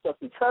sort of stuff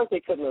because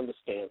they couldn't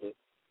understand it,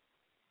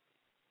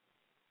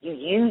 you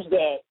use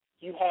that,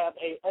 you have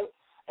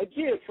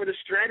again, for the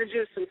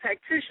strategists and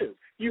tacticians,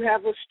 you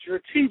have a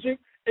strategic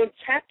and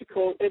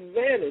tactical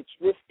advantage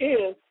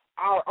within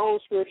our own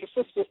spiritual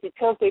systems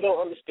because they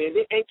don't understand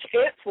it and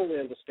can't fully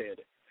understand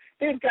it.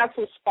 They've got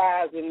some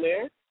spies in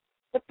there,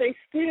 but they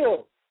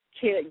still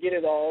can't get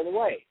it all the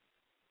way.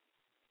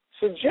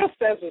 So just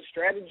as a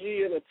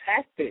strategy and a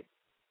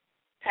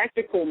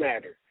tactical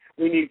matter,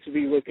 we need to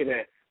be looking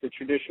at the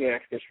traditional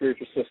African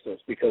spiritual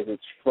systems because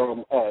it's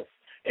from us,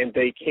 and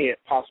they can't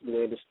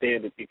possibly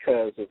understand it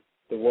because of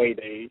the way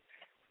they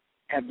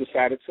have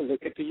decided to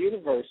look at the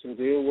universe and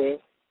deal with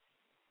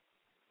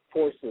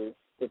forces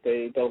that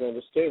they don't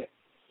understand.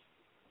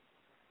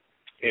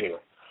 Anyway.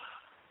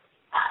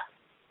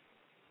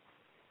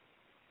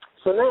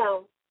 So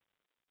now,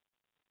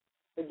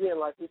 again,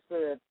 like we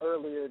said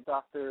earlier,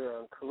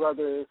 Dr.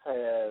 Carruthers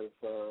has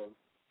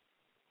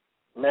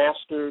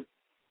mastered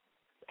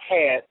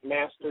had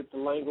mastered the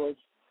language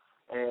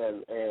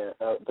and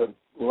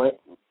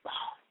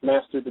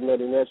mastered the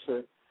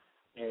Medinetra,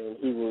 and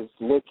he was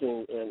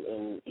looking,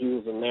 and he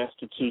was a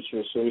master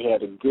teacher, so he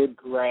had a good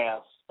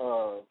grasp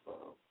of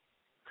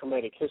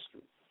Kemetic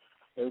history.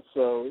 And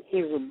so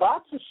he's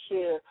about to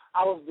share.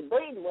 I was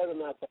debating whether or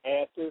not to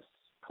add this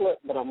clip,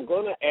 but I'm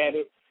going to add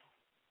it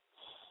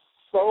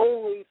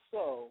solely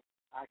so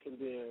I can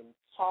then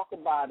talk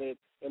about it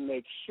and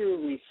make sure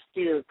we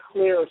steer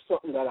clear of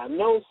something that I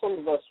know some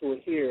of us will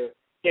hear.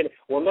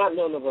 Well, not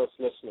none of us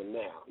listening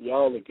now.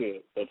 Y'all are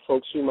good. But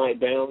folks who might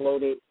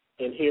download it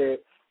and hear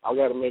it, I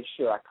got to make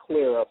sure I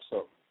clear up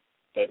something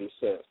that he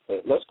says.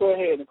 But let's go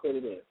ahead and put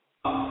it in.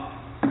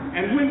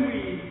 And when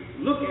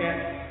we look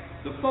at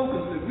the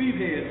focus that we've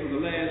had for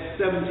the last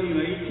 17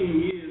 or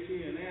 18 years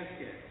here in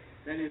ASCAP,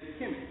 that is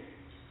Kemet,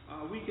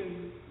 we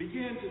can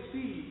begin to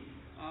see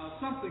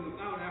something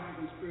about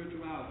African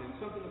spirituality and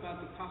something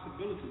about the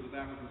possibilities of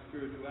African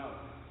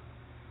spirituality.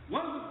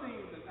 One of the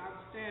things that's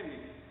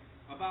outstanding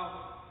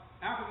about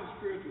African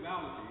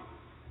spirituality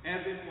as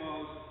it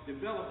was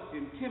developed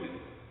in Kemet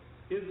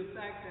is the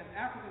fact that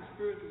African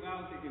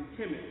spirituality in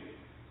Kemet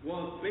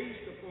was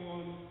based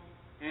upon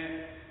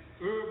an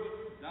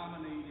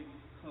urban-dominated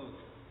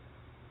culture.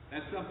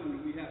 That's something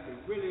that we have to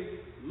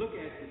really look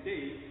at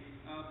today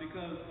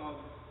because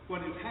of what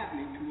is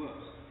happening to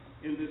us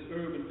in this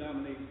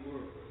urban-dominated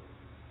world.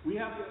 We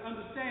have to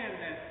understand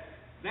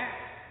that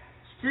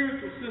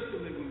spiritual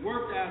system that was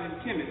worked out in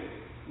Kemet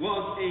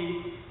was a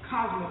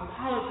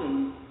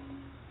cosmopolitan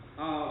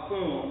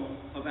form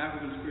of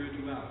African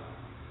spirituality.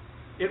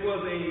 It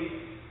was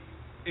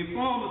a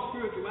form of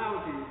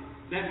spirituality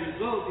that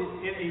resulted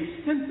in a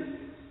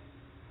synthesis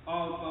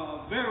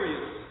of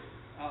various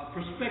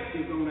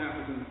perspectives on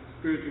African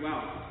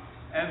spirituality.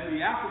 As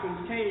the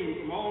Africans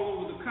came from all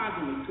over the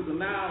continent to the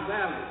Nile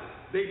Valley,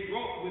 they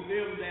brought with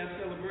them their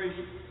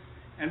celebrations.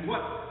 And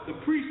what the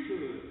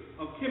priesthood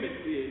of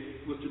Kemet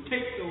did was to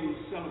take those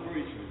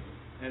celebrations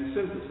and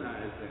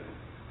synthesize them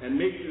and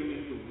make them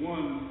into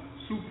one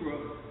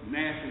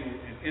supranational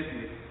and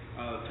ethnic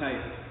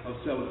type of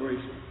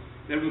celebration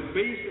that was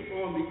based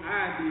upon the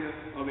idea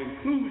of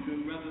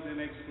inclusion rather than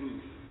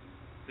exclusion.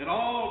 That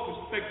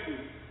all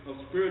perspectives of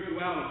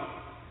spirituality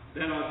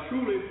that are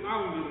truly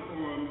founded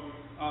upon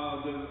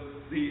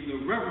the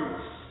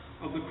reverence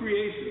of the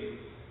creation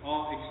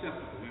are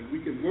acceptable, and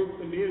we can work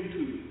them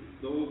into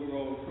the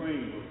overall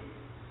framework.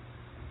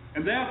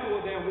 And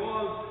therefore,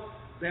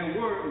 there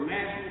were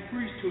national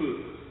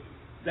priesthoods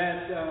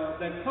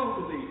that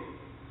cultivated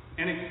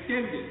and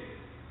extended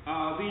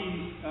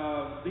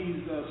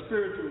these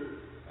spiritual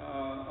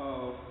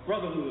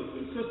brotherhoods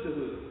and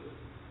sisterhoods.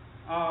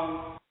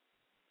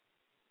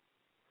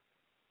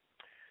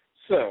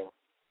 So,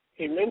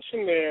 he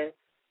mentioned there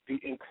the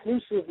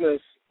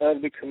inclusiveness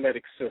of the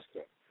Kemetic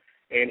system.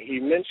 And he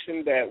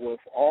mentioned that with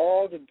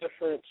all the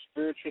different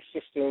spiritual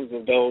systems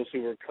of those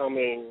who were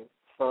coming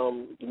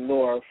from the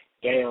north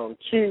down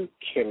to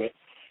Kemet,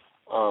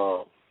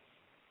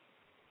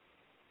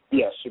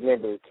 yes,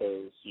 remember,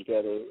 because you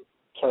got to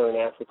turn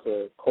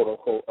Africa,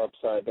 quote-unquote,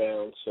 upside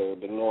down, so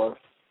the north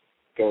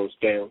goes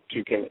down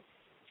to Kemet,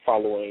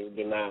 following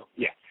the Nile.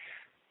 Yeah.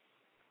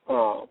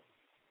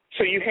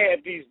 So you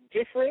had these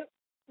different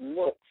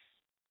looks,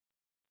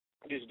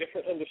 these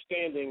different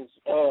understandings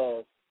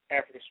of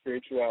African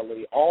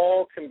spirituality,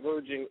 all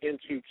converging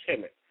into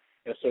Kemet.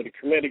 And so the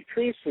Kemetic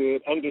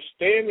priesthood,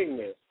 understanding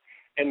this,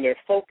 and their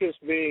focus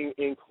being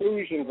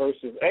inclusion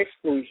versus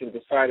exclusion,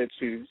 decided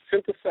to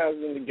synthesize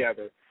them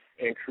together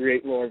and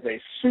create more of a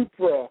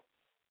supra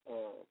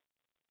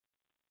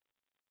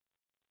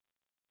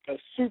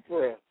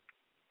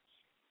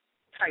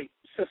type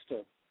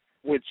system,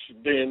 which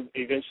then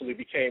eventually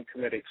became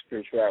Kemetic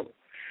spirituality.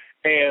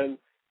 And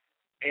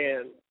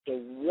the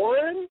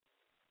one,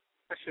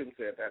 I shouldn't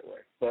say it that way,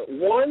 but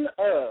one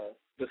of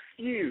the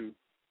few,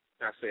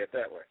 I'll say it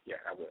that way, yeah,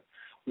 I will.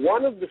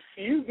 One of the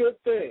few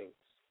good things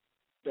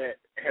that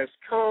has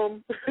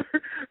come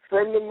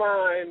from the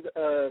mind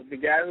of the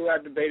guy who I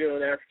debated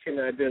on African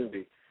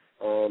identity,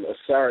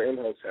 Asar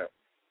Imhotep.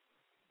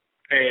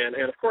 And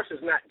of course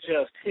it's not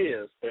just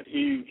his, but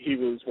he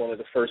was one of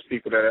the first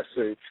people that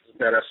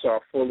I saw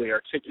fully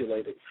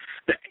articulated.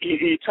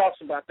 He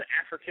talks about the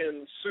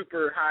African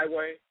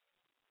superhighway,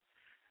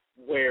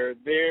 where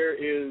there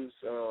is,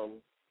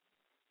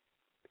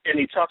 and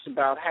he talks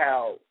about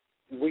how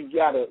we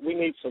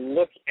need to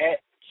look at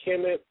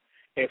Kemet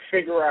and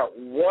figure out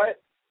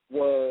what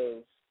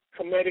was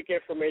Kemetic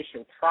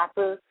information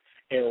proper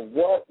and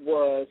what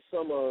was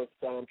some of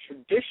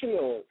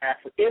traditional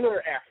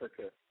inner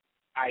Africa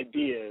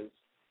ideas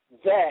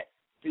that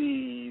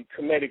the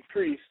Kemetic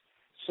priests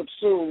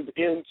subsumed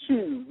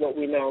into what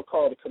we now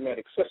call the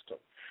Kemetic system.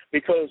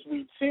 Because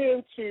we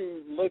tend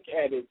to look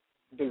at it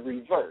the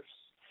reverse,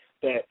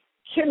 that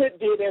Kemet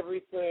did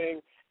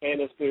everything, and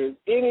if there's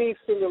any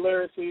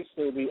similarities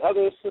to the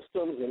other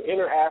systems in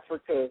inner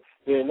Africa,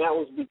 then that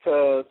was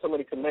because some of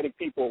the Kemetic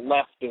people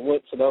left and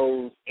went to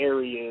those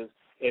areas,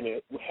 and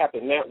it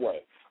happened that way.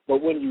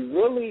 But when you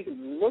really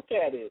look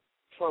at it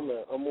from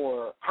a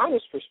more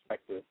honest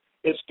perspective,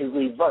 it's the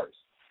reverse.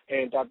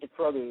 And Dr.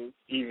 Carruthers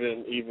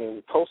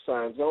even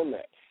co-signs on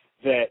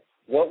that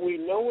what we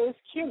know as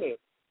Kemet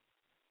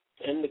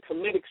and the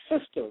Kemetic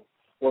system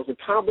was a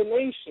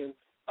combination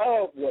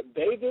of what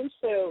they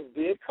themselves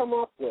did come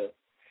up with,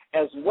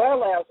 as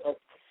well as a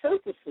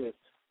synthesis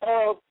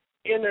of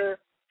inner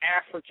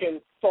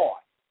African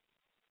thought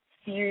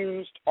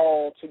fused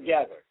all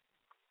together.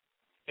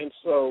 And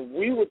so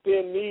we would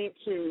then need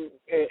to,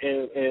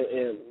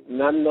 and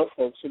not enough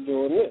folks are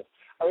doing this.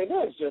 I mean,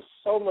 there's just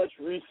so much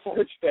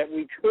research that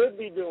we could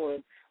be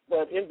doing,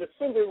 but in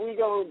December we're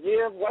going to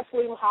give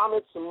Wesley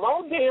Muhammad some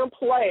more damn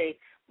play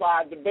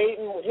by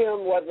debating with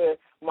him whether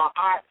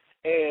Ma'at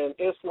and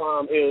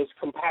Islam is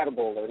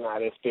compatible or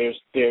not, if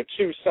they're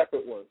two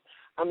separate ones.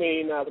 I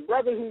mean, the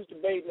brother who's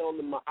debating on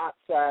the Ma'at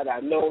side,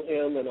 I know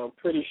him, and I'm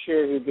pretty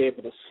sure he'll be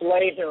able to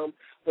slay him,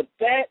 but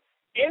that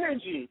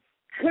energy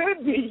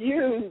could be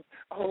used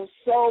on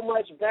so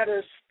much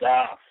better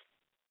stuff.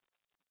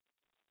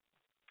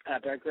 I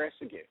digress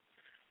again.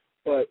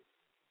 But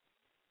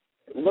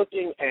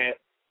looking at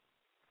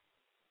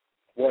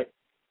what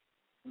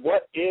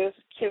is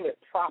Kemet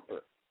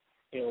proper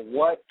and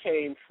what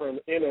came from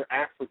inner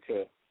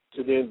Africa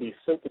to then be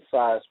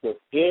synthesized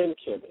within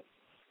Kemet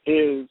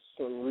is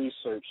some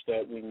research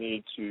that we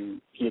need to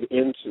get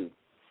into.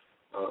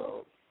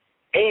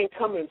 And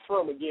coming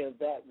from, again,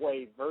 that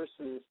way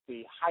versus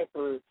the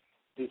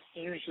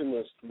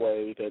hyper-diffusionist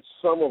way that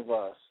some of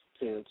us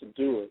tend to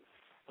do it,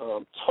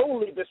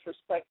 totally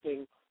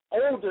disrespecting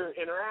older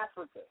inner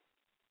Africa.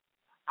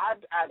 I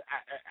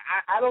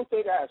don't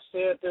think I've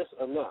said this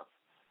enough.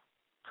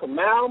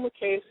 Kamal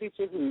Mukasey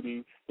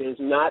Tahuti is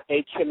not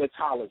a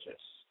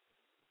chematologist.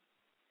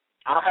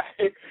 I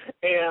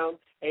am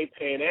a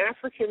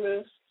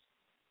Pan-Africanist,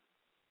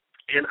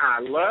 and I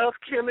love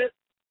Kemet,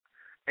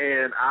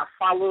 and I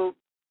followed,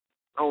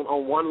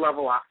 on one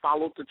level, I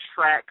followed the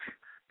track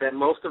that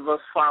most of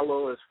us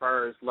follow as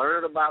far as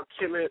learning about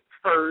Kemet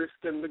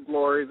first and the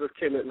glories of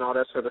Kemet and all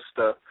that sort of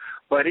stuff.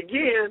 But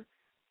again,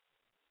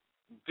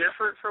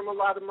 different from a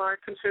lot of my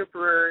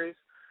contemporaries.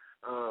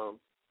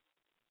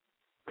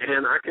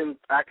 And I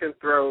can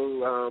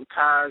throw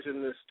Taj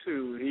in this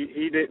too.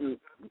 He didn't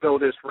go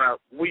this route.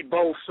 We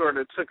both sort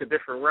of took a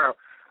different route.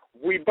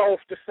 We both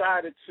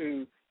decided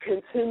to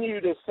continue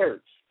to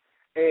search,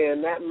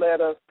 and that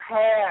led us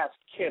past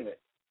Kemet,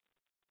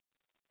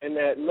 and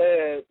that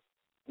led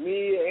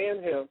me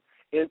and him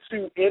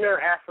into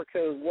inner Africa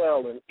as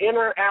well. And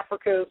inner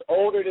Africa is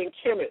older than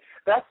Kemet.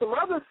 That's some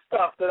other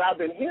stuff that I've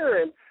been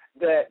hearing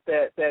that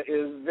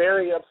is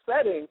very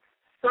upsetting.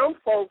 Some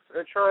folks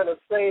are trying to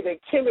say that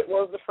Kemet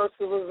was the first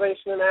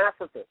civilization in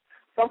Africa.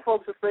 Some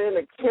folks are saying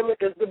that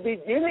Kemet is the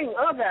beginning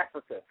of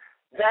Africa.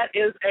 That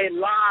is a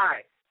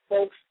lie.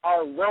 Folks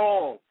are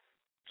wrong.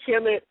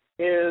 Kemet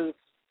is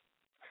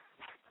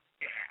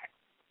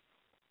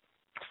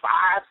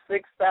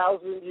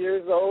 5,000-6,000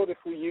 years old if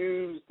we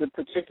use the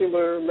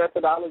particular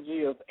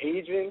methodology of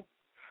aging.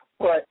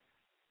 But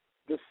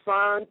the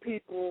San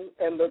people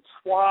and the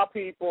Twa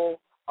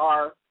people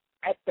are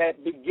at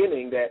that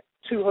beginning, that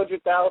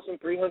 200,000,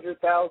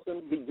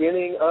 300,000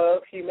 beginning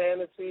of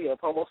humanity, of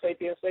Homo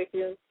sapiens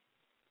sapiens.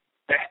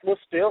 That was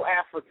still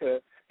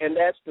Africa, and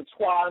that's the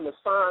Twa and the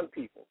San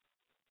people.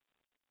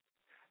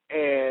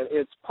 And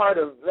it's part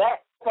of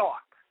that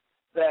thought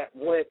that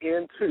went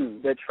into,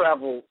 that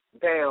traveled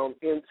down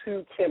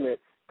into Kemet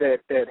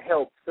that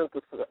helped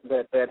synthesize,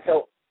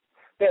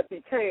 that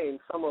became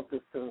some of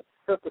the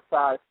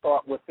synthesized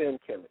thought within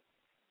Kemet.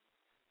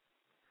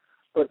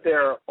 But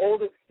there are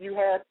older. You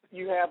have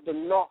the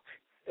Nok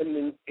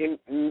in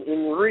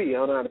Ri, I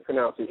don't know how to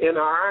pronounce it,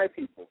 NRI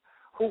people,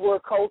 who were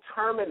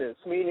coterminous,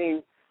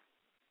 meaning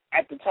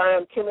at the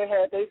time Kemet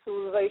had their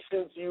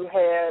civilizations, you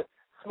had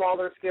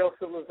smaller scale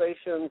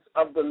civilizations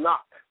of the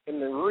Nok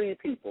and the Ri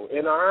people,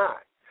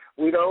 NRI.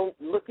 We don't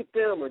look at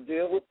them or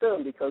deal with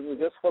them because we're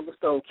just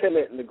focused on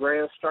Kemet and the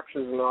grand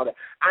structures and all that.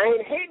 I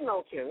ain't hating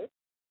on Kemet.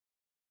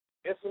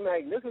 It's a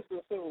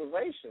magnificent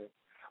civilization.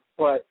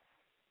 But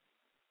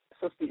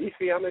Sister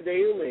Ife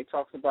Amadeume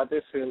talks about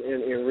this in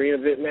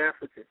Reinventing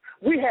Africa.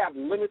 We have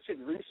limited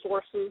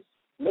resources,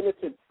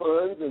 limited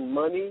funds and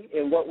money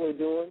in what we're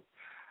doing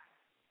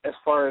as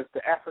far as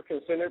the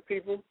African-centered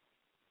people.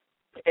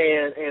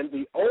 And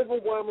the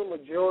overwhelming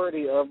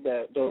majority of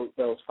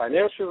those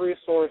financial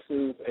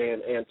resources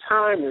and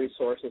time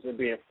resources are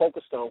being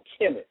focused on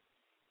Kemet.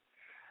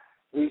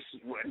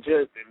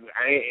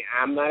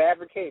 I'm not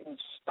advocating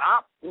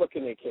stop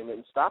looking at Kemet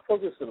and stop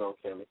focusing on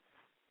Kemet,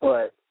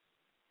 but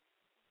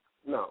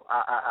no,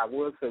 I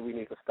would say we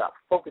need to stop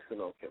focusing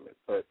on Kemet,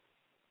 but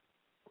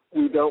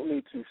we don't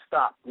need to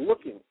stop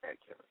looking at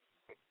Kemet.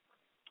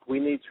 We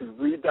need to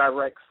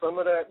redirect some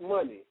of that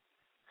money,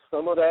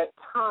 some of that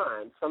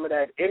time, some of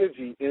that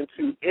energy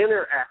into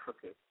inner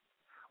Africa,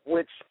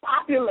 which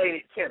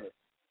populated Kemet,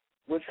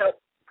 which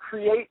helped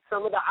create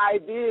some of the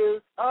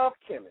ideas of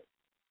Kemet.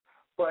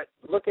 But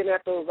looking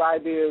at those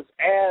ideas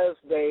as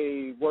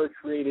they were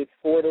created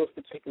for those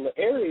particular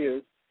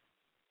areas,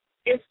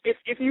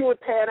 if you were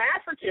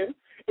Pan-African,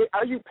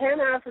 are you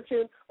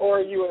Pan-African or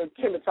are you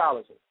a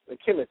chematologist, a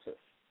chemitist?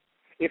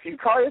 If you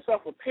call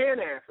yourself a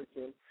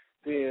Pan-African,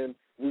 then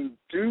we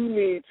do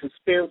need to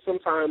spend some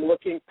time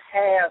looking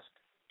past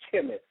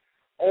Kemet,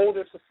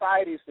 older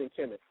societies than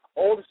Kemet,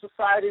 older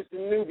societies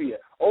than Nubia,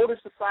 older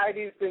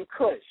societies than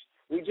Kush.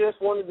 We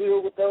just want to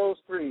deal with those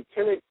three,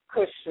 Kemet,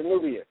 Kush, and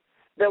Nubia.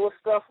 There was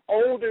stuff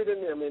older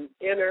than them in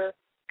inner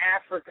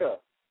Africa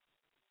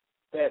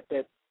that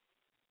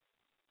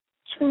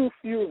too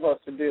few of us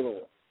are dealing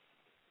with.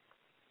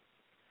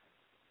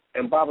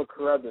 And Baba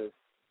Carruthers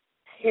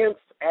hints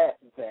at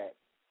that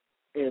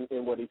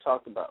in what he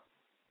talked about.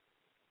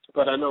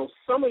 But I know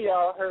some of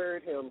y'all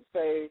heard him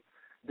say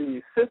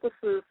the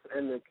synthesis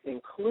and the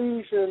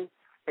inclusion,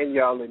 and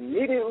y'all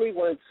immediately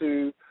went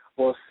to,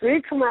 well, see,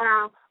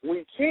 Kamal,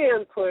 we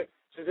can put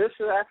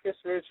traditional African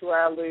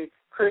spirituality,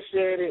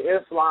 Christianity,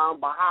 Islam,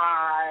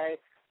 Baha'i,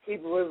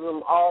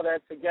 Hebrewism, all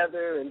that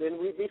together, and then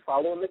we'd be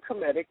following the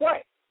Kemetic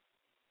way.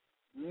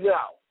 No,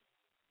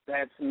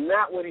 that's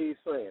not what he's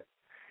saying.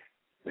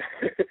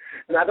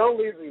 Not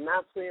only is he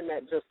not saying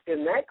that just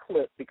in that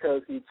clip,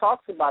 because he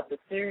talks about the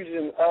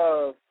fusion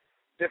of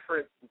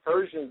different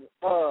versions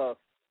of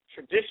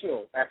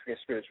traditional African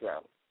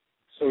spirituality.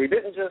 So he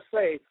didn't just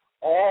say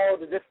all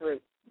the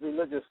different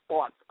religious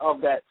thoughts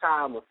of that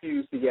time were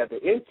fused together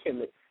in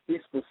Kemet. He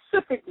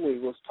specifically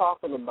was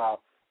talking about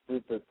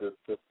the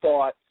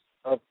thoughts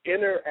of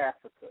inner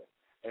Africa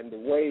and the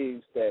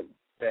ways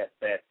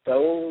that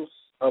those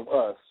of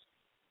us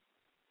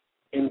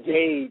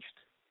engaged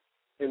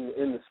in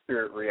the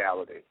spirit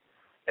reality.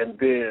 And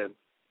then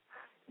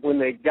when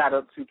they got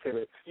up to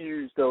Kemet,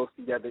 fused those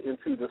together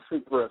into the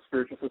super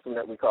spiritual system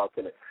that we call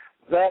Kemet.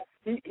 That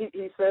he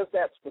says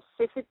that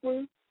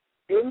specifically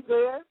in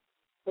there,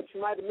 but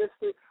you might have missed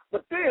it.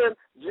 But then,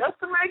 just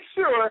to make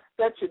sure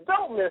that you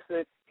don't miss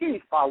it, he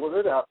followed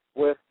it up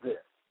with this.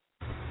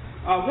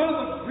 One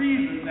of the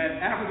reasons that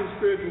African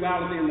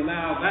spirituality in the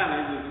Nile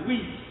Valley was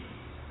weak,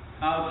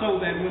 so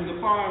that when the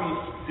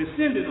foreigners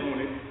descended on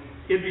it,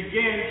 it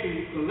began to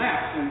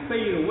collapse and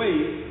fade away,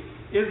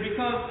 is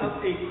because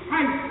of a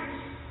crisis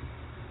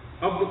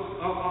of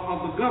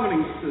the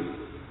governing system.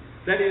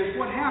 That is,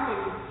 what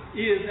happened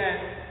is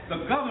that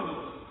the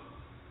governors,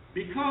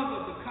 because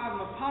of the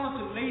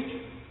cosmopolitan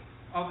nature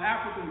of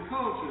African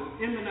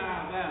culture in the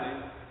Nile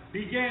Valley,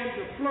 began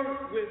to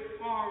flirt with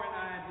foreign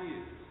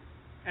ideas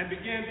and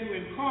began to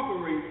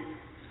incorporate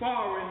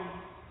foreign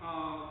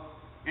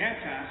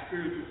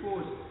anti-spiritual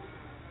forces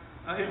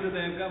into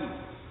their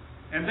government.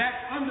 And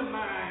that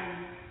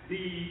undermined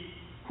the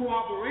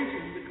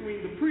cooperation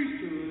between the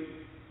priesthood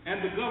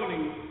and the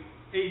governing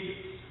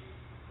agents.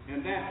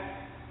 And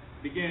that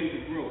began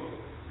to grow.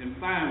 And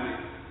finally,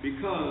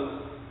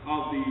 because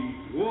of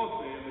the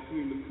warfare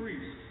between the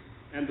priests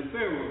and the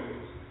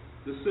pharaohs,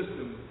 the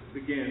system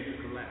began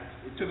to collapse.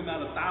 It took about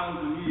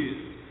 1,000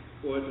 years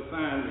for it to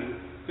finally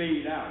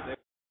fade out.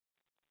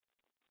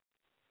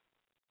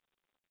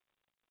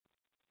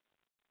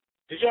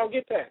 Did y'all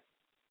get that?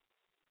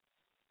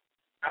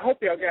 I hope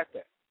y'all got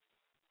that.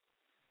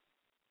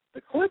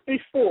 The clip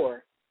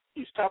before,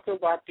 he's talking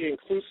about the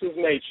inclusive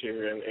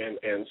nature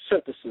and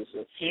synthesis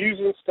and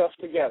fusing stuff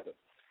together.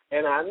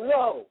 And I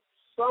know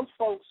some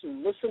folks who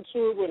listened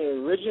to it when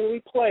it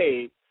originally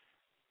played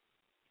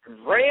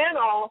ran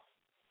off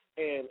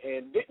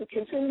and didn't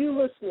continue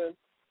listening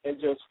and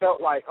just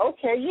felt like,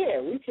 okay,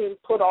 yeah, we can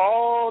put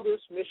all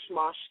this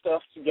mishmash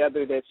stuff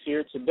together that's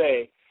here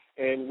today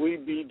and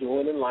we'd be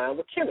doing in line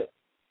with Kemet.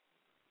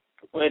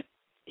 But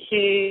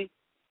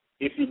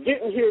if you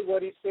didn't hear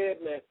what he said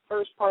in that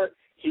first part,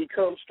 he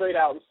comes straight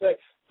out and said,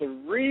 the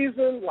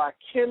reason why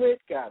Kemet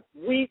got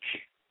weak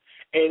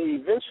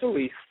and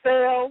eventually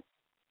fell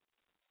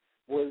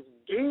was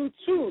due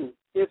to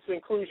its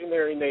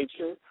inclusionary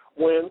nature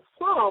when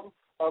some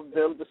of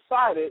them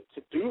decided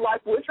to do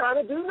like we're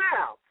trying to do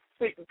now.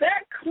 See,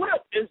 that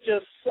clip is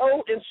just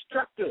so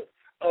instructive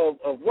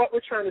of what we're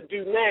trying to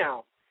do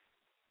now.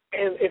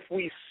 And if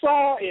we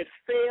saw it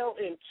fail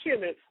in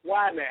Kemet,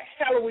 why in the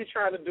hell are we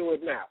trying to do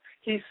it now?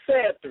 He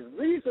said the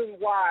reason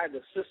why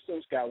the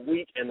systems got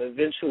weak and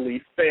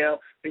eventually fell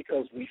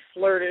because we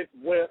flirted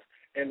with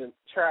and then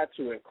tried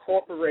to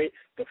incorporate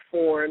the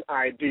foreign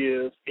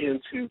ideas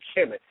into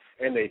Kemet.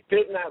 And they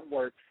did not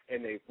work,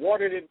 and they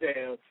watered it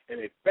down, and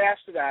they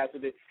bastardized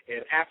it,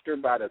 and after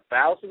about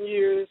 1,000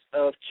 years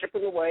of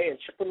chipping away and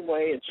chipping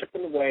away and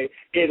chipping away,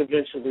 it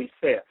eventually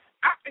fell.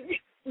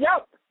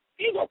 Y'all,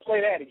 you gonna play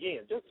that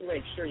again, just to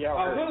make sure y'all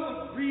heard. One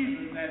of the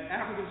reasons that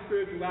African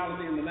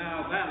spirituality in the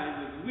Nile Valley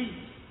was weak,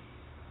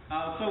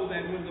 so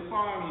that when the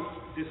foreigners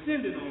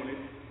descended on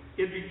it,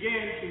 it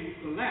began to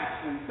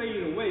collapse and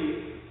fade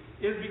away,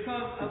 is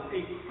because of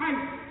a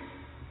crisis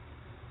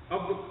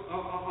of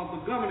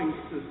the governing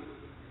system.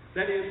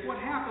 That is, what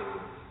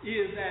happened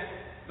is that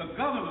the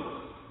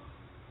governors,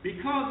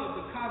 because of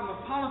the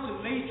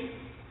cosmopolitan nature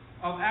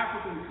of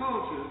African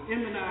culture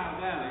in the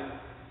Nile Valley,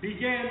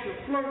 began to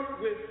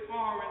flirt with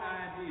foreign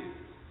ideas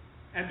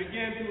and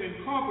began to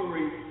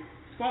incorporate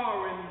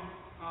foreign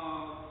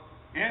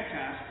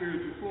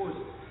anti-spiritual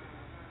forces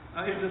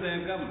into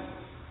their government.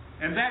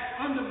 And that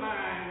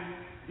undermined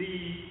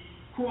the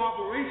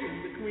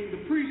cooperation between the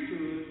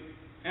priesthood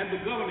and the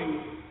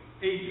governing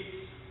agents.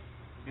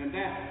 And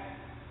that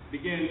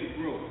began to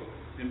grow.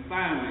 And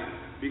finally,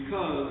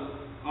 because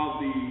of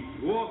the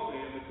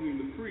warfare between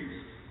the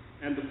priests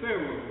and the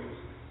pharaohs,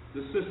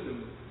 the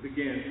system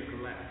began to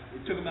collapse.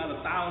 It took about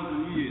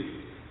 1,000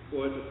 years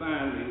for it to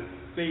finally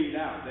fade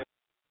out.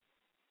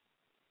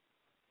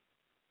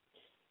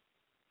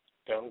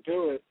 Don't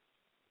do it.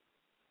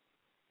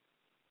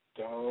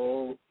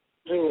 Don't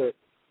do it.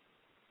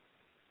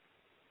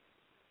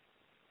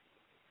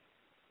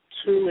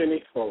 Too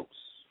many folks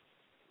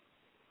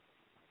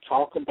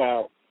talk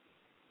about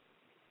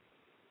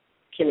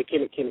Kemet.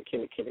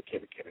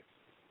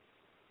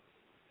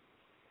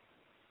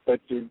 But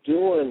you're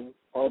doing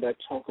all that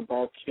talk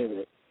about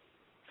Kemet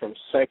from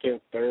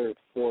second, third,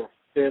 fourth,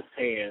 fifth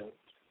hand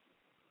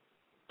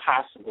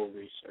possible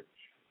research.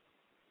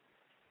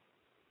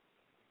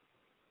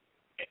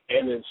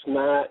 And it's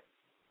not,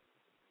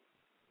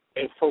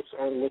 and folks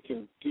aren't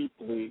looking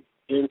deeply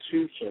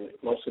into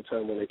Kemet most of the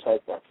time when they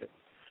talk about Kemet.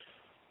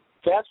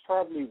 That's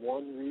probably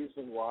one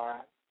reason why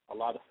a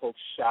lot of folks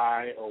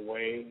shy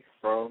away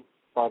from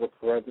Father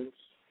Carruthers,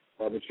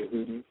 Father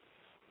Jehudi,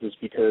 is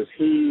because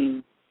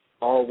he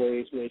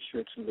always made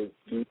sure to look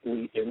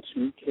deeply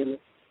into Kemet.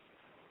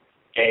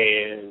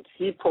 And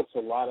he puts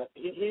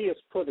he has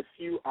put a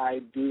few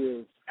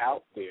ideas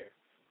out there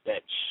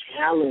that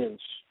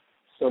challenge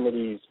some of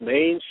these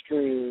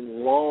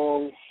mainstream,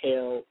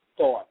 long-held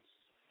thoughts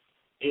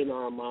in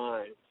our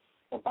minds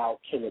about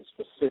Kemet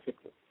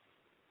specifically.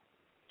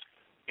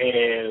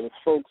 And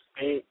folks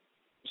ain't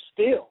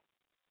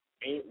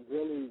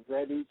really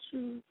ready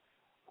to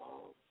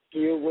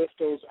deal with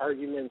those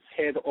arguments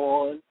head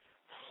on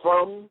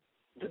from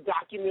the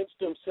documents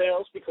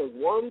themselves, because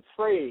one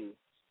phrase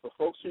for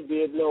folks who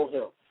did know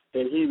him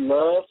that he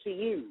loved to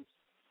use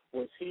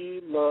was he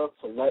loved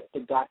to let the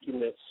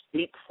documents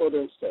speak for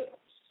themselves.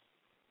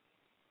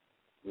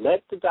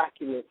 Let the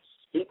documents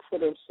speak for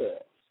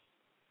themselves.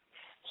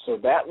 So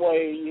that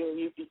way,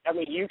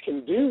 you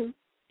can do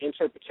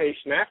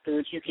interpretation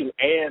afterwards. You can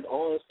add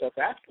on stuff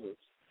afterwards,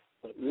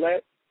 but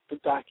let the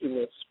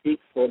documents speak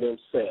for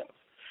themselves.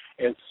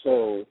 And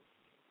so,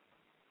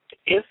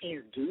 if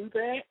you do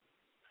that,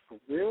 for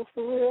real,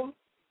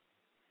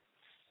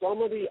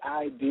 some of the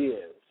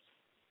ideas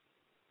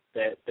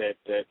that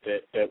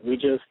we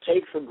just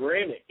take for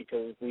granted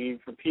because we've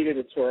repeated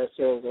it to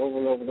ourselves over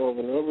and over and over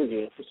and over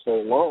again for so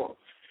long.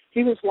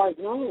 He was like,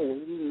 no,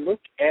 when you look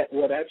at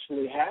what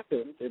actually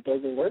happened, it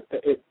doesn't work.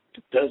 It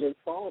doesn't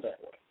fall that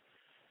way.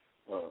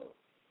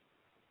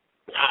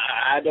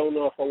 I don't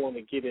know if I want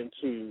to get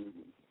into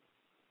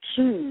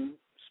too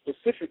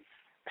specific.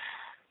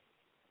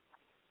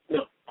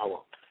 No, I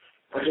won't.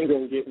 I ain't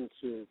going to get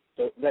into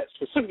that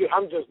specifically.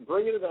 I'm just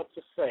bringing it up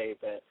to say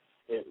that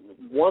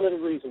one of the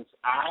reasons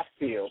I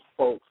feel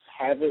folks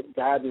haven't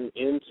gotten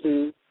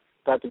into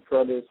Dr.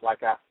 Carruthers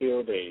like I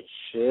feel they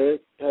should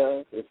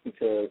have is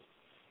because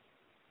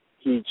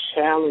he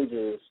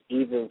challenges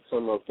even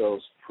some of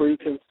those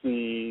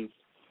preconceived,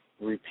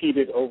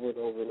 repeated over and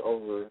over and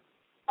over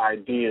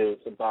ideas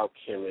about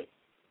Kemet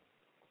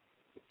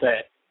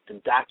that the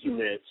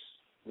documents,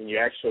 when you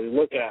actually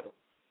look at them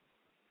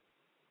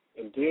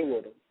and deal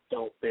with them,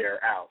 don't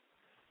bear out.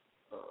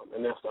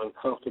 And that's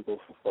uncomfortable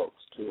for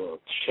folks to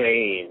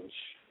change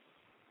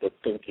the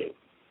thinking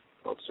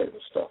on certain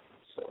stuff.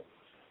 So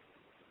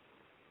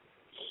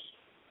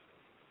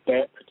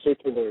that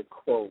particular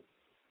quote,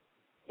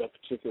 that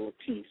particular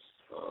piece,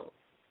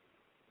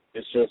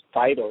 is just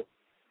vital.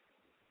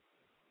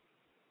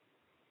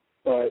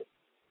 But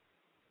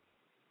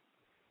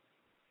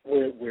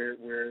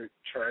we're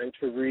trying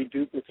to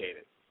reduplicate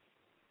it.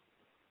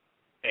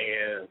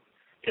 And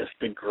if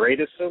the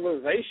greatest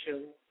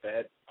civilization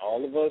that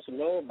all of us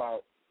know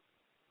about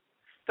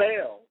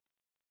failed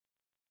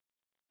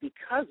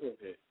because of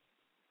it,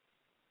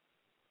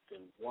 then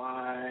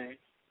why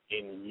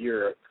in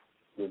Europe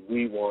would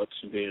we want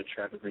to then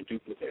try to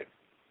reduplicate it?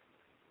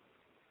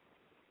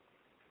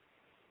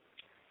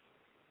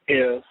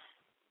 If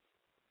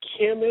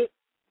Kemet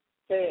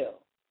failed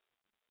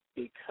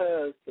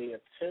because they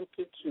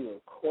attempted to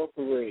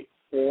incorporate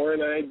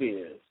foreign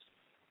ideas,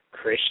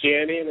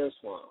 Christianity and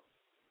Islam,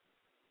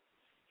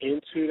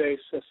 into their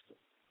system,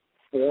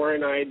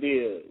 foreign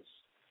ideas,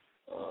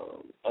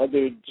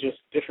 other just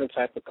different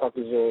type of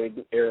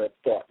Caucasoid Arab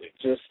thought,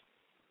 just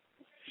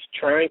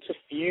trying to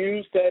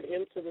fuse that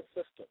into the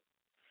system.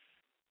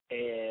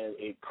 And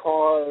it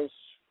caused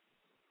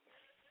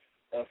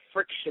a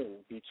friction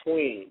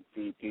between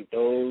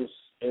those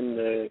in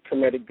the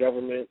Kemetic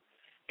government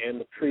and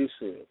the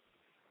priesthood.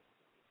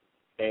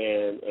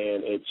 And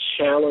it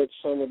challenged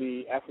some of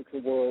the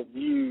African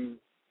worldview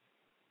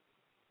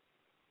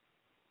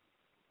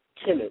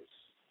tenets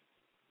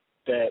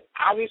that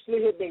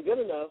obviously had been good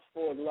enough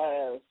for the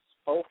last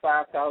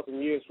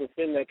 4,000-5,000 years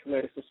within that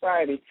Kemetic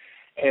society.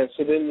 And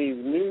so then these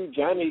new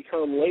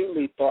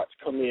Johnny-come-lately thoughts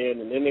come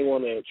in, and then they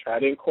want to try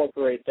to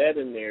incorporate that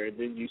in there. And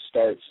then you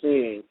start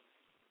seeing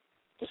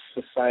the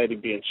society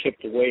being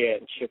chipped away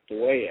at,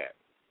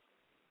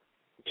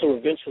 until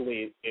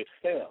eventually it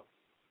fell.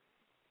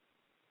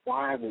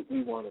 Why would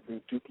we want to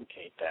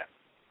reduplicate that?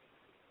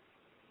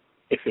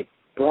 If it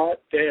brought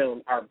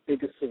down our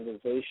biggest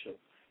civilization,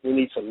 we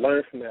need to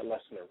learn from that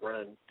lesson and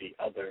run the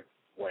other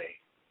way.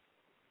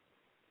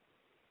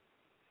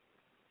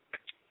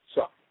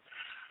 So,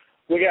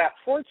 we got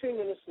 14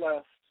 minutes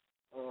left.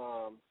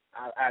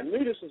 I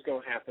knew this was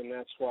going to happen.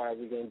 That's why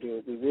we're going to do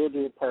it. We will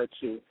do a part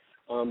 2.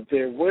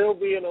 There will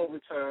be an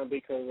overtime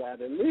because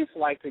I'd at least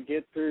like to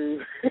get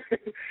through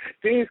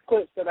these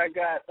clips that I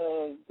got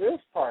of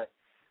this part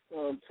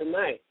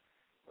tonight,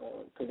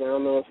 because I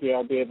don't know if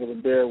y'all be able to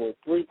bear with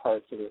 3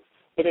 parts of this.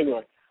 But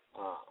anyway,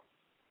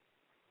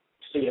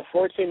 so you have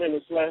 14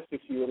 minutes left.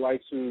 If you would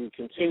like to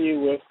continue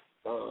with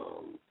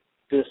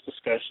this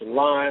discussion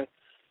live,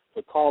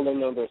 the call-in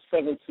number is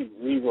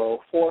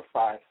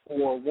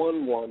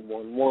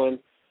 760-454-1111,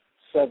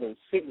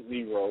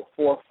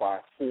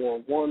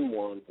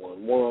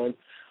 760-454-1111.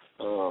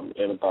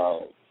 In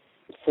about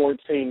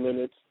 14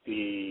 minutes,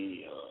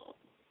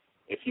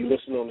 if you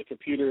listen on the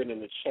computer and in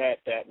the chat,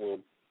 that will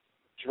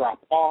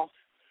drop off.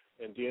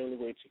 And the only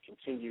way to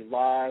continue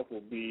live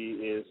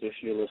is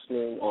if you're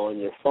listening on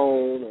your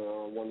phone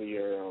or on one of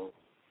your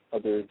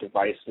other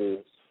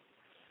devices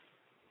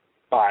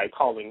by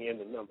calling in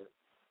the number.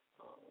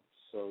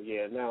 So,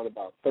 now in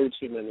about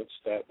 13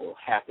 minutes that will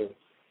happen.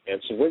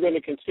 And so we're going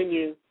to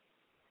continue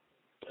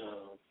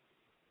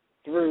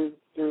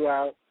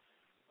throughout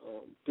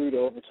through the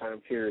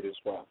overtime period as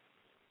well.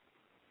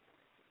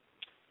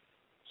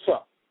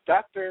 So,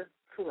 Dr.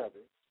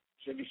 Carruthers,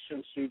 Jiggy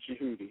Shinsu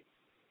Jehudi,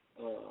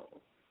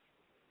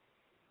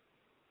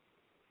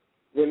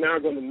 we're now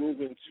going to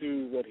move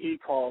into what he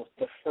calls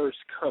the first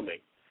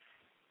coming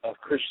of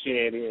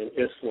Christianity and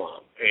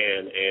Islam,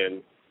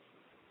 and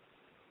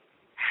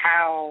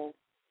how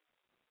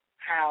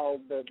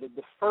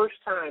the first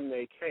time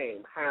they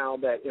came, how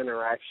that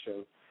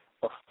interaction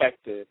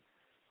affected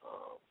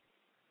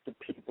the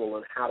people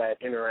and how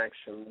that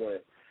interaction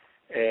went.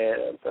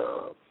 And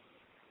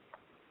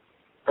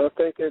I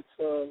think it's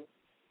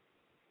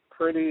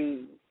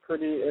pretty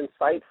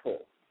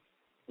insightful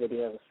what he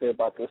has to say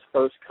about this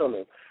first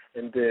coming.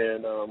 And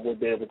then we'll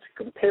be able to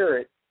compare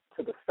it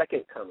to the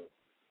second coming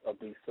of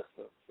these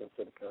systems into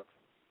the country.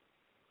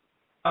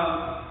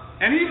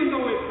 And even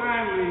though it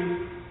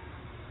finally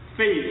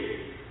failed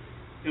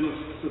in a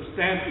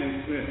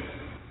substantial sense,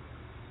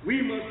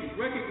 we must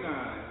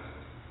recognize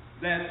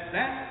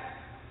that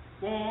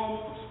form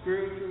of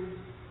spiritual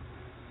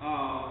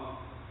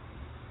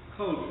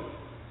culture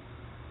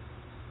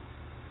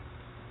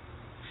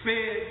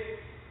fed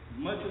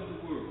much of the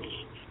world.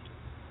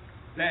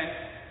 That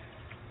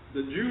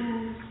the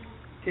Jews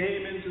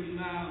came into the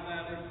Nile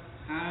Valley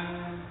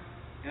time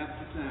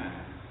after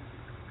time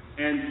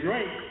and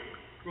drank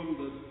from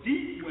the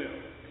deep well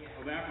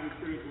of African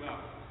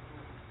spirituality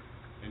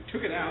and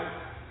took it out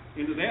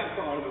into their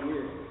part of the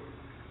world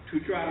to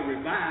try to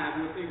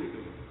revive what they were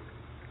doing.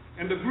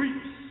 And the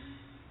Greeks,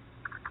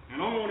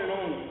 and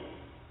on,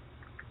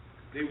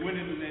 they went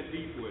into that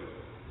deep well.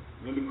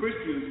 When the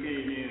Christians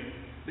came in,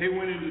 they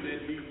went into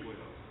that deep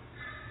well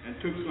and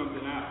took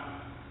something out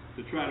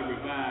to try to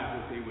revive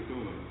what they were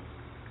doing.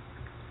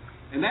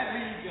 And that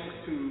leads us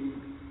to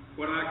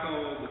what I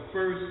call the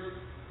first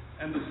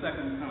and the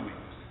second comings.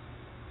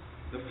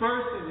 The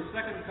first and the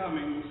second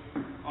comings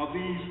are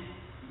these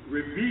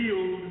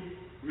revealed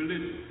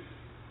religions,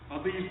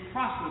 are these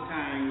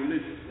proselytizing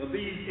religions, are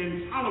these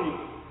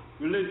intolerant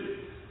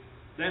religions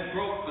that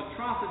brought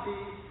atrocity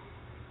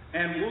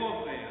and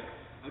warfare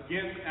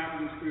against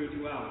African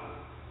spirituality.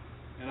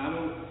 And I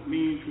don't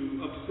mean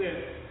to upset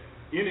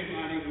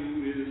anybody who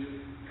is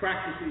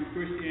practicing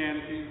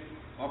Christianity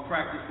or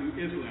practicing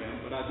Islam,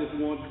 but I just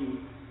want to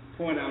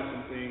point out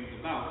some things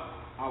about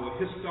our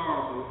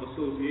historical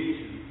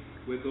association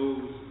with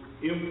those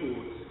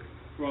imports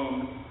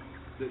from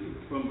the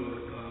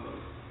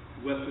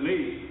Western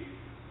Asia.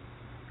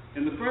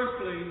 In the first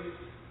place,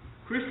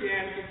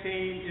 Christianity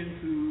came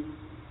into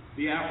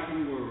the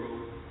African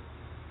world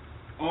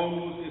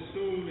almost as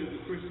soon as the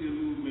Christian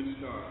movement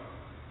started.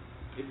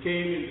 It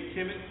came into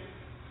Kemet,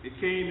 it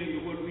came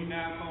into what we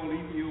now call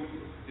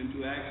Ethiopia,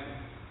 into action.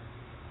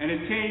 And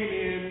it came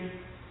in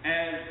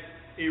as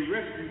a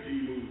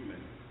refugee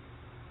movement.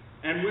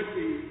 And with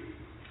the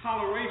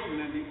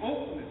toleration and the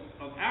openness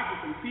of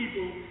African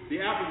people,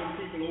 the African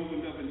people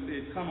opened up and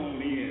said, come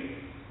on in.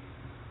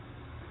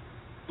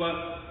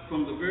 But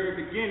from the very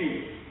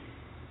beginning,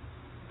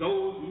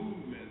 those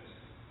movements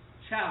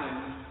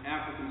challenged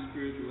African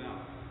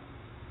spirituality.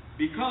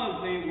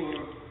 Because they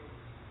were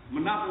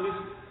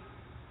monopolistic,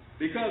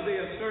 because they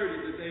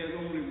asserted that there is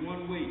only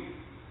one way,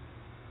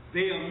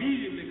 they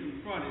immediately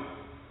confronted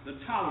the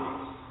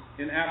tolerance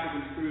in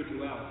African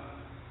spirituality.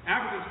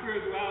 African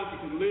spirituality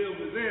could live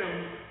with them,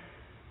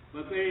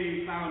 but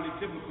they found it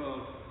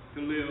difficult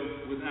to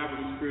live with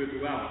African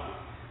spirituality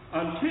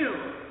until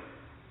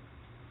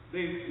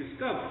they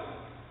discovered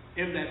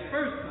in that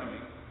first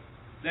coming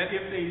that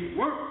if they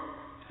weren't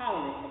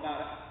tolerant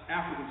about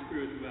African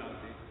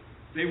spirituality,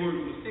 they weren't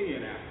going to stay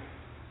in Africa.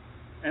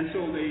 And so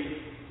they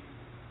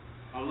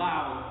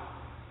allowed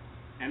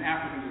an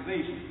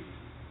Africanization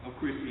of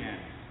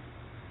Christianity.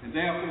 And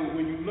therefore,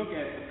 when you look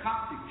at the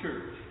Coptic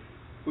church,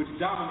 which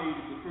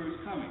dominated the first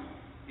coming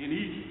in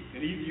Egypt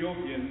and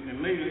Ethiopia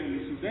and later in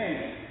the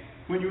Sudan,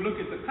 when you look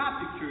at the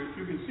Coptic church,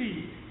 you can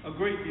see a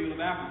great deal of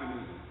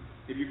Africanism.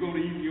 If you go to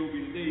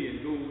Ethiopia today and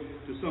go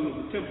to some of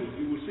the temples,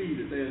 you will see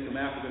that there's some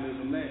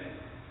Africanism there.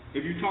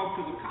 If you talk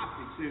to the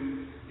Coptics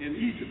in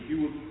Egypt,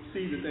 you will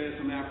see that there's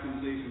some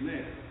Africanization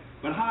there.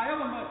 But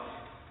however much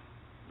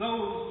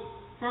those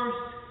first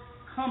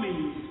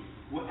comings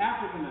were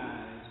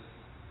Africanized,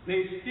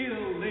 they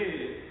still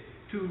led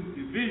to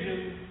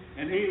division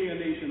and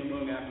alienation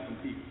among African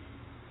people.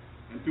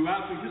 And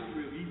throughout the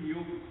history of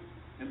Ethiopia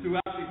and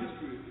throughout the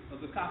history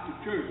of the Coptic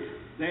Church,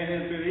 there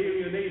has been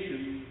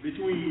alienation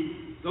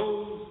between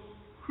those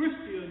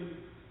Christian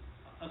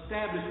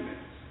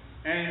establishments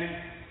and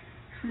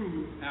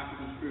true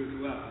African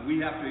spirituality. We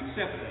have to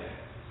accept that.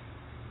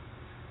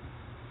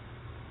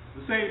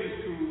 The same is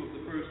true of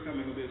the first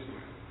coming of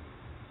Islam.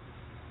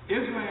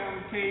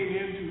 Islam came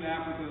into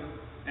Africa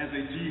as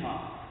a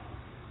jihad.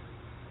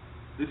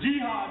 The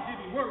jihad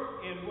didn't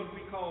work in what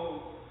we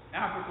call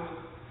Africa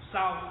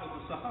south of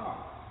the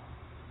Sahara.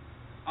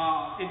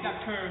 It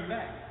got turned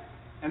back,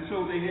 and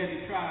so they had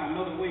to try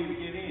another way to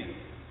get in.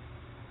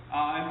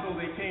 And so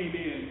they came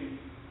in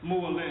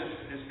more or less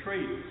as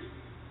traders,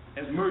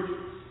 as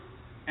merchants,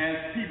 as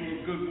people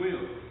of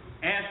goodwill,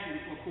 asking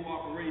for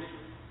cooperation.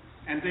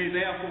 And they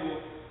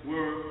therefore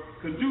were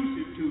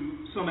conducive to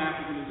some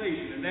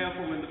Africanization. And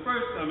therefore, in the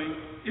first coming,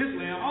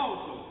 Islam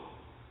also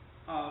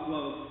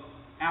was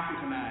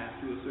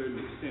Africanized to a certain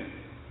extent.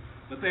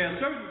 But there are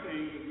certain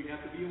things that we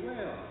have to be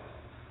aware of.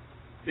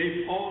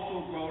 They've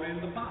also brought in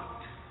the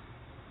Ba'ath,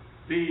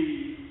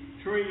 the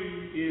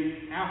trade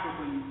in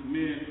African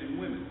men and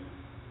women.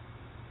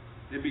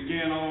 It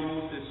began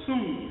almost as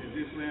soon as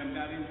Islam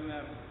got into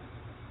Africa.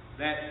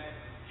 That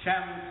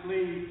chattel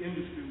slave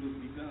industry was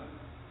begun.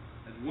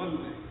 That's one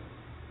thing.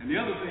 And the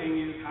other thing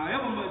is,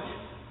 however much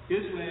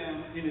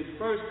Islam in its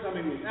first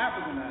coming was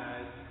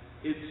Africanized,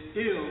 it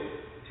still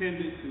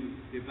tended to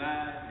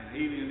divide and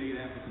alienate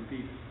African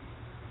people.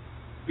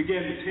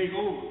 Began to take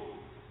over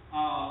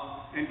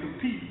and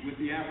compete with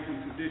the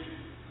African tradition.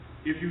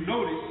 If you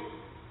notice,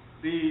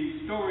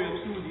 the story of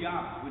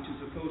Susiana, which is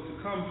supposed to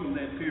come from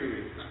that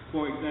period,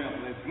 for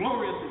example, as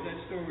glorious as that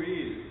story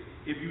is,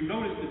 if you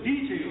notice the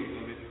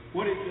details of it,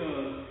 what it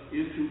does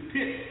is to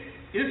pit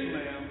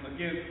Islam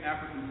against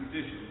African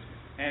traditions,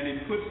 and it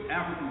puts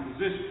African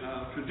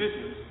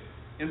traditions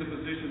in the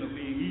position of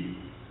being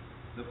evil.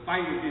 The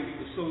fight against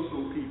the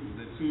So-So people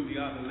that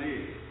Susiana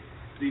led,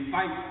 the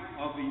fight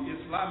of the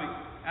Islamic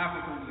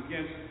Africans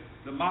against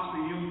the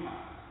Masri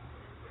Empire,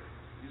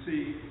 you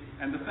see,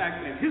 and the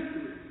fact that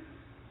history,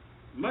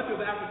 much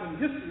of African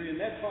history in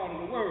that part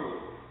of the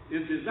world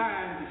is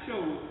designed to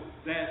show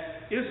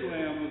that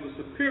Islam was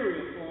a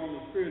superior form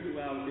of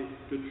spirituality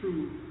to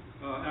true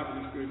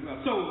African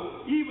spirituality.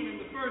 So even in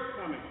the first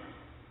coming,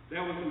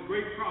 there were some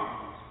great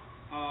problems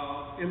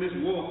in this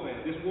warfare.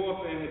 This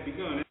warfare had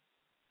begun.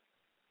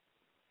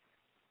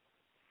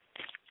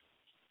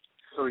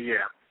 So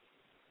yeah,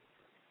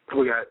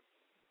 we got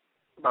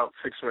about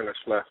 6 minutes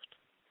left.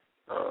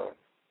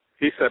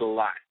 He said a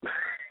lot.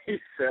 He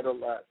said a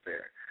lot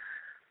there.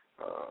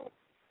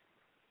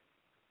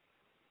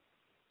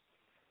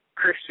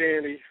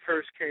 Christianity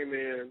first came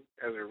in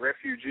as a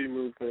refugee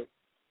movement.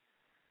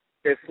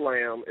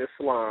 Islam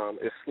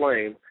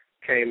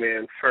came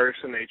in first,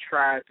 and they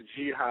tried the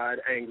jihad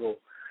angle,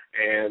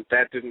 and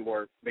that didn't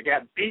work. They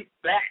got beat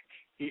back.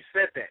 He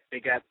said that. They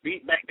got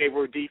beat back. They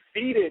were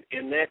defeated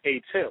in that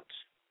attempt.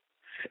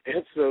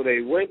 And so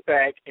they went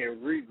back and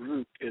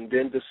regrouped and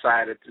then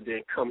decided to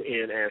then come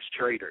in as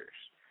traders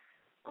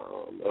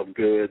of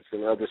goods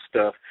and other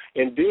stuff.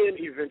 And then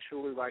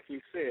eventually, like he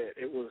said,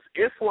 it was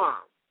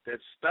Islam that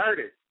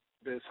started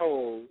this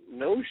whole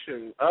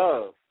notion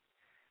of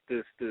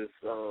this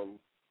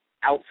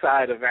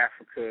outside of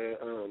Africa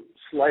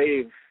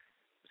slavery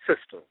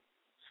system.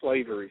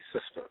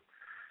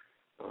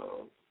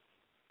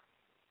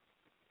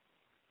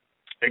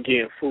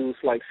 Again, fools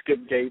like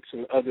Skip Gates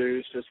and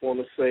others just want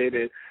to say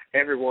that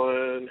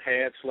everyone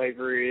had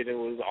slavery and it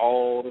was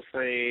all the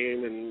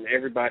same and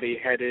everybody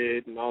had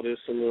it and all this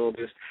and all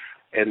this.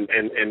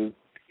 And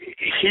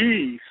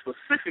he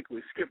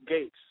specifically, Skip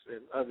Gates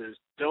and others,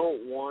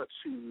 don't want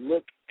to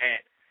look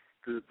at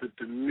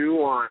the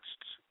nuanced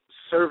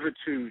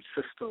servitude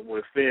system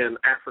within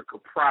Africa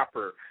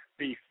proper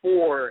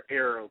before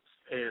Arabs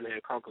and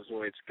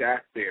Caucasoids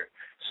got there.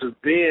 So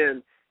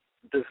then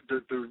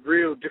the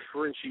real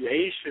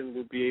differentiation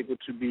will be able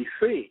to be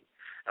seen.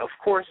 Of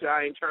course,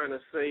 I ain't trying to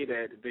say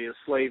that the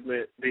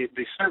enslavement, the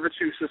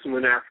servitude system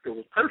in Africa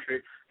was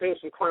perfect. There were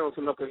some clowns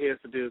and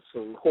knuckleheads that did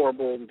some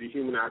horrible and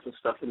dehumanizing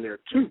stuff in there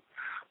too.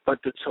 But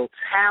the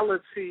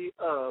totality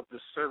of the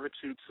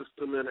servitude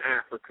system in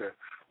Africa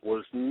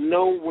was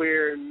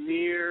nowhere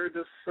near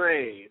the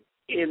same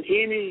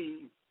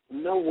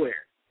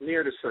nowhere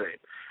near the same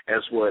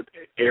as what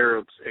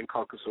Arabs and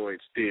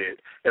Caucasoids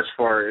did as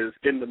far as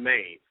in the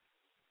main.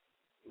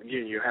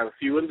 Again, you have a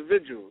few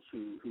individuals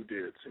who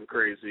did some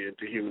crazy and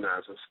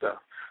dehumanizing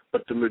stuff,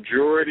 but the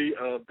majority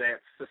of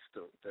that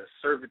system, that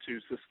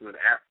servitude system that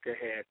Africa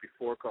had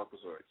before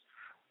Caucasoids,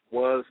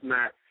 was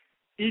not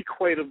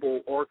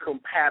equatable or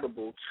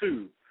compatible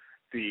to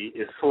the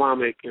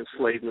Islamic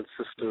enslavement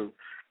system,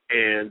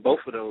 and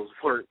both of those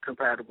weren't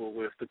compatible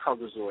with the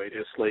Caucasoid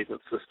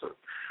enslavement system.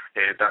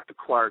 And Dr.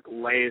 Clark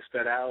lays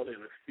that out in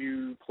a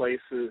few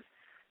places,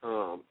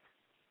 and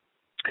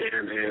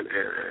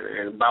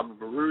Baba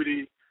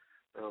Baruti,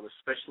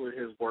 especially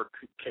his work,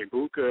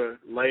 Kebuka,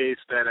 lays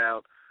that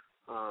out.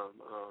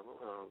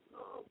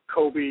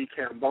 Kobe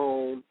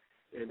Cambone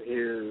in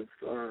his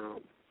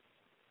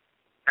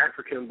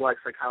African Black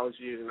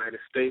Psychology of the United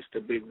States,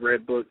 the big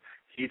red book,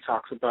 he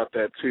talks about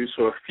that too.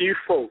 So a few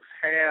folks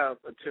have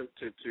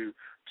attempted to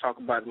talk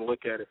about it and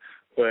look at it,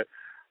 but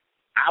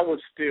I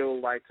would still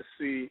like to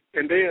see,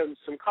 and then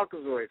some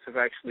Caucasoids have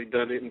actually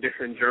done it in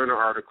different journal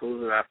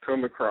articles that I've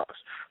come across,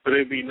 but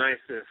it'd be nice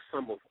if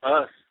some of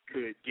us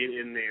could get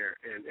in there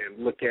and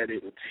look at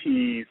it and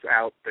tease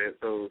out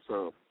those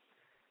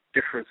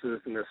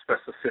differences and the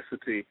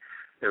specificity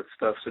and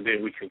stuff, so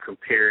then we can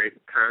compare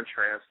it,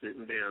 contrast it,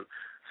 and then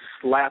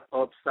slap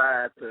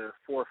upside the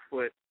 4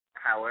 foot,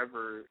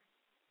 however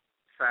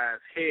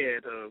size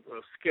head of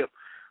Skip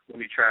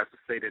when he tries to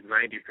say that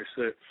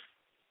 90%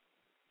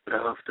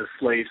 of the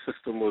slave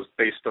system was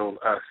based on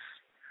us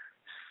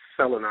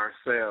selling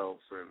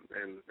ourselves, and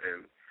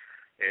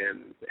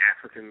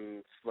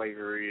African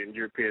slavery and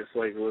European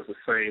slavery was the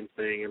same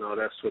thing, and all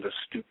that sort of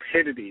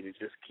stupidity that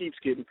just keeps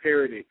getting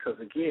parodied because,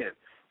 again,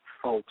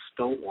 folks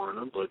don't want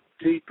to look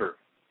deeper.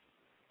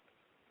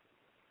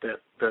 The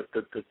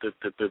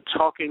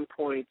talking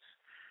points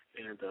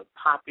and the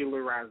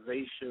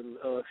popularization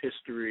of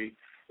history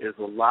is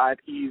a lot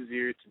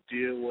easier to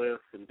deal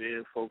with, and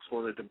then folks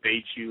want to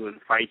debate you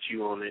and fight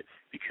you on it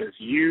because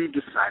you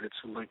decided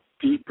to look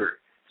deeper.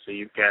 So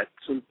you've got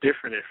some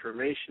different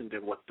information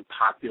than what the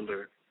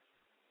popular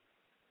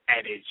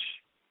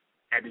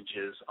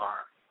adages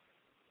are.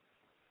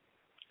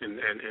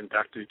 And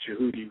Dr.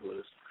 Jehudi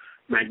was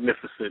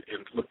magnificent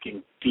in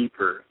looking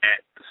deeper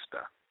at the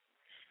stuff.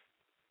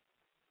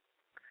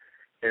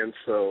 And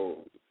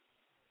so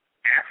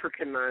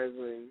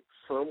Africanizing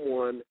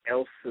someone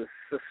else's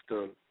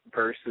system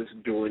versus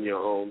doing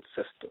your own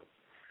system.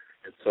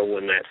 And so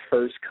when that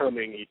first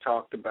coming, he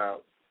talked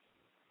about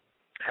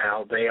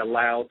how they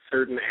allowed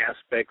certain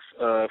aspects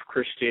of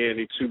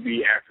Christianity to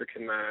be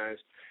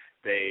Africanized.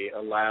 They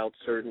allowed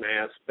certain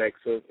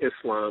aspects of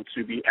Islam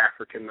to be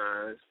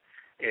Africanized.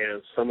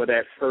 And some of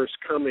that first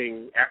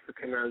coming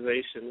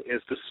Africanization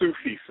is the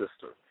Sufi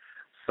system.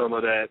 Some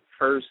of that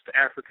first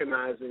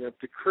Africanizing of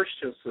the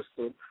Christian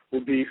system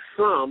will be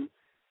some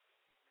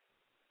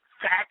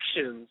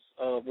factions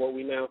of what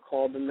we now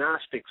call the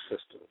Gnostic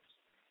systems.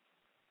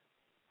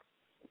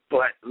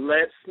 But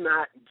let's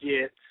not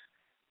get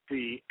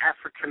the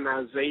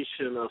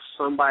Africanization of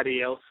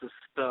somebody else's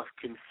stuff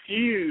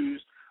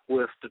confused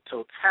with the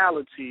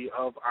totality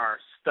of our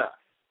stuff.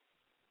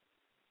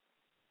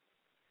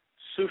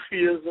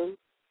 Sufism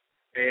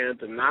and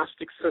the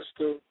Gnostic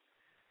system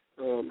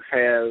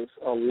has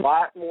a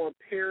lot more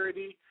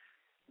parity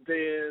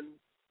than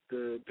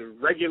the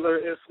regular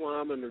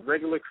Islam and the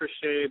regular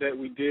Christianity that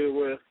we deal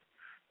with,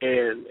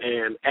 and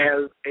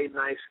as a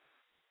nice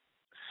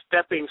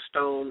stepping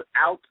stone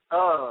out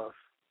of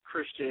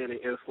Christianity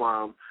and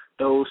Islam,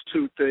 those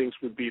two things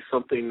would be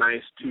something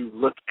nice to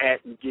look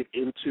at and get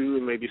into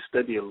and maybe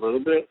study a little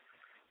bit.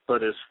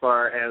 But as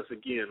far as,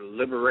 again,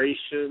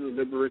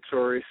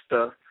 liberatory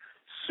stuff,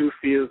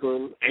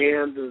 Sufism,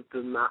 and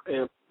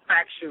and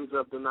factions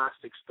of the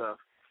Gnostic stuff,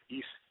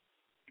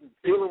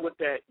 dealing with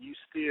that, you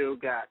still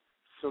got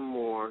some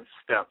more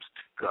steps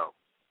to go,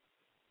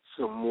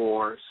 some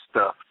more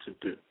stuff to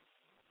do.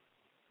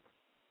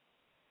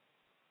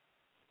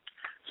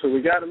 So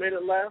we got a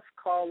minute left.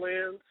 Call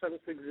in,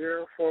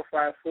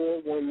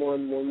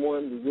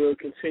 760-454-1111. We will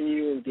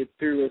continue and get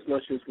through as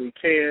much as we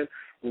can.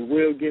 We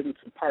will get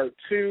into part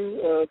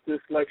 2 of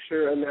this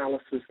lecture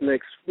analysis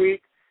next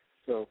week.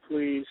 So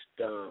please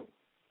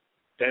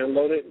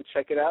download it and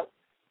check it out.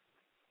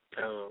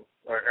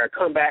 Or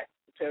come back,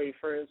 tell your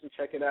friends and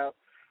check it out.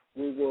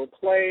 We will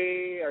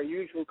play our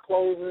usual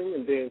closing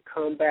and then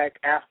come back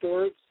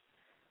afterwards.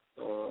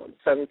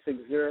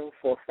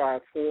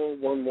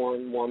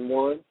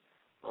 760-454-1111.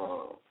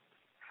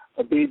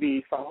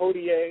 Abibi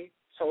Fahodie,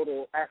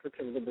 Total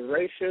African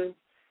Liberation.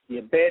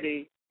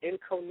 Yabedi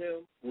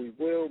Inkonim, We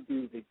Will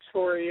Be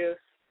Victorious.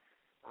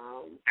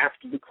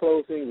 After the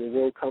closing, we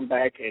will come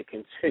back and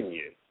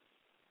continue.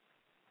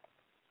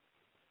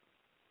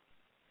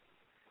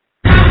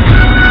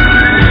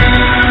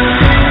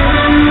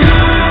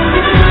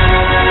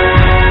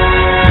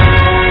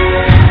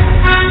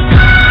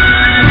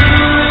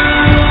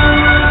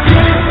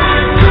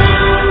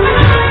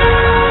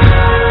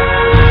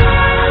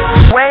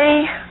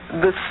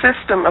 The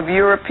system of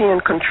European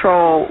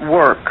control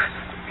works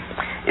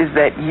is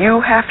that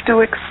you have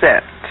to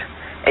accept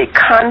a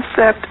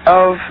concept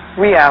of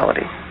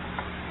reality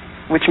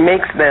which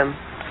makes them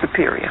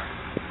superior.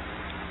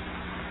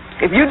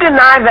 If you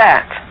deny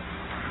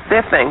that,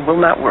 their thing will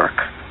not work,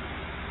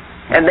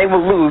 and they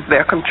will lose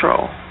their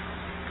control.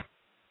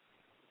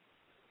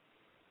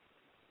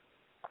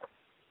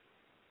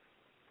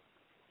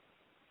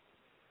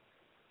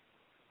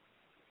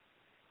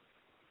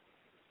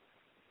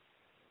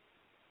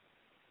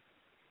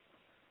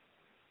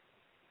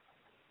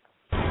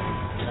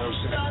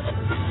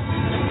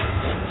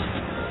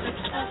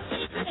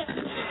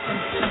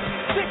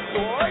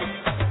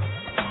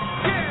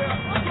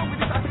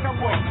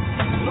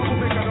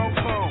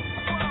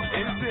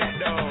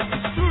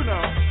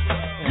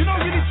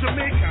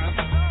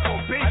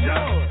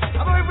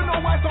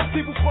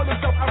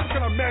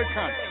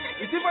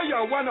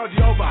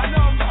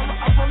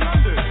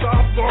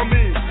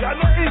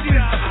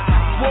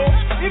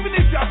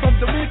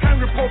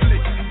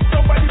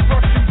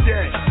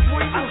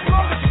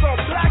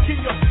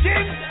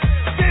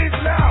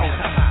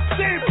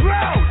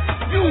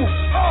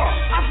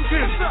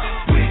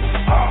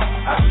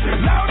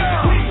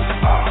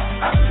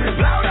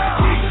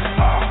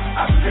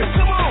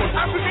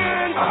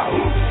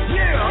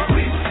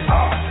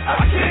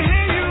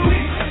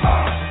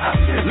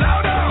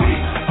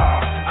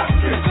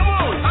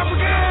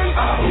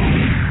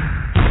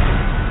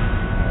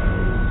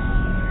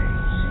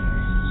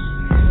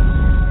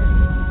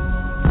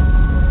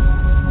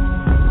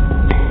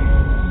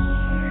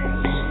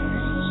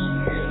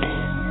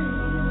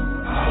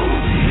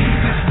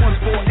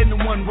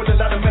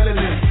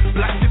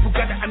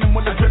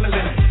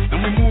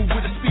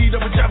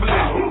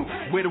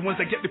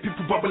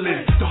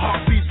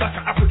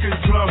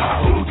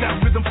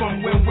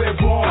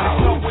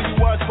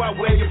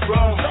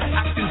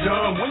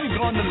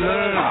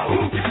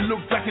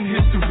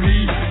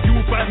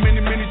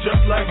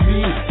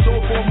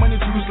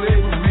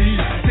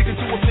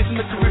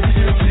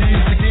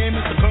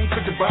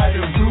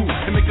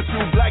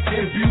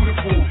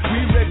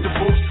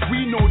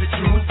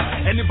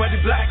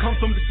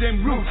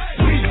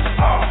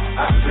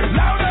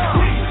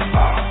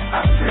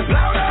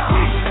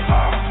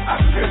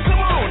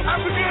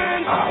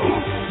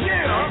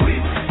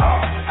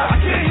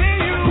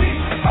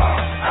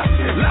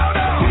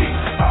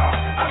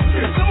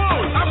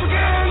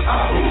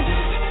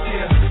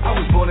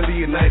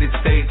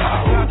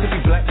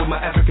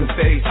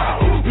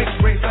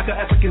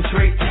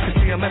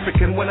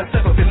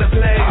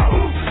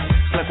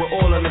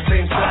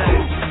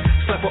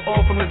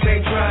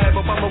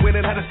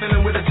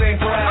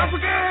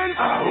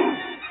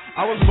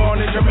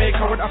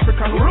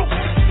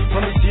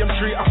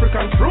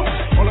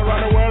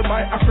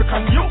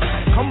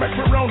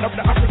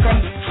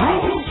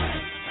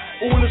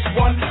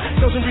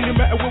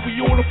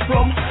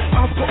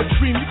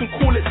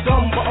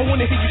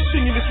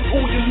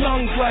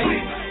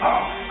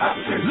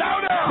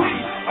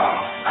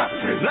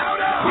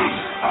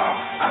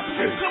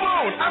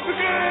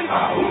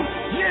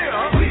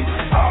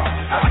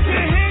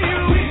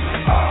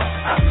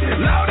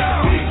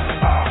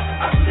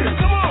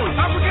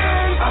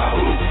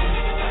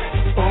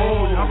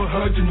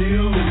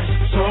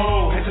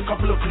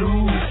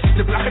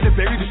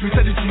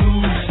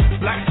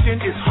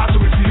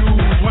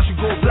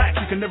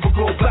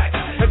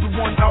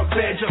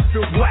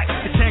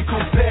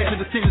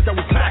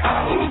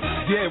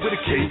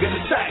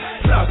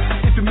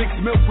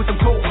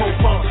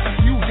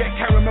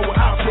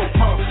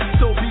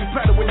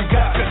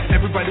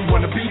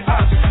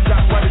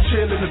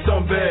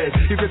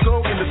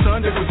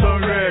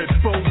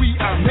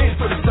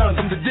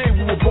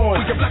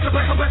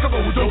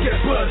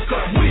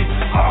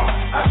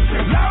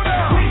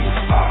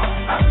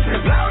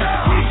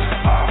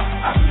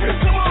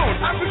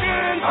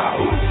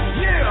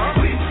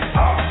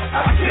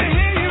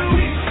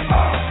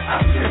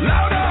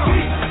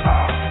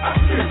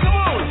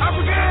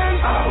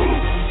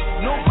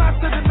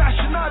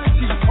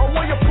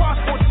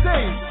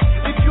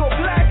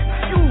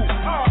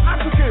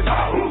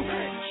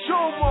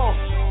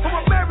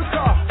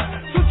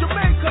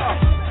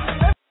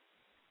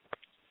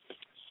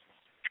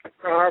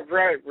 All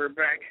right, we're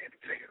back. Had to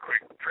take a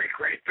quick break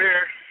right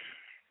there.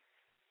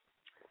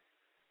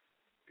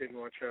 Didn't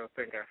want y'all to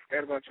think I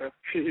forgot about y'all.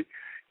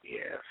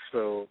 Yeah,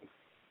 so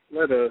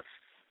let us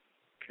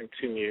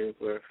continue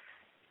with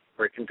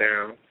breaking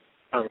down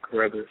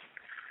Carruthers,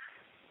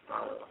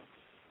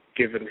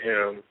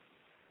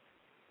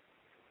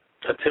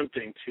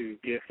 attempting to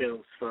give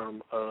him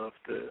some of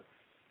the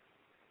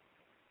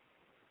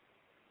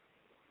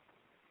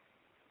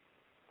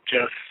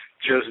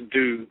just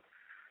due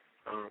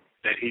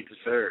that he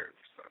deserves.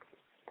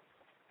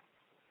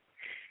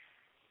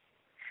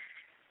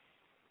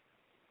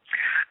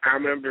 I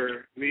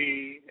remember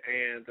me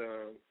and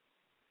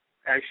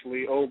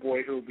actually old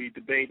boy who'll be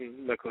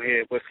debating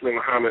Knucklehead Wesley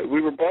Muhammad.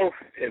 We were both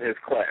in his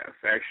class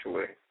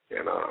actually,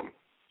 and I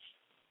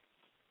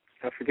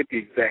forget the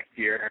exact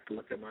year. I have to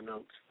look at my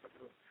notes.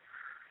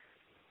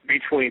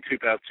 between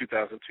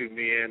 2002,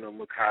 me and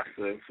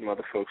Mukasa and some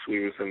other folks,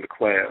 we was in the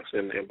class,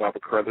 in Baba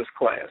Carruthers'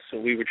 class,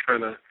 and we were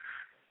trying to,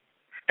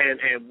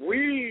 and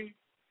we,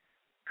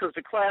 because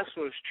the class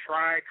was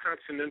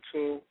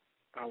tricontinental,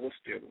 what's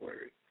the other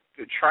word?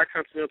 The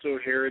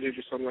tricontinental heritage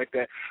or something like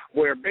that,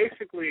 where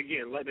basically,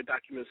 again, let the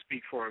documents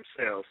speak for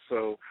themselves.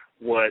 So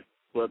what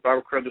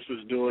Baba Carruthers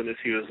was doing is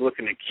he was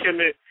looking at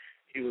Kemet,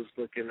 he was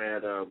looking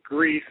at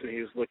Greece, and he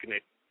was looking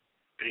at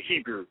the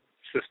Hebrew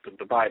system,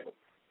 the Bible.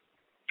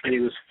 And he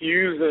was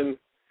fusing,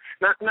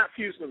 not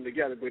fusing them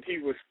together, but he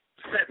was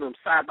setting them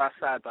side by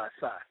side by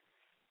side.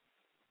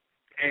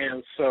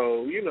 And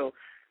so, you know,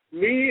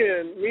 me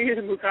and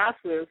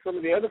Mukasa and some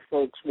of the other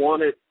folks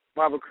wanted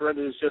Baba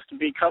Carruthers just to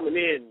be coming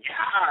in,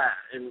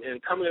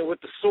 and coming in with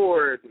the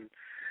sword,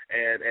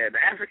 and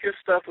African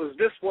stuff was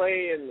this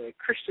way, and the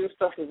Christian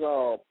stuff was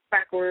all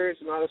backwards,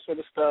 and all this sort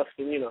of stuff,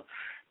 and, you know,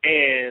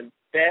 and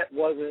that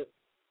wasn't,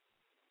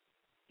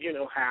 you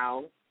know,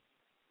 how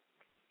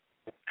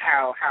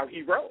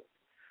he wrote.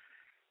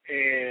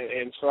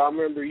 And so I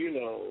remember, you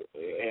know,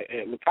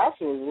 and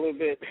Mukasa was a little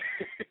bit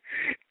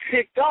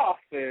ticked off,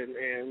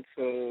 and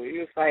so he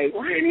was like,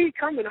 why ain't he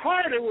coming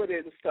harder with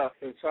it and stuff?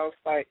 And so I was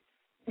like,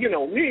 you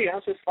know, I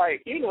was just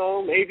like, you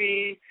know,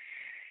 maybe,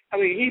 I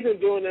mean, he's been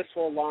doing this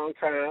for a long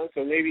time,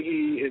 so maybe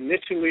he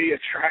initially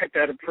tried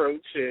that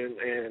approach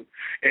and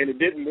it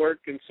didn't work,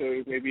 and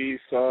so maybe he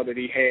saw that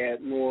he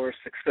had more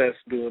success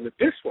doing it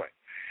this way.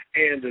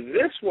 And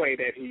this way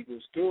that he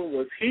was doing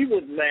was he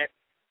would let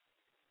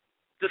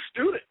the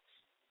students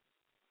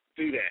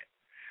do that.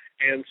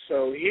 And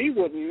so he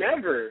would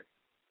never,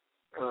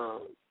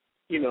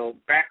 you know,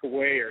 back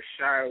away or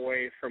shy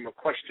away from a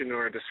question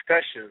or a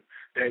discussion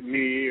that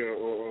me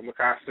or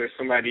Mukasa or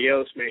somebody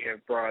else may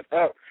have brought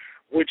up,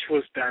 which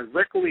was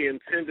directly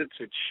intended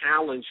to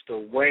challenge the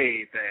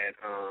way that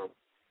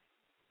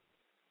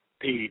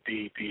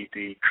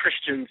the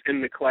Christians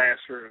in the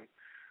classroom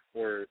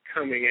were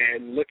coming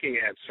at and looking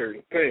at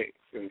certain things.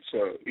 And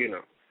so, you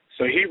know,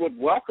 so he would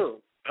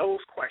welcome those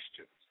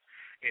questions,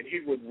 and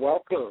he would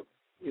welcome,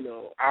 you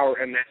know, our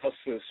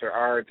analysis or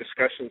our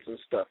discussions and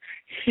stuff.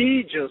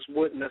 He just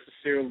wouldn't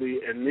necessarily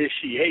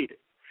initiate it.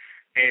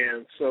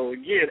 And so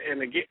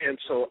and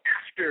so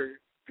after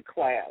the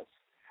class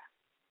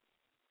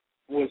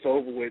was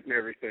over with and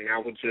everything, I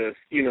would just,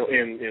 you know,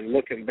 in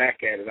looking back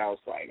at it, I was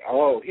like,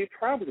 oh, he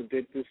probably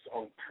did this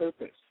on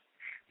purpose,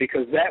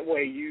 because that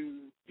way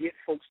you get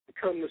folks to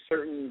come to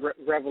certain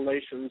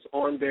revelations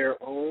on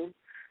their own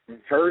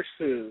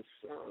versus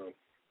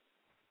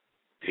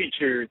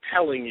teacher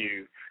telling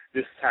you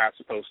this is how it's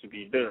supposed to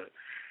be done.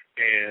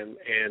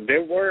 And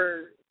there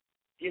were,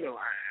 you know,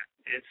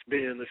 it's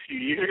been a few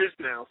years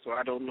now, so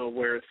I don't know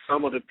where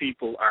some of the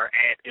people are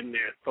at in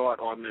their thought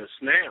on this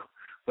now.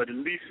 But at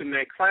least in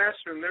that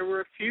classroom, there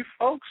were a few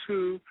folks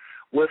who,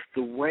 with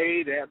the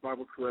way that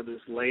Baba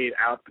Carruthers laid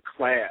out the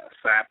class,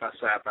 side by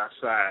side by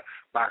side,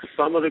 by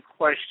some of the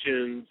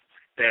questions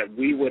that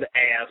we would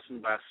ask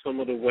and by some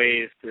of the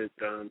ways that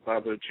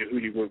Baba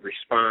Jehudi would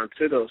respond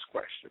to those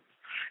questions,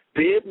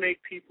 did make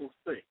people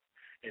think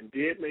and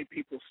did make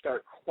people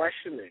start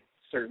questioning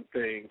certain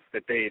things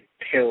that they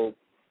held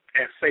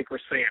as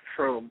sacrosanct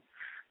from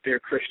their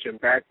Christian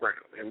background.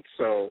 And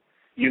so,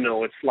 you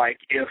know, it's like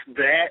if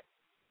that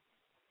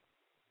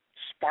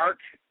spark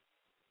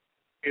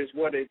is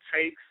what it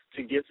takes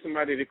to get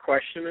somebody to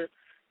question it,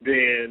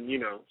 then, you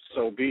know,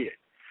 so be it.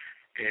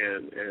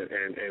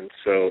 And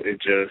so it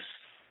just,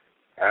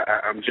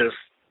 I'm just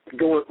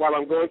going, while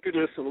I'm going through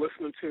this and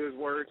listening to his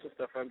words and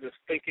stuff, I'm just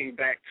thinking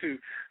back to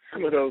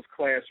some of those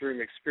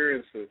classroom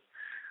experiences,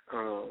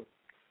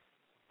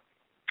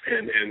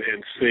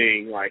 and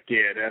seeing like,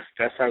 yeah,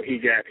 that's how he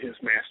got his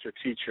master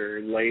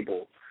teacher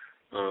label,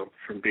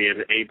 from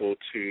being able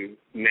to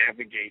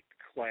navigate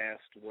the class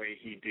the way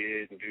he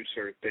did and do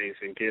certain things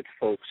and get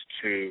folks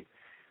to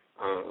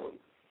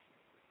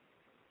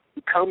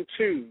come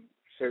to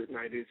certain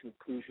ideas and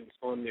conclusions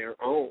on their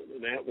own.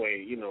 And that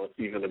way, you know, it's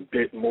even a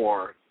bit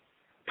more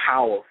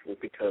powerful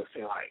because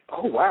they're like,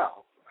 oh,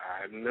 wow,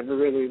 I've never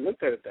really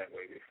looked at it that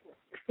way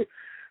before.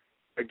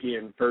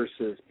 Again,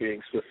 versus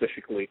being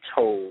specifically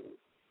told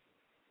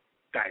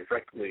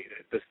directly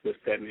that this,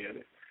 that, and the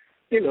other.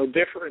 You know,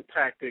 different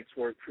tactics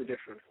work for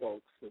different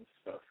folks and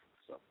stuff.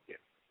 So,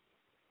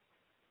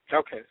 yeah.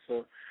 Okay,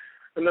 so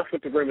enough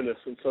with the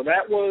reminiscence. So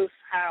that was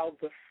how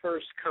the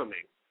first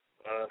coming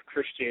of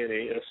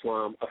Christianity and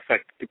Islam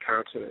affected the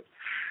continent.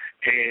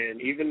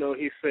 And even though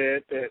he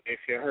said that, if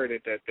you heard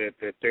it,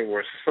 that there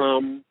were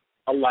some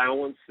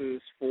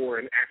allowances for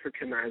an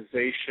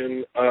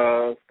Africanization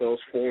of those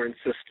foreign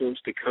systems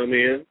to come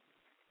in,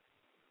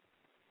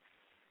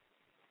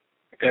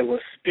 there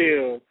was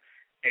still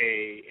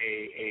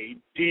a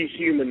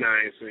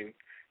dehumanizing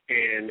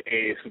and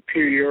a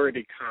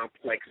superiority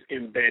complex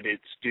embedded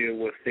still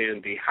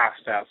within the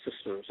hostile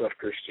systems of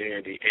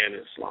Christianity and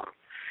Islam.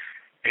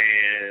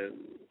 And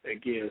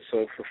again,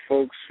 so for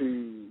folks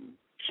who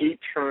keep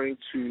trying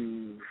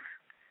to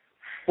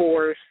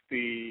force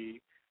the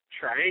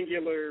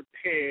triangular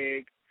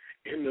peg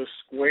in the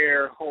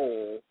square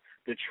hole,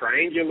 the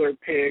triangular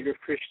peg of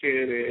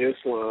Christianity and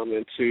Islam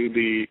into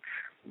the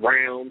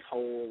round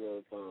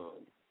hole of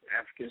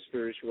African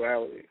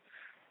spirituality.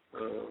 I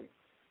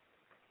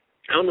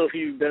don't know if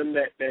you've done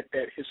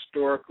that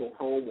historical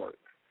homework.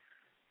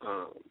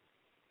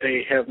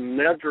 They have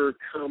never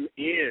come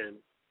in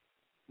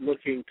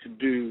looking to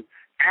do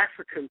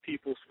African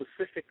people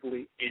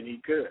specifically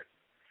any good.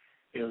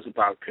 It was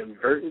about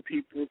converting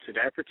people to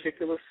that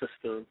particular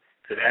system,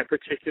 to that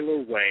particular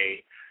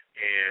way,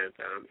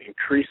 and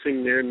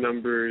increasing their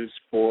numbers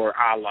for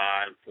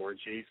Allah and for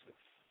Jesus.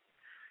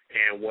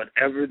 And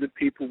whatever the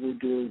people were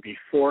doing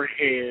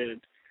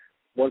beforehand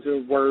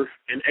wasn't worth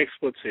an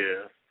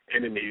expletive,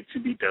 and it needed to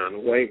be done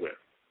away with.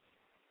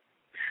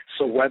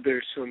 So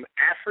whether some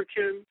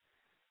African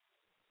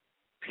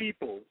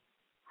people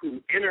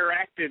who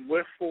interacted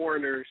with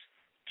foreigners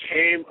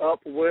came up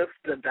with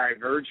the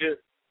divergent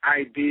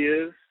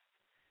ideas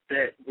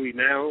that we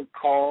now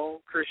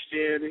call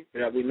Christianity,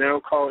 that we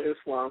now call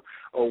Islam,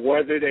 or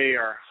whether they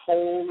are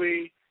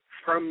wholly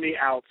from the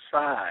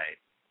outside,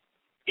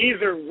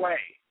 either way,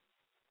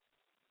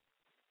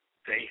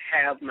 they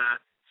have not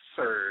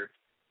served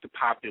the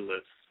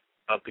populace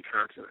of the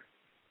continent.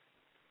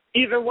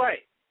 Either way.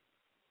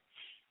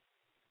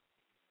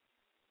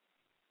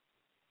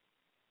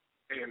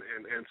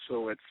 And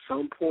so at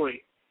some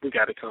point, we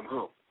got to come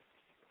home.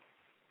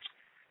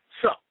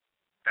 So,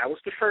 that was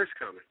the first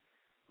coming.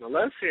 Now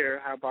let's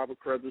hear how Baba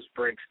Carruthers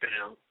breaks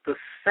down the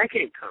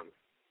second coming,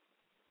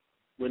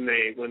 when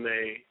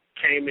they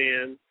came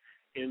in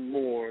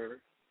more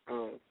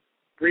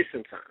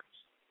recent times,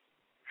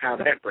 how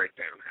that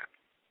breakdown happened.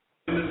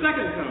 In the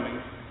second coming,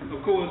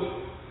 of course,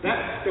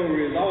 that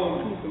story is all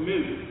too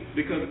familiar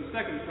because the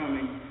second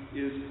coming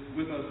is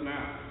with us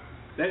now.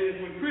 That is,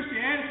 when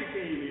Christianity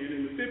came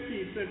in the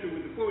 15th century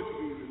with the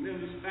Portuguese and then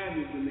the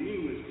Spanish and the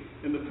English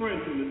and the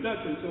French and the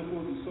Dutch and so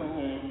forth and so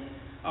on,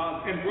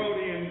 and brought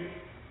in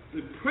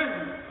the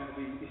present of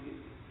the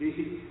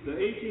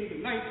 18th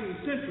and 19th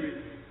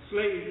century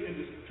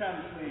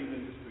chattel slave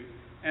industry,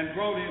 and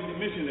brought in the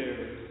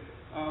missionaries,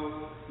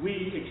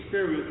 we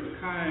experienced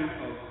a kind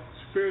of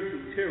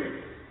spiritual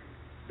tyranny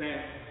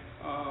that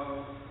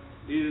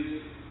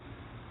is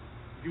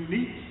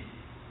unique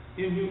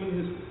in human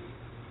history.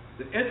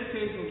 The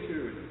educational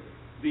tyranny,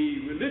 the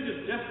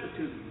religious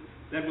despotism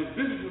that was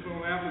visited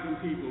on African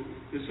people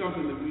is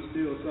something that we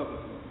still suffer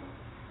from.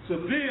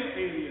 Severe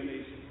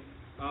alienation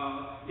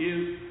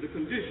is the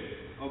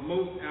condition of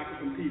most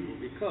African people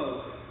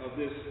because of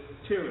this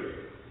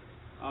tyranny.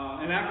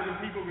 And African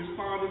people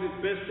responded as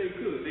best they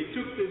could. They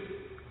took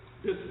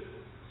this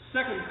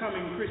second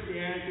coming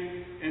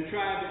Christianity and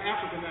tried to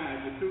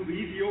Africanize it through the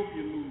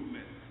Ethiopian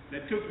movement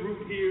that took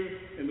root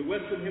here in the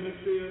Western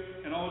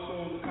Hemisphere and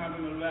also on the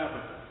continent of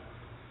Africa.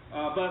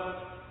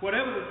 But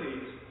whatever the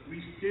case, we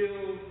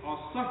still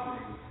are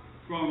suffering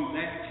from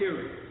that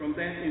tyranny, from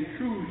that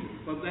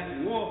intrusion, from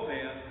that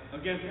warfare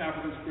against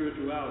African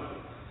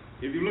spirituality.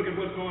 If you look at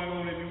what's going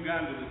on in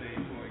Uganda today,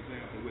 for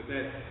example, with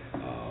that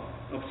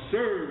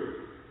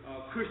absurd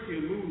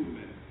Christian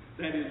movement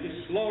that is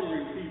just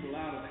slaughtering people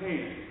out of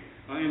hand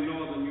in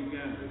northern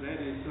Uganda,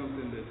 that is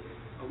something that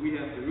we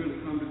have to really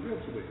come to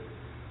grips with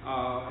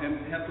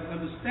and have to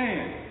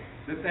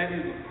understand that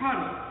is a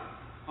product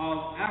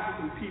of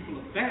African people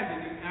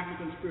abandoning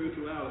African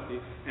spirituality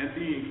and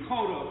being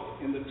caught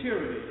up in the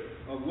tyranny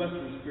of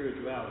Western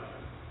spirituality.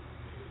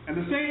 And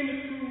the same is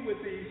true with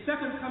the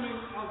second coming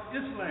of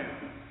Islam.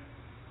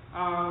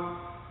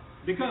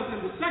 Because in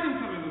the second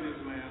coming of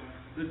Islam,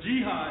 the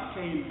jihad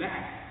came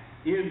back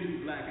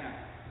into Black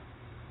Africa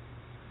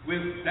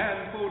with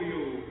Dan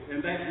Fodio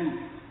and that group,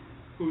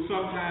 who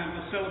sometimes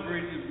are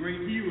celebrated as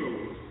great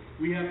heroes.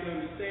 We have to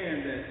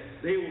understand that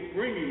they were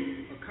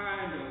bringing a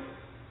kind of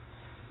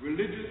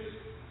religious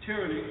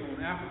tyranny on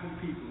African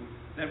people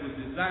that was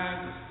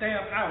designed to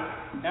stamp out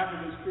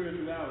African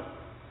spirituality.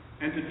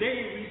 And today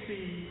we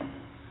see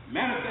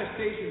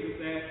manifestations of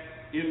that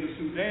in the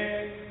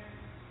Sudan,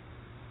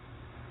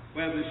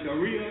 where the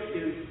Sharia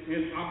is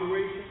in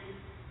operation,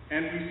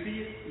 and we see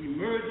it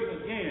emerging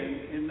again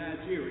in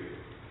Nigeria,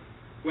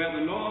 where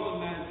the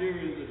northern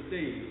Nigerians are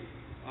today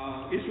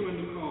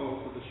issuing the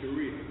call for the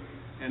Sharia,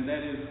 and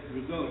that is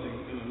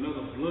resulting in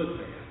another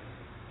bloodbath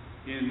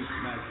in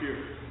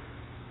Nigeria.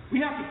 We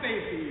have to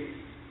face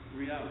the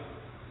reality.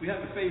 We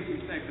have to face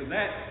the fact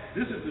that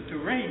this is the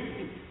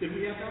terrain that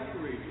we have to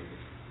operate in.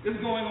 This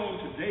is going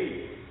on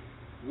today.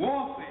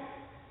 Warfare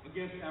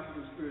against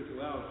African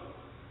spirituality.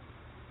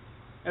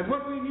 And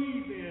what we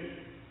need then,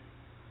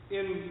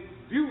 in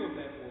view of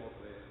that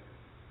warfare,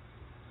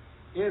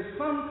 is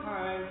some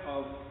kind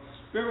of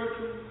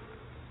spiritual,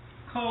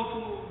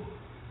 cultural,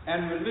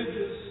 and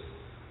religious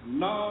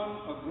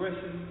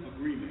non-aggression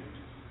agreement.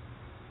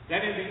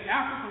 That in the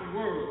African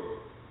world,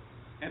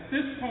 at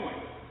this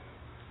point,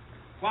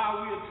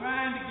 while we are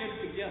trying to get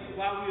together,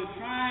 while we are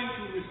trying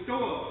to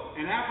restore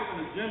an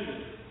African agenda,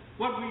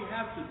 what we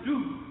have to do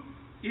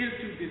is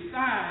to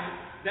decide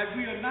that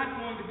we are not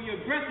going to be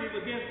aggressive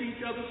against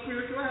each other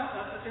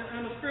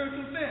in a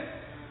spiritual sense.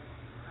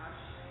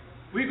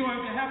 We're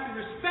going to have to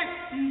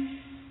respect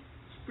each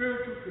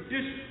spiritual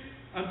tradition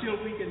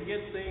until we can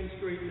get things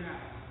straightened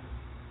out.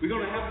 We're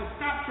going to have to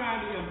stop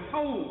trying to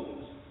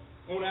impose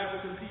on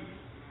African people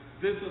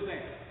this or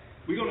that.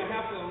 We're going to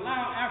have to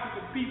allow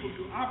African people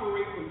to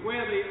operate from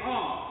where they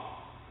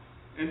are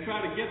and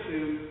try to get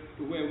them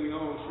to where we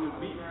all should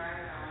be.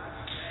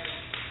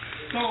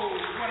 So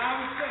what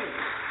I would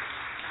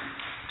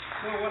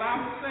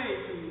say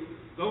to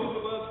those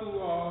of us who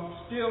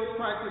are still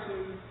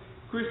practicing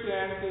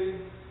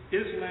Christianity,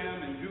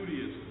 Islam, and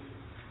Judaism,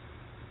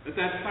 that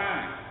that's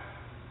fine.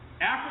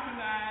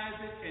 Africanize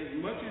it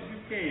as much as you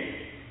can,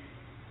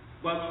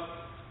 but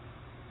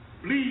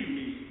believe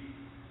me,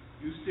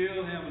 you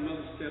still have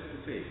another step to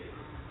take.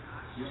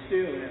 You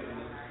still have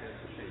another step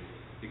to take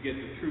to get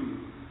the true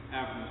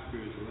African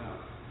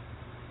spirituality.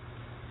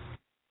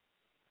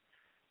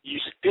 You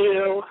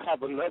still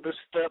have another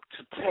step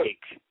to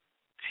take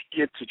to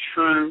get to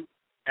true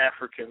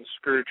African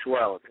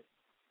spirituality.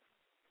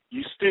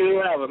 You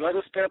still have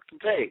another step to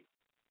take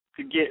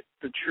to get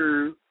the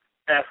true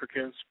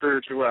African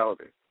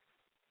spirituality.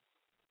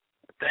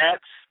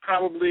 That's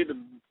probably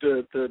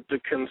the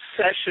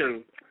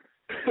concession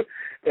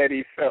that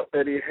he felt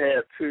that he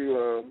had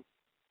to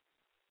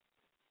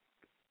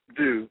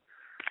do,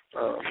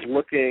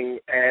 looking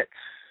at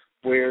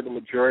where the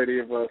majority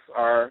of us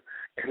are.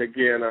 And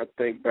again, I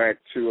think back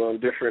to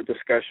different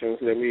discussions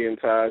that me and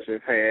Taj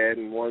have had,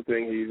 and one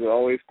thing he's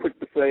always quick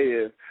to say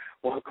is,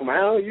 well,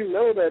 Kamal, you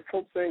know that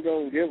folks ain't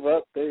going to give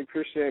up their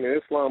Christianity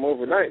and Islam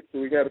overnight, so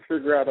we got to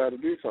figure out how to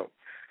do something.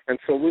 And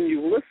so when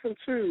you listen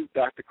to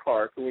Dr.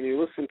 Clark, and when you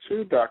listen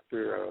to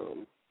Dr.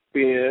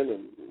 Ben,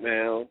 and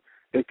now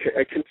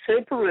a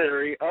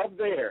contemporary of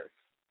theirs,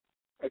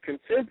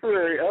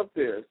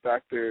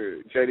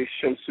 Dr. Jadi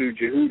Shamsu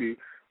Jehudi,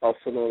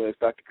 also known as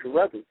Dr.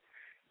 Carruthers,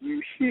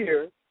 you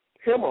hear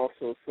him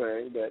also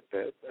saying that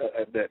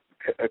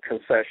a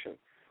concession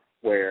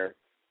where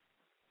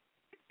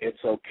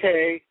it's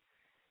okay,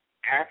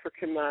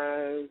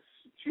 Africanize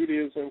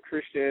Judaism,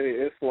 Christianity,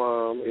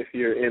 Islam, if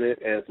you're in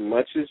it as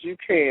much as you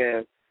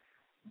can,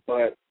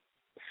 but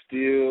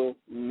still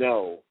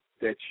know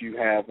that you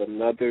have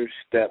another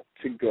step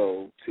to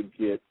go to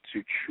get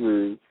to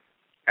true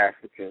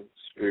African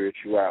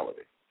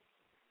spirituality.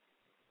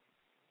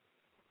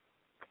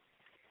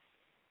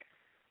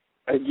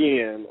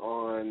 Again,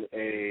 on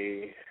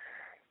a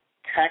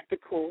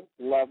tactical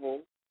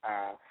level,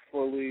 I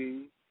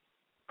fully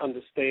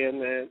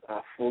understand that.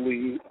 I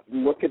fully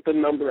look at the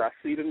number. I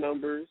see the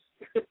numbers.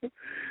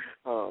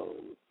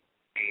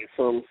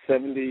 Some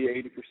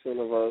 70-80%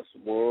 of us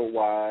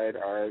worldwide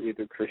are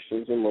either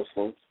Christians or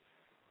Muslims.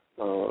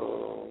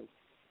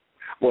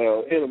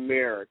 Well, in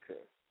America,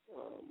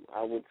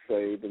 I would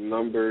say the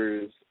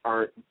numbers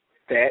aren't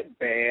that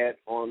bad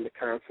on the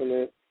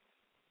continent,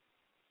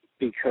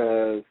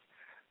 because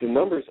the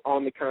numbers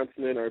on the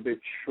continent are a bit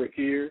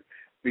trickier,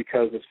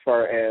 because as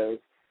far as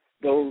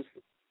those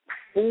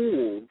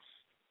fools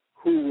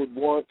who would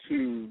want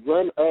to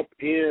run up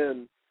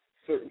in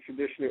certain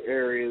traditional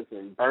areas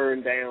and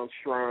burn down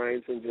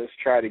shrines and just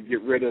try to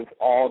get rid of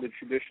all the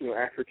traditional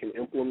African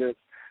implements,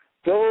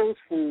 those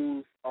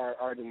fools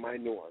are the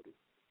minority.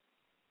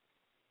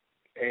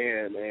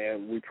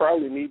 And we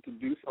probably need to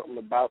do something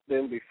about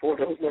them before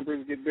those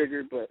numbers get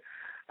bigger, but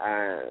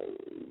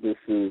this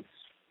is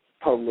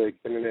public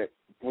internet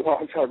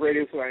blog talk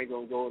radio, so I ain't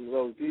going to go into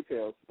those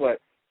details.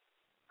 But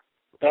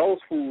those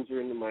fools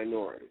are in the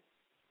minority.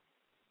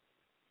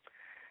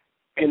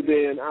 And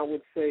then I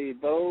would say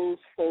those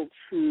folks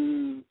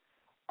who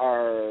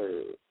are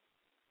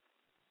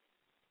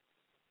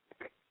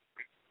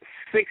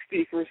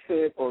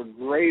 60% or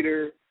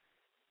greater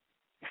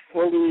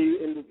fully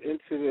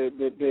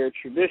into their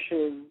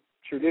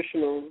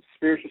traditional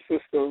spiritual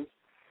systems,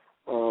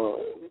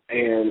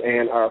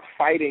 and are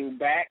fighting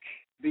back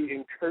the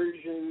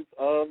incursions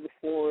of the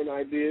foreign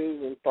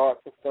ideas and thoughts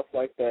and stuff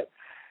like that,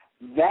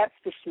 that's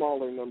the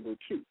smaller number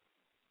too.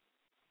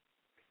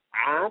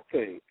 I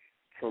think,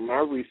 from my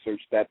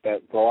research, that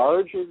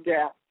larger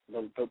gap,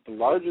 the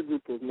larger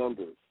group of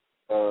numbers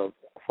of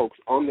folks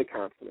on the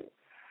continent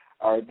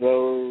are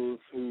those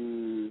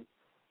who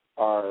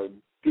are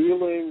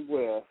dealing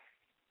with,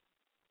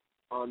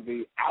 on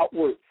the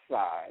outward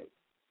side,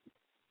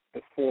 the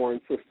foreign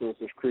systems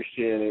of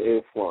Christianity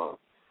and Islam,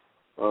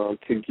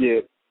 to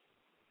get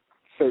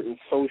certain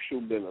social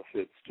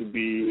benefits, to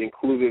be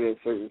included in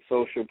certain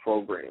social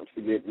programs,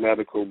 to get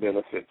medical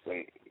benefits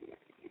and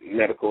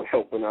medical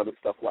help and other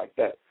stuff like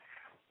that.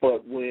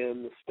 But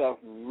when the stuff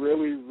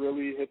really,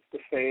 really hits the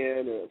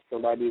fan, if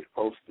somebody's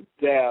close to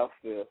death,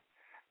 if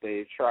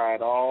they've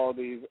tried all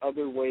these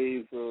other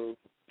ways of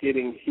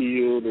getting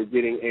healed or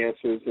getting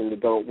answers and it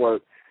don't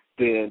work,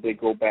 then they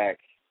go back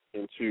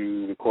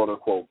into the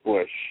quote-unquote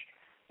bush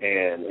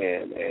and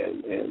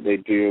they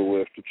deal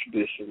with the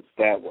traditions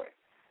that way.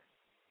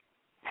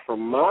 From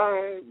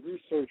my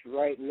research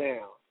right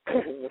now,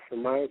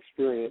 from my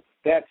experience,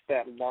 that's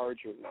that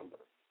larger number.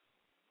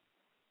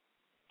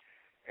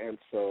 And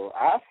so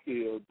I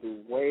feel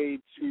the way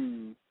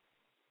to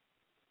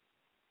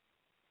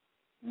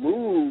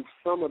move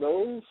some of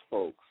those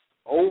folks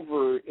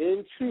over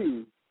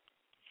into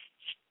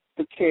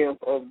the camp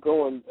of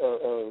going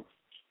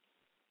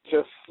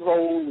just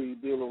solely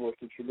dealing with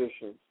the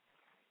tradition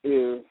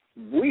is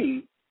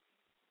we,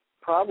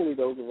 probably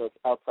those of us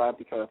outside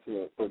the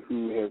continent but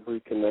who have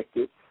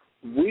reconnected,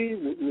 we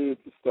would need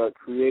to start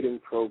creating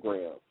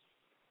programs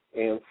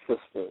and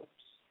systems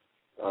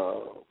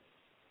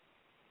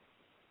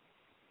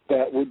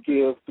that would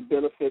give the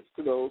benefits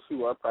to those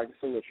who are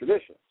practicing the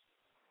traditions.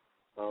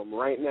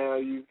 Right now,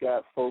 you've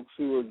got folks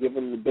who are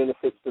giving the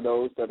benefits to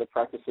those that are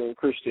practicing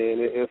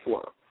Christianity and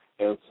Islam.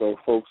 And so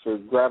folks are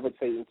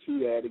gravitating to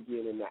that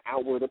again in the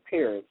outward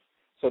appearance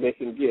so they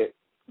can get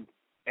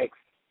X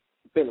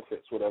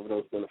benefits, whatever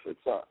those benefits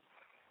are.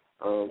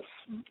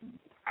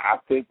 I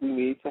think we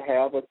need to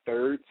have a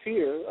third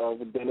tier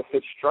of a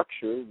benefit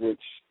structure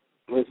which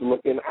is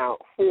looking out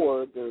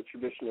for the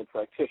traditional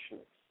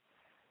practitioners.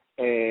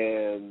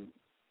 And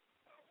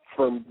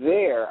from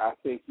there, I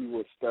think you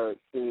would start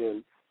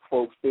seeing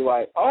folks be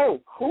like,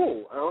 oh,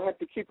 cool, I don't have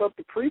to keep up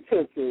the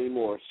pretense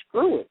anymore.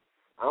 Screw it.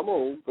 I'm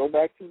going to go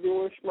back to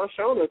doing my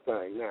Shona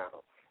thing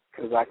now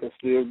because I can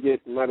still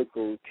get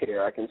medical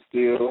care. I can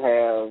still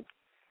have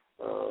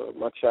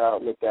my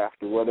child looked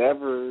after,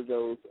 whatever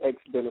those X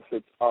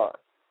benefits are.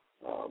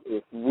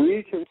 If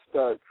we can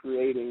start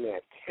creating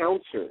that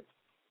counter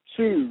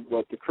to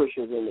what the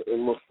Christians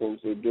and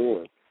Muslims are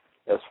doing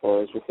as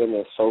far as within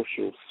their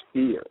social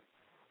sphere,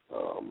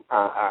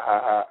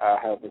 I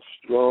have a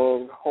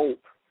strong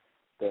hope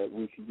that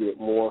we could get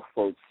more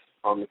folks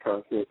on the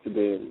continent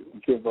today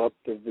and give up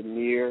the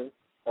veneer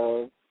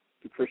of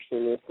the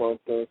Christian Islam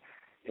thing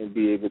and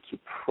be able to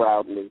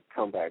proudly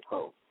come back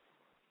home.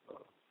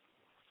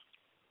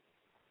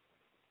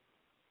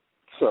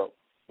 So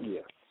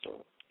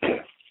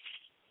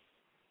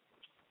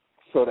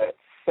that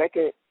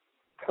second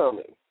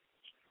coming,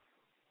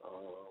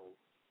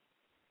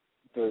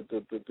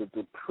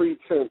 the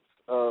pretense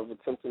of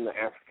attempting to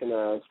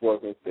Africanize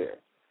wasn't there.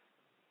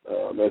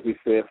 As we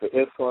said, for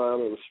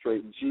Islam, it was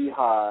straight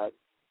jihad,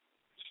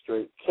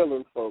 straight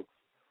killing folks.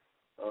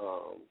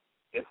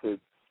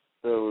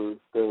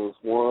 There was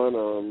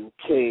one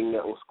king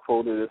that was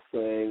quoted as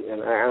saying,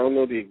 and I don't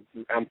know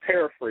I'm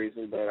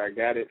paraphrasing, but I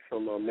got it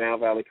from Nile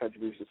Valley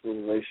Contributions to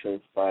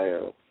Civilizations by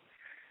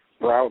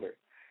Browder.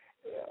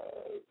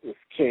 This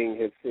king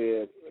had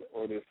said,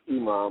 or this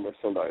imam or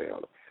somebody, I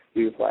don't know,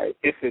 he was like,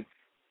 if it's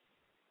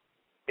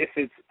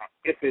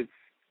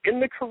in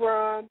the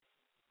Quran,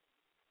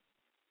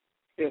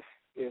 if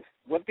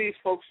what these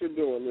folks are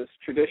doing, this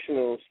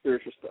traditional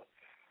spiritual stuff,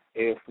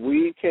 if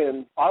we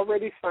can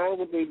already find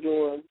what they're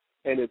doing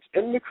and it's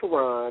in the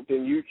Quran,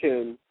 then you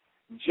can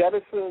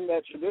jettison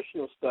that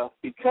traditional stuff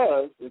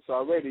because it's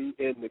already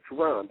in the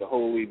Quran, the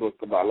holy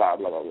book of Allah,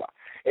 blah, blah, blah.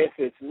 If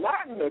it's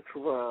not in the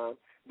Quran,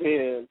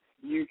 then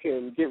you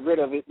can get rid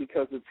of it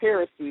because it's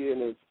heresy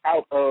and it's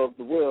out of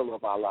the will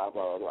of Allah,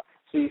 blah, blah, blah.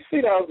 So you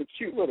see, that was a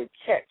cute little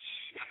catch.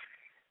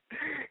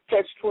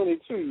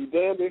 Catch-22, you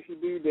damned if you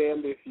do,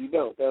 damned if you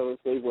don't. That was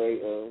their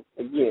way of,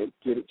 again,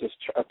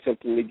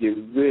 attempting to get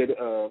rid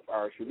of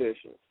our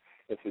traditions.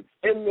 If it's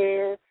in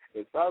there,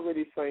 it's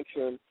already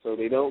sanctioned, so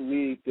they don't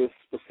need this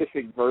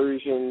specific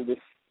version,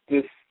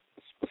 this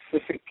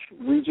specific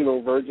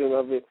regional version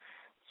of it.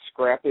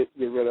 Scrap it,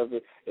 get rid of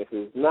it. If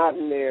it's not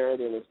in there,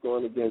 then it's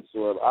going against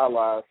what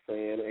Allah is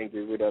saying and get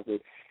rid of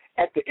it.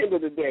 At the end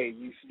of the day,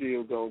 you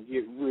still going to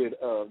get rid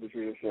of the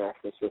traditional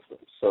African system.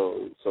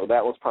 So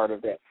that was part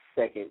of that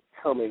second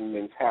coming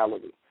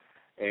mentality.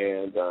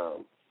 And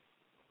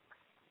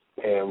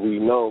we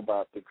know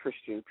about the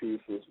Christian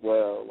piece as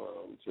well.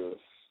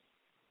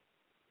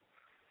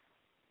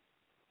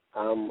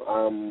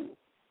 I'm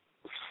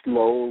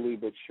slowly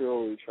but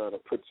surely trying to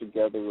put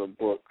together a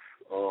book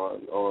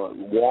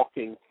on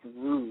walking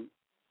through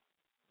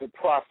the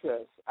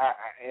process.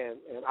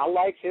 And I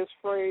like his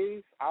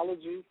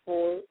phraseology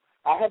for it.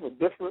 I have a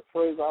different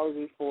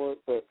phraseology for it,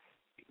 but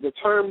the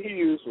term he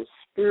used was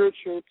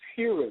spiritual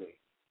tyranny.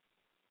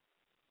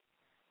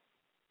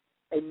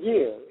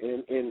 Again,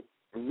 in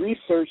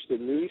research that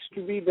needs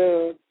to be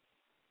done,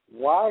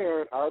 why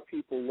aren't our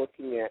people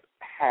looking at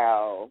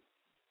how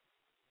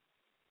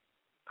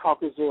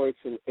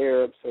Caucasoids and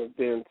Arabs have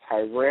been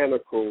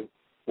tyrannical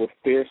with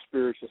their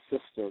spiritual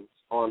systems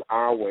on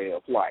our way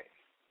of life?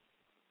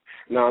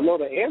 Now, I know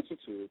the answer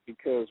to it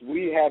because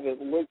we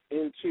haven't looked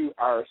into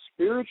our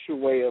spiritual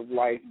way of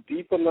life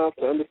deep enough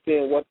to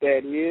understand what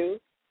that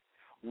is.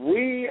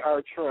 We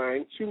are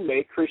trying to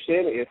make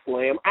Christianity and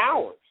Islam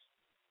ours.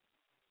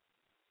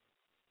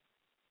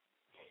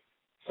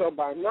 So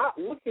by not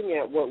looking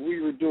at what we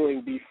were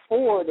doing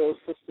before those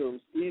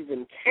systems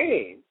even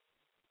came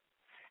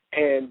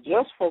and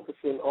just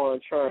focusing on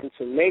trying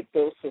to make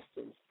those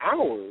systems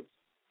ours,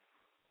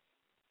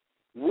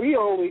 we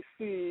only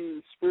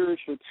see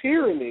spiritual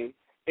tyranny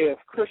if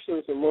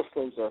Christians and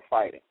Muslims are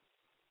fighting.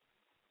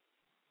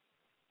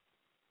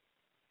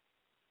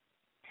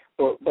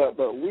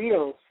 But we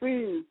don't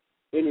see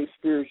any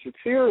spiritual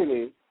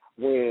tyranny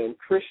when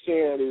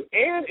Christianity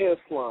and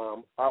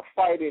Islam are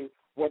fighting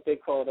what they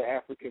call the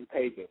African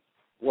pagans,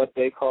 what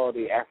they call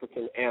the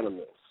African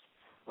animists.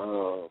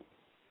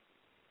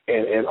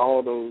 and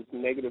all those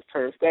negative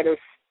terms that are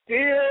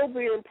still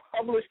being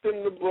published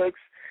in the books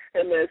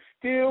and that's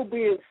still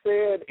being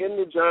said in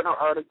the journal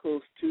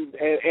articles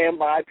and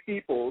by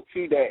people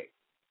today.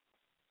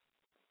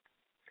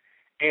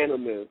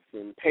 Animists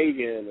and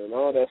pagan and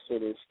all that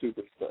sort of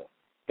stupid stuff.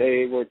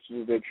 They were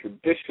the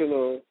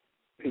traditional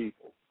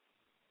people,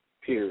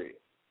 period.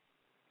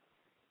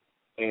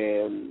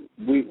 And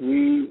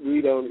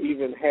we don't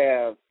even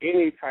have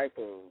any type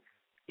of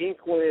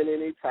inkling,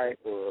 any type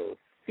of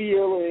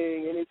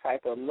feeling, any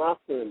type of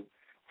nothing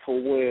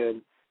for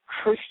when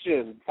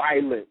Christian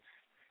violence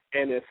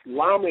and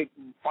Islamic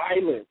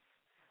violence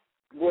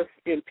with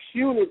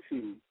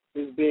impunity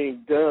is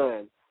being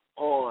done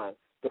on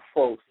the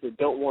folks that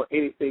don't want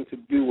anything to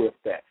do with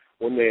that,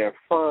 when they are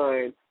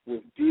fine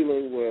with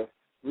dealing with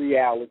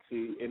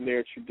reality in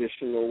their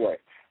traditional way.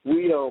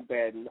 We don't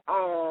bat an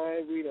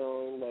eye. We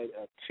don't let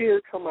a tear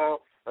come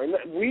out.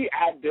 We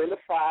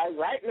identify,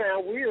 right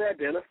now, we are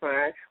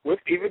identifying with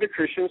either the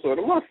Christians or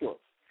the Muslims.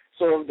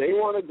 So if they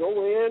want to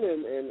go in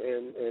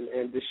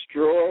and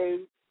destroy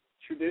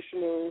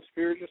traditional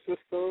spiritual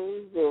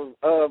systems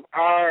of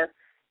our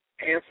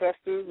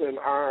ancestors and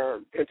our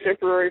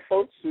contemporary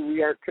folks who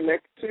we are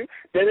connected to,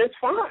 then it's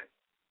fine.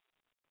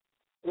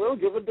 We don't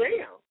give a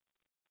damn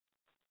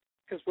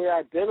because we're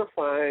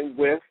identifying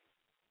with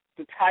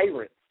the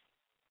tyrants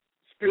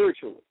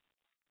spiritually.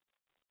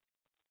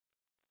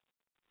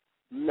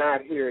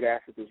 Not here at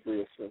Africa's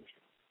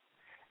Reascension.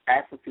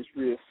 Africa's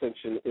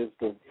Reascension is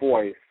the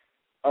voice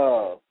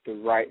of the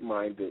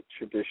right-minded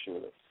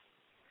traditionalists.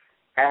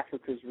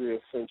 Africa's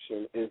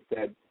Reascension is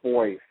that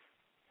voice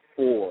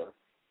for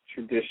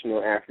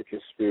traditional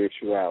African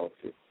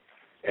spirituality.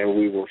 And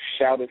we will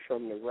shout it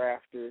from the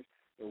rafters,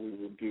 and we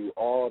will do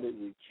all that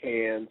we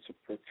can to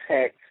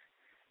protect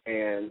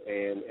and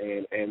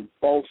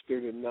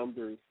bolster the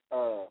numbers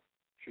of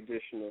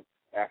traditional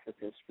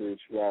African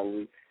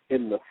spirituality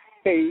in the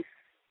face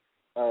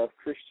of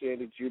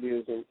Christianity,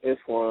 Judaism,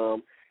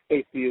 Islam,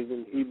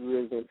 atheism,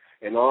 Hebrewism,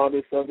 and all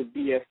this other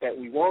BS that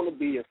we want to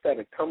be instead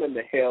of coming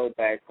to hell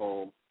back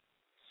home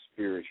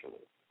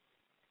spiritually.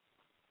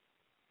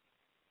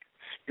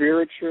 The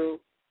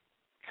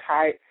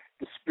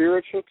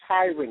spiritual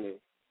tyranny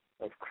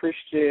of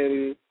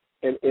Christianity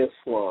and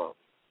Islam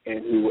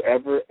and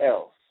whoever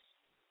else,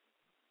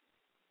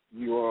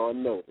 you are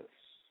on notice.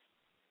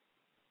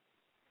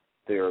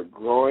 There are a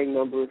growing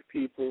number of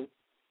people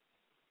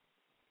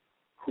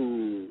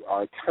who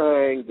are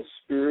tying the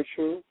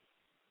spiritual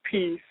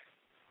peace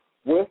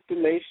with the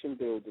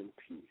nation-building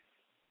peace,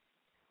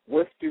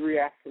 with the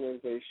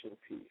reactionization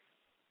peace.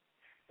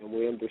 And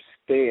we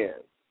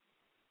understand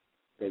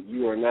that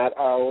you are not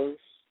ours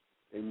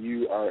and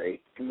you are a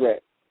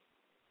threat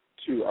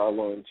to our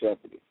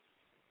longevity.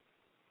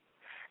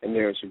 And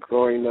there's a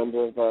growing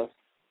number of us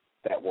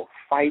that will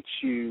fight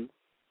you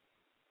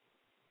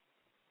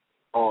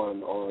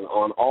on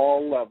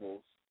all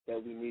levels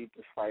that we need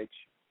to fight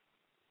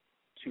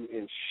you to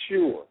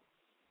ensure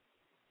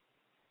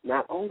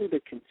not only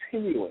the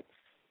continuance,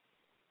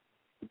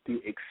 but the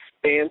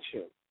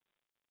expansion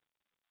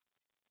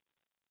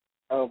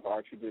of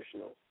our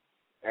traditional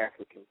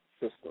African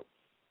system.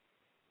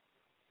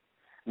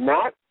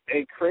 Not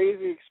a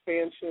crazy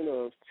expansion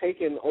of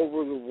taking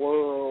over the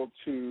world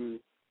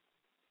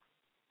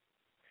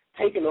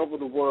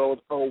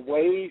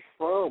away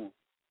from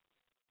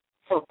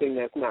something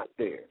that's not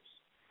theirs.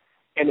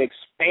 An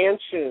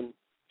expansion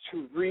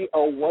to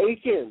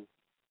reawaken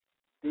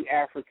the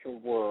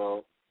African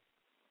world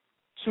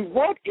to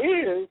what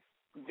is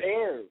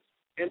theirs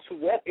and to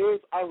what is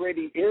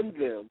already in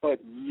them. But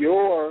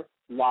your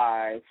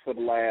lives for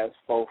the last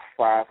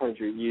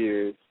 3,500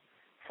 years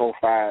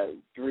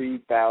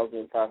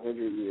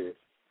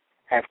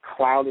have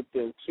clouded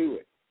them to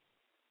it.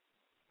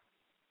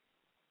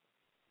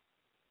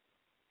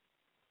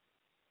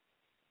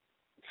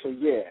 So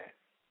yeah,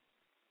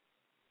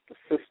 the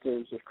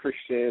systems of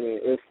Christianity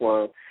and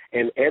Islam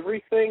and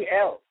everything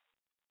else.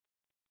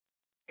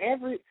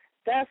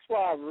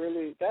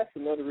 That's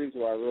another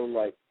reason why I really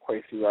like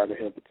Kwesi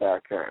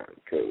Raghunatha Khan,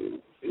 because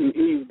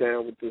he's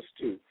down with this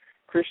too.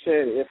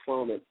 Christianity,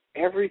 Islam, and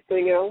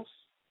everything else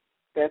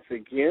that's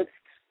against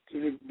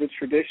the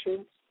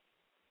traditions,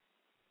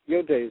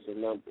 your days are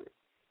numbered.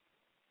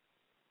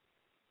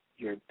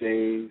 Your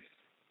days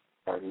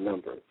are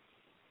numbered.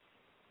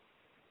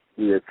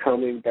 We are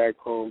coming back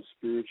home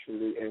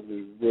spiritually, and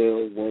we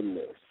will win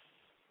this.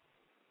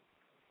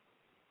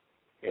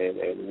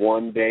 And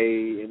one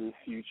day in the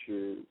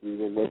future, we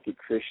will look at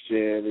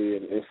Christianity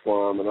and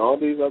Islam and all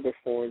these other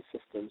foreign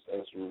systems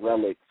as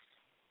relics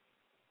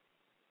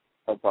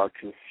of our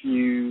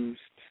confused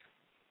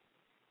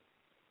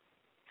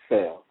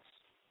selves.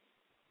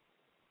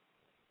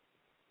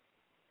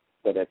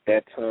 But at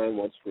that time,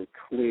 once we're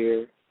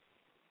clear,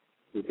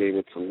 we'll be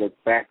able to look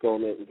back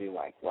on it and be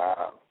like,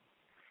 wow,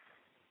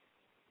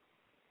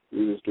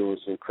 we was doing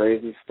some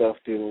crazy stuff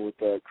dealing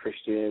with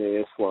Christianity,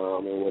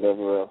 Islam, and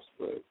whatever else,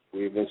 but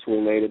we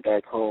eventually made it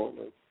back home.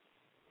 And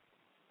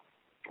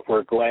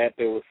we're glad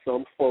there were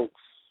some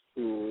folks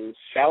who was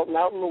shouting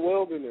out in the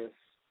wilderness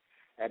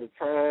at a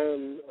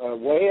time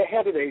way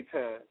ahead of their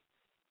time.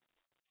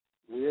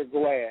 We're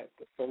glad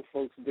that some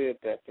folks did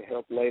that to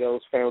help lay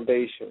those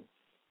foundations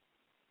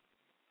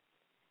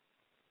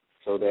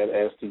so that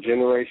as the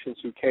generations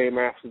who came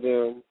after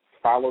them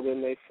followed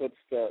in their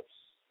footsteps,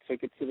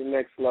 took it to the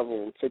next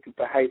level, and took it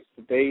to heights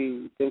that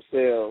they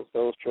themselves,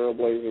 those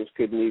trailblazers,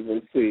 couldn't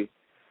even see,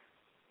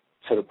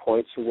 to the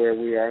point to where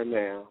we are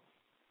now.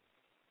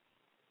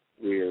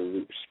 We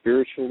are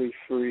spiritually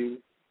free.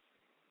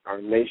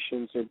 Our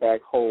nations are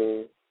back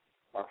whole.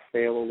 Our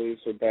families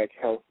are back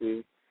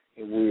healthy.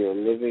 And we are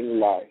living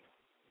life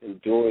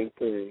and doing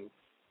things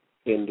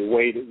in the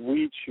way that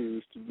we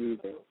choose to do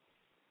them.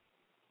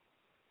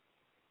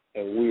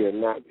 And we are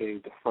not being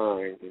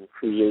defined and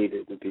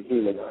created and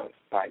dehumanized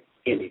by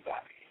anybody.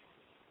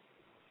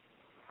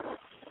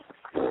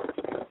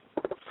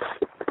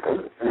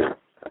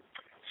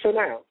 So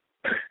now,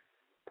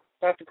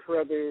 Dr.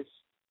 Carruthers,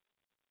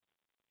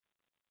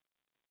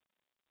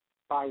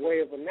 by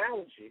way of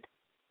analogy,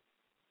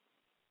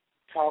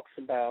 talks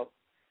about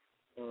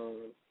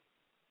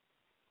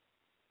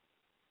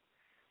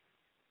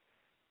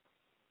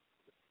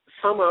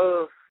some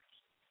of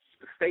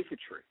the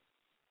fakery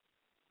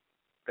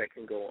that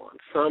can go on,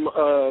 some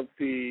of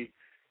the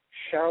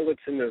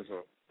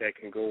charlatanism that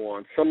can go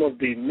on, some of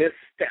the missteps,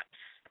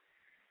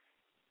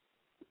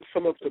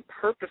 some of the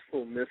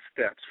purposeful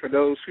missteps for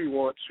those who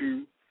want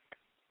to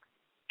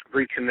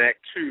reconnect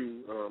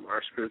to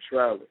our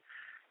spirituality.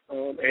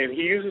 And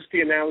he uses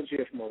the analogy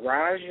of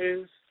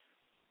mirages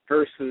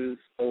versus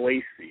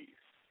oases.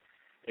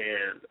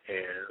 And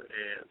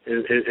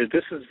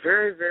this is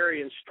very,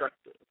 very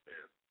instructive.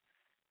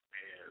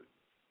 And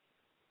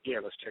yeah,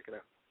 let's check it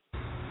out.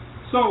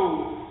 So,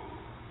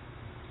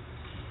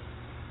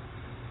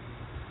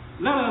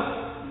 let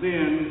us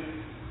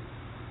then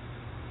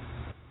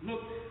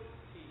look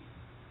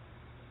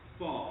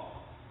for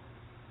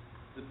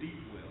the deep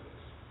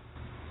wells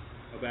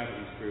of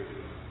African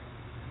spirituality.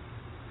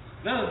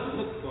 Let us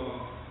look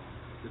for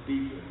the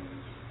deep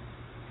wells.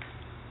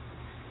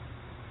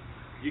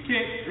 You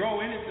can't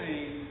draw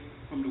anything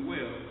from the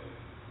well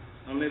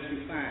unless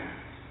you find it.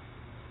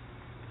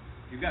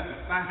 You've got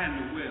to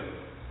find the well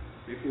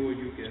before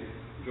you can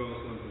draw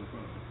something from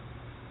it.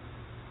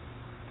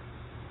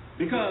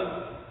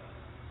 Because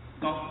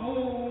the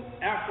whole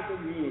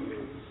African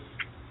universe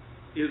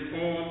is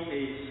on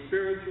a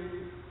spiritual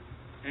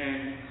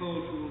and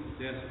cultural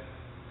desert.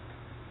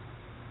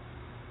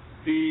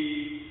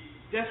 The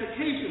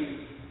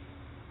desiccation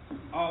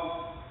of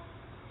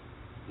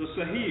the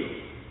Sahel,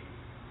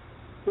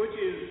 which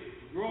is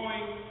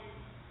growing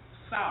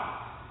south,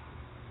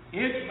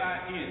 inch by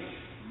inch,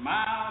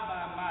 mile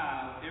by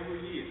mile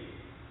every year,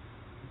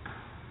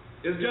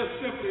 is just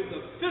simply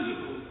the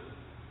physical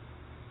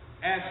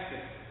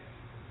aspect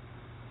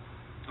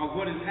of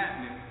what is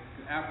happening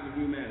to African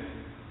humanity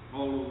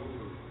all over the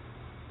world.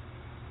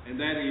 And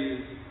that is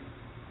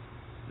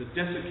the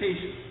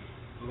desiccation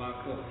of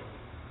our culture,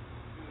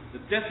 the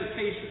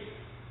desiccation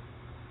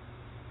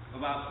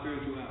of our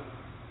spirituality.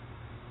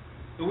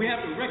 So we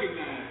have to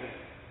recognize that.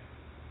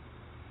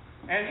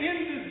 And in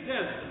this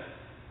desert,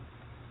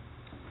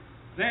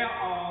 there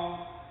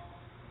are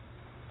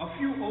a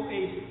few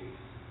oases.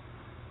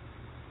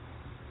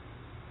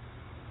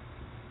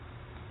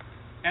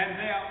 And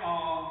there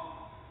are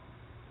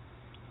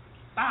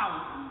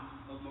thousands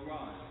of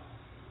mirages.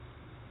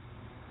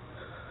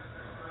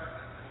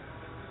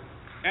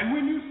 And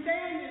when you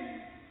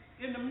stand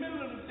in the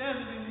middle of the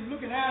desert and you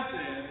look at out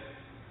there,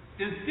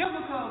 it's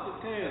difficult to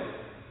tell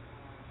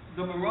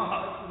the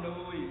mirage from the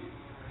oasis.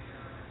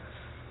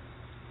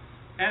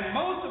 And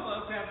most of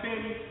us have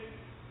been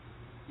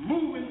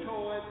moving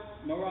toward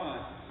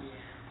mirages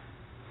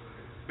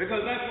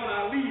because that's what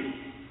our leaders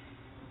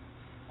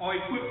are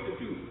equipped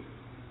to do,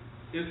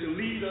 is to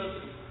lead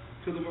us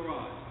to the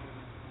mirage.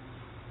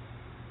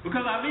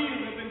 Because our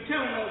leaders have been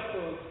telling us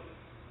for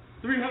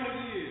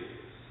 300 years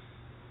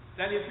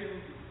that if you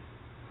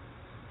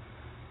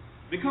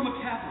become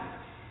a Catholic,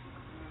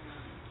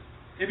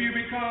 if you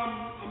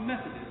become a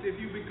Methodist, if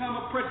you become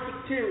a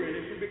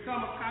Presbyterian, if you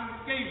become a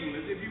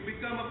Congregationalist, if you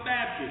become a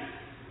Baptist,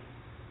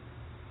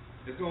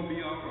 it's going to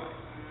be all right.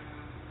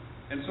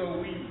 And so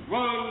we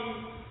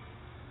run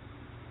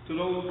to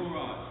those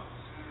mirages.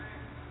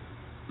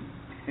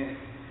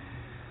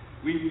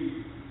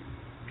 We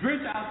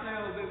drench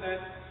ourselves in that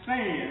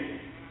sand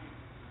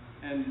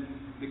and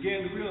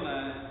begin to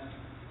realize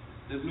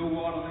there's no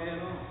water there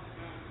at all.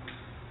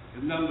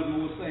 There's nothing but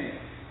more sand.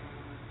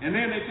 And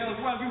then they tell us,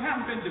 well, you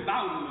haven't been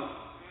devout enough.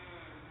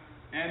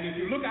 And if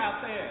you look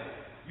out there,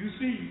 you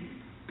see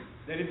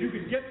that if you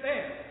can get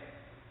there,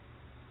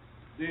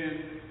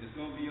 then it's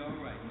going to be all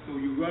right. And so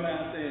you run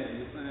out there and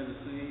you find the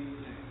same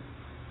thing.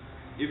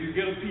 If you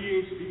get a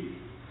PhD,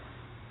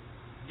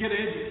 get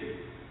educated,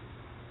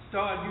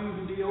 start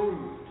using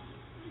deodorants,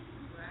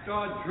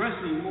 start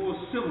dressing more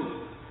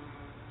civilly,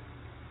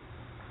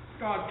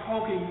 start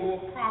talking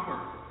more proper.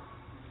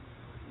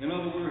 In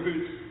other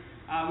words,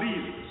 our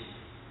leaders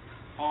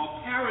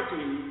are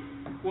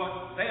parroting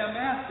what their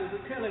masters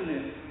are telling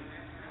them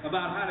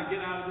about how to get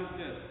out of this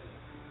desert.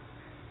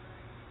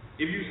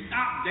 If you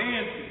stop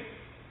dancing,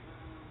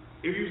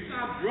 if you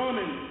stop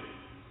drumming,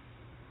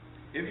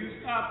 if you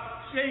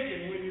stop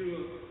shaking when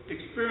you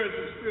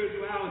experience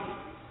spirituality,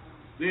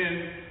 then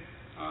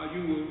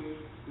you will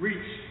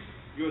reach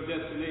your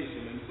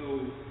destination. And so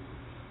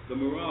the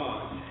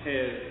mirage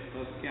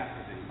has us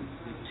captivated.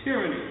 The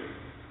tyranny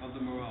of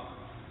the mirage.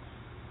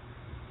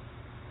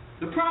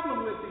 The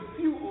problem with the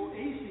few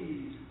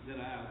oases that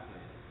are out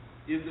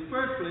there is, in the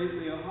first place,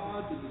 they are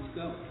hard to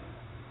discover.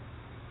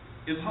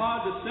 It's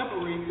hard to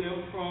separate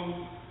them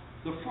from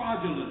the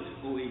fraudulent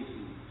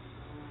oases,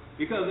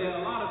 because there are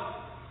a lot of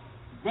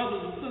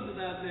brothers and sisters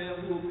out there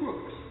who are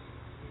crooks,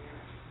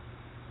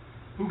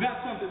 who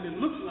got something that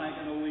looks like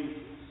an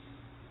oasis,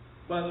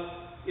 but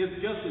it's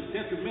just as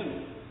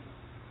detrimental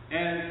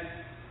as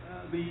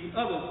the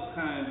other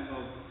kind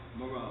of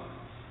mirage.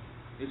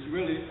 It's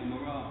really a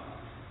mirage.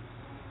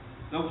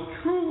 Those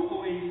true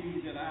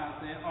oases that are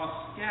out there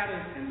are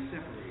scattered and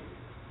separated.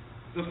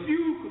 The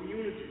few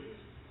communities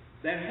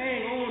that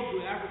hang on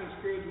to African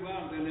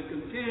spirituality and that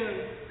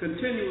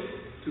continue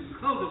to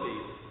cultivate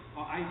it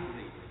or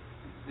isolate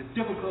it. It's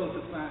difficult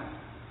to find.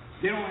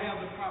 They don't have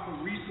the proper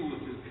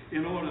resources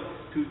in order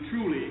to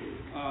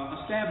truly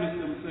establish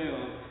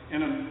themselves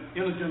in an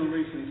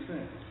intergenerational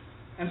sense.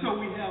 And so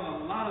we have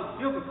a lot of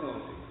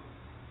difficulty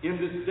in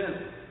this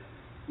desert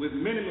with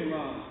many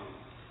mirages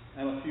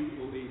and a few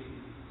oases.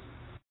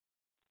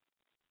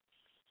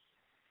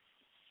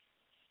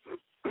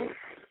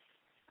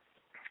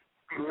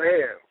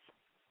 Man,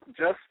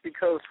 just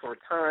because for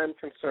time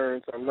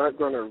concerns, I'm not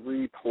going to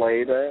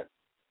replay that,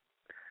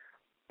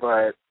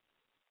 but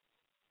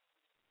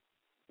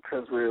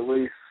because we at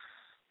least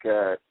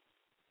got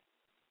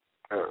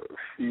a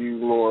few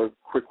more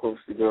quick ones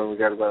to go, and we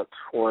got about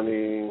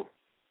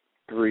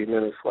 23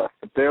 minutes left.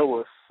 But there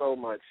was so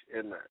much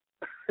in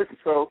that.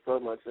 so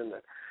much in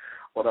that.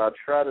 What I'll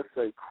try to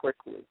say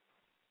quickly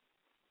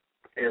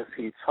is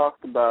he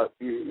talked about,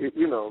 the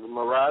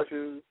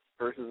mirages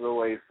versus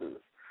oasis.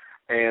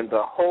 And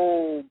the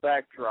whole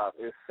backdrop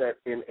is set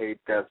in a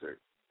desert.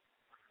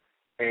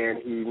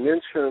 And he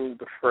mentioned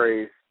the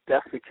phrase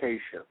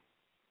desiccation.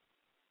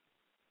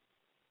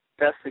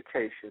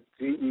 Desiccation,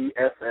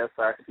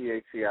 Desiccation,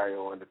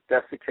 and the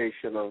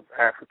desiccation of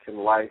African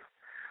life,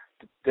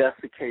 the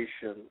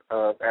desiccation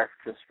of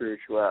African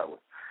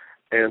spirituality.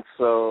 And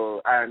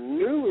so I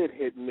knew it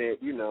had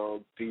meant,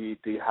 be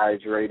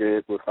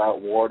dehydrated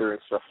without water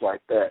and stuff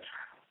like that.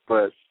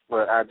 But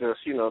I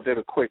just, did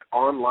a quick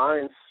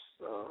online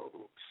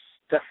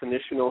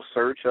definitional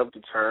search of the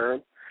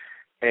term,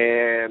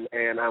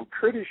 and I'm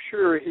pretty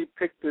sure he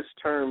picked this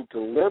term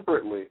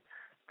deliberately,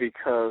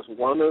 because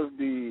one of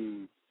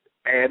the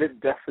added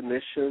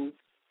definitions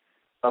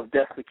of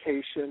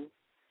desiccation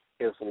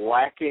is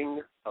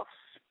lacking of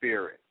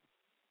spirit.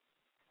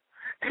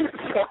 And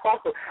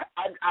so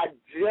I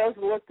just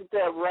looked at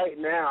that right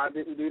now. I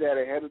didn't do that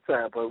ahead of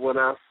time, but when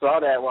I saw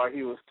that while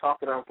he was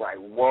talking, I was like,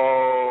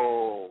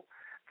 whoa,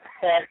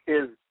 that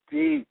is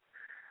deep.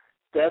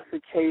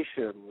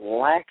 Desiccation,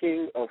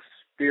 lacking of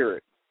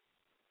spirit.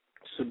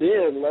 So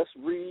then let's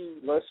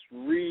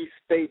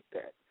restate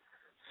that.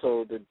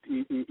 So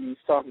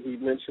he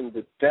mentioned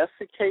the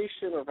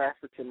desiccation of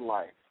African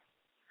life,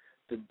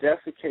 the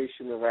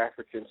desiccation of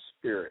African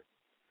spirit.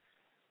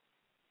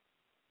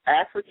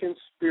 African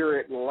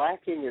spirit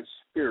lacking its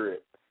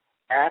spirit,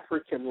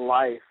 African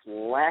life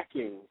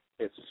lacking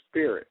its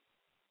spirit.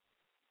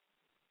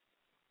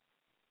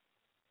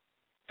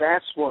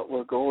 That's what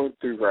we're going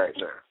through right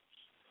now.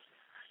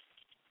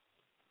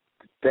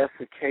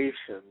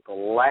 Desiccation, the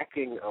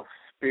lacking of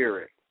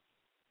spirit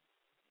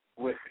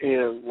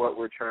within what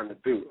we're trying to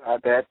do. I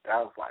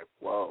was like,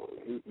 whoa,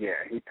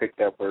 he picked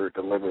that word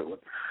deliberately.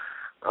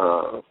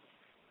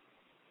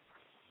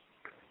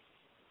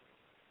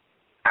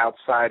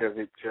 Outside of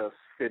it just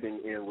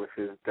fitting in with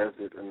his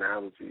desert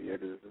analogy,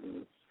 it is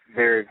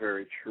very,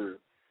 very true.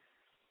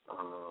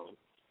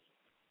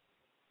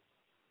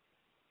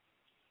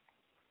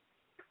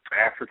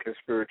 African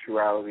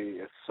spirituality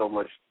is so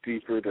much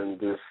deeper than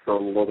this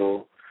some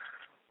little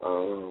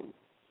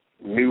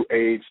New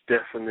Age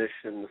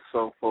definition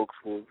some folks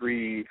will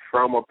read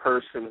from a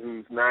person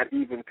who's not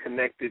even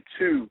connected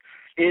to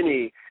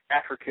any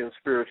African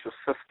spiritual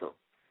system.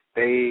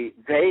 They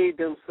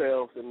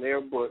themselves in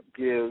their book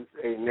give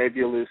a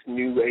nebulous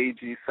New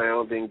Agey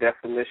sounding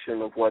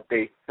definition of what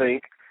they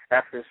think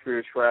African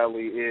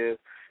spirituality is,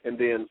 and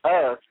then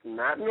us,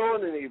 not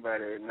knowing any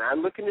better, not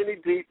looking any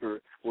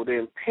deeper, will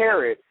then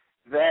parrot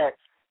that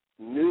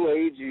New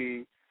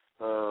Agey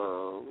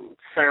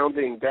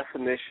sounding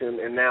definition,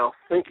 and now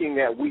thinking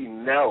that we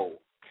know,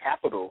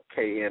 capital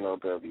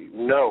K-N-O-W,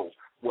 know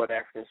what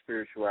African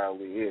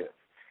spirituality is.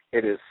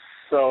 It is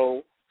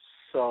so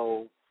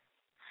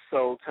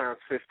times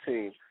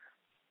 15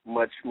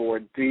 much more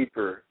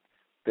deeper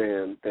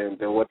than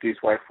what these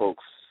white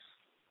folks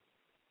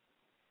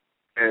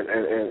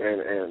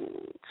and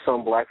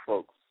some black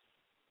folks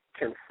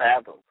can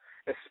fathom,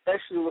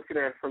 especially looking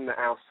at it from the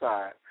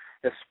outside.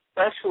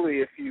 especially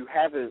if you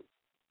haven't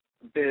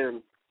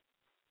been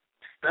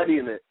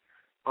studying it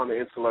on the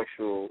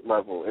intellectual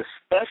level,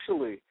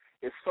 especially,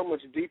 it's so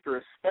much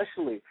deeper,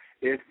 especially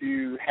if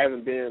you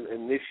haven't been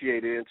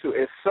initiated into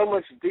it. It's so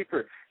much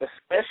deeper,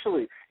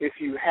 especially if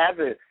you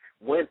haven't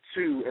went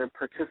to and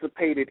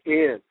participated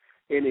in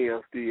any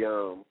of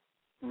the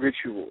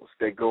rituals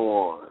that go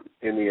on,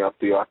 any of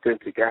the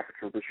authentic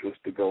African rituals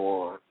that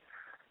go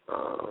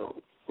on,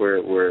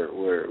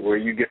 where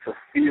you get to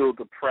feel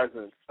the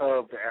presence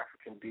of the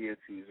African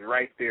deities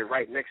right there,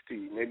 right next to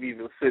you, maybe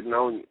even sitting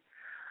on you.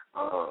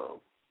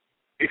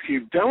 If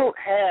you don't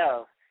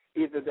have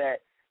either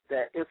that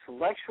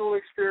intellectual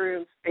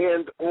experience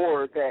and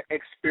or that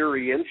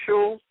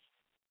experiential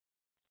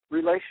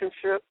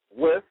relationship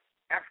with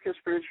African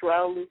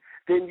spirituality,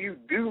 then you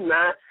do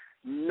not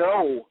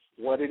know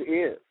what it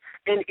is.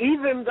 And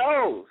even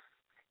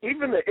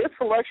the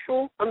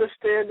intellectual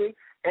understanding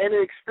and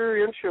the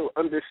experiential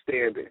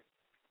understanding,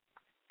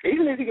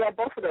 even if you got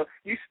both of them,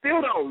 you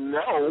still don't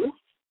know,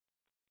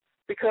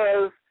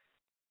 because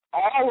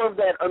all of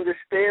that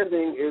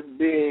understanding is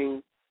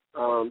being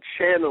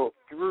channeled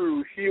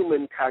through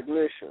human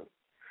cognition,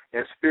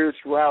 and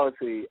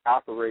spirituality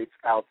operates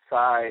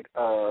outside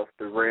of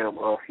the realm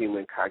of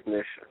human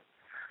cognition.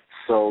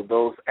 So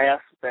those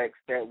aspects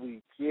that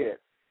we get,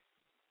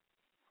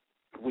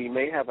 we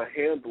may have a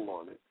handle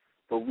on it,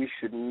 but we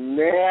should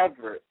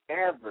never,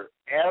 ever,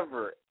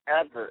 ever,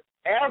 ever,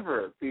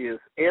 ever be as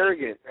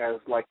arrogant as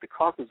like the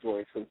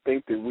Caucasoids and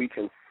think that we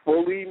can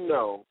fully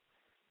know,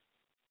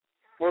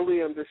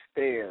 fully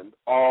understand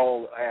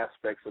all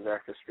aspects of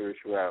African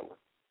spirituality.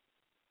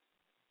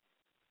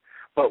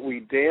 But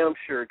we damn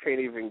sure can't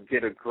even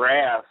get a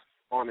grasp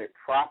on it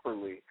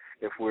properly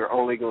if we're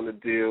only going to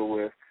deal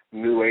with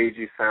New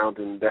Agey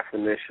sounding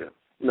definition.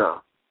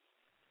 No.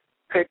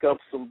 Pick up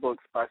some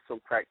books by some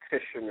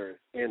practitioners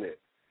in it.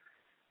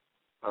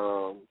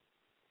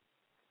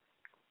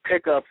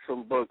 Pick up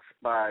some books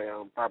by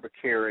Baba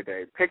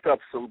Karaday. Pick up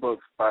some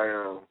books by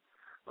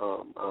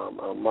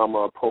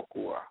Mama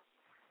Apokua.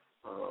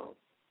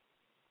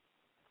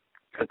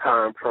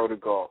 Akan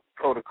Protocol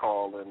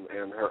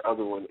and her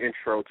other one,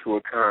 Intro to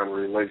Akan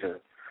Religion.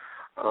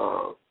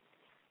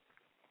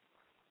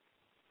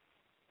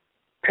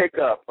 Pick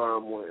up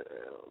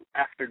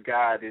After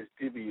God is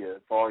Dibia,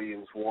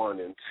 Volumes 1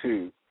 and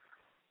 2.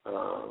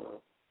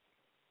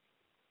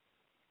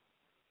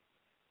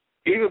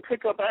 Even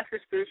pick up African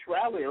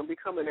Spirituality on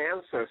Becoming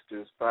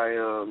Ancestors by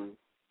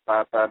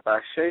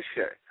Shay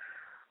Shay.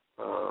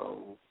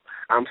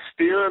 I'm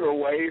steering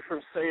away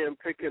from saying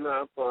picking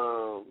up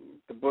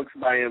the books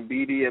by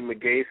Mbidi and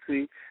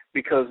Magesi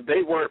because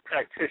they weren't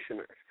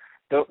practitioners.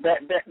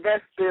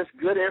 There's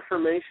good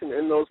information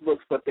in those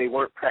books, but they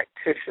weren't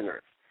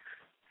practitioners.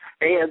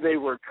 And they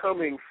were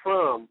coming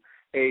from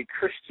a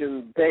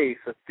Christian base,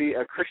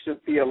 a Christian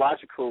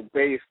theological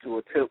base to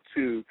attempt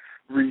to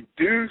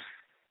reduce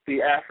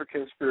the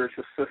African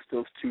spiritual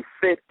systems to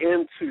fit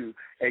into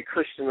a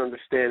Christian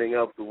understanding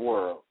of the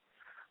world.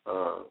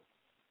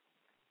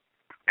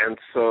 And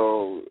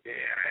so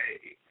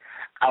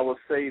I would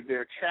say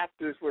there are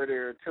chapters where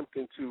they're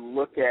attempting to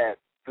look at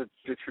the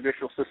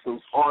traditional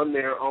systems on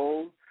their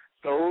own.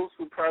 Those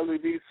would probably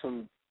be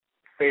some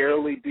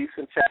fairly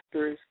decent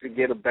chapters to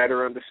get a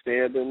better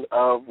understanding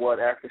of what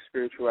African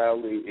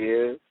spirituality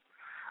is.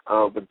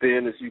 But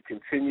then as you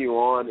continue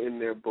on in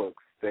their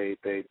books, they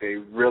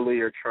really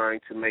are trying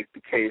to make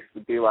the case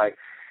to be like,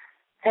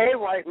 hey,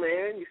 white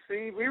man, you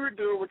see, we were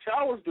doing what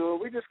y'all was doing.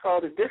 We just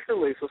called it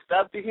differently, so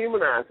stop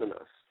dehumanizing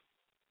us.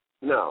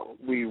 No,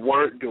 we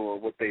weren't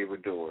doing what they were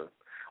doing.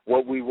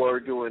 What we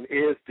were doing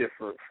is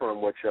different from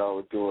what y'all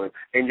were doing,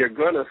 and you're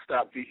going to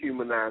stop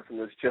dehumanizing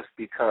us just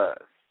because.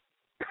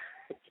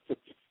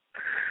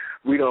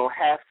 We don't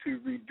have to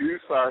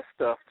reduce our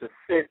stuff to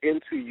fit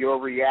into your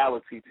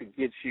reality to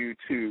get you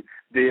to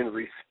then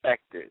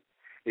respect it.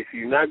 If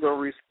you're not going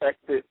to respect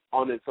it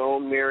on its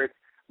own merit,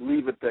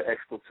 leave it the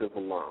expletive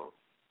alone.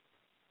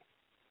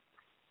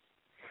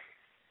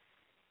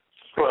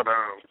 But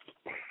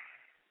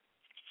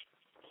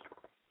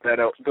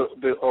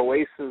the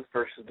oasis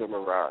versus the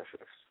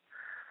mirages.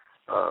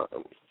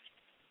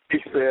 He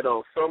said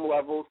on some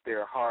levels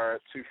they're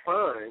hard to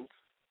find.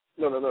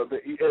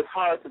 It's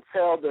hard to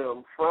tell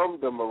them from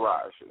the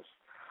mirages.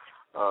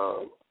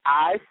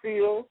 I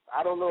feel,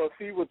 I don't know if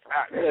he would,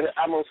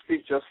 I don't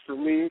speak just for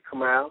me,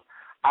 Kamal.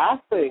 I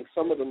think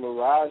some of the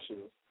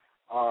mirages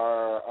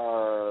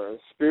are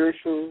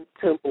spiritual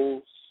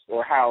temples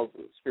or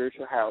houses,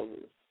 spiritual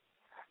houses,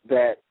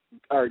 that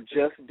are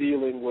just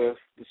dealing with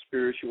the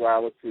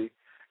spirituality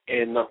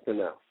and nothing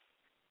else.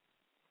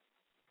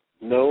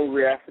 No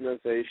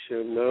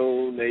reaffinization,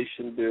 no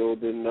nation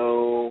building,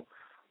 no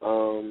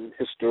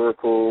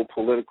historical,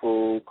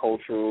 political,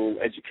 cultural,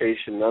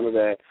 education, none of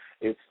that.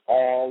 It's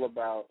all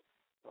about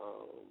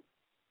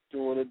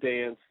doing the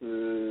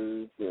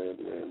dances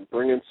and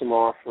bringing some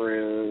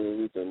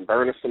offerings and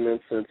burning some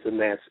incense, and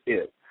that's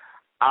it.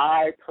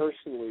 I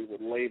personally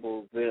would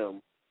label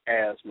them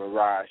as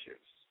mirages.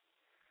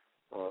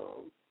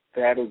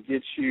 That'll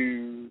get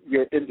you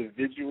your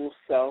individual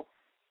self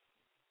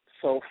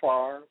so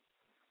far.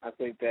 I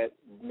think that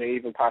may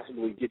even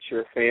possibly get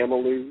your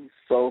family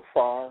so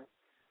far.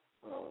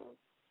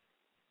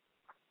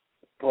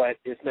 But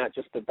it's not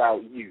just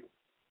about you.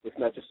 It's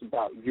not just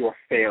about your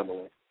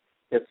family.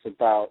 It's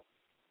about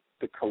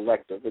the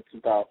collective. It's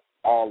about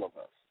all of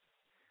us.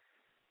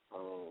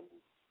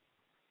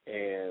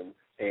 And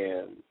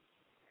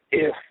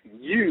if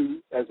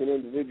you, as an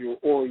individual,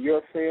 or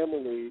your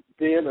family,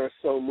 then are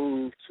so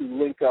moved to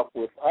link up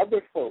with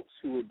other folks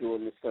who are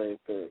doing the same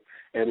thing,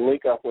 and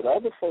link up with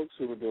other folks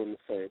who are doing the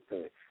same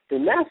thing,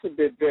 then that's a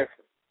bit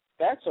different.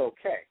 That's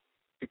okay,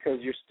 because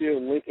you're still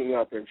linking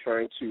up and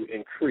trying to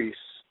increase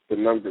the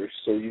numbers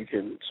so we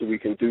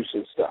can do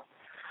some stuff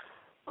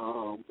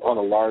on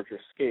a larger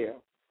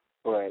scale.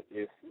 But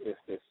if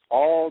it's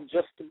all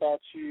just about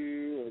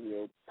you and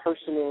your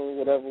personal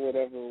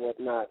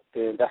whatnot,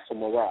 then that's a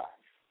mirage,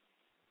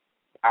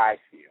 I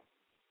feel.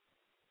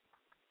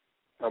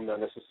 I'm not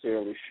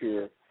necessarily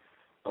sure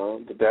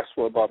that that's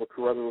what Baba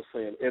Carruthers was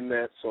saying in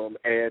that, so I'm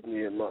adding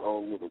in my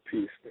own little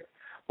piece there.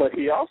 But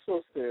he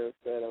also says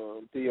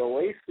that the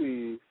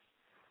oases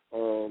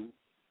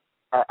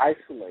are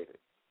isolated.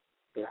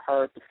 They're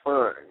hard to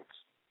find.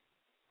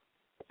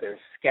 They're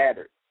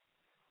scattered.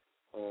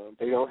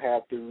 They don't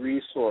have the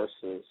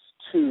resources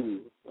to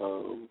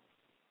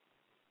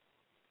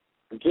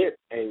get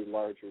a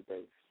larger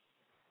base.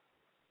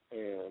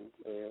 And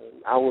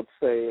I would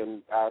say,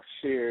 and I've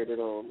shared it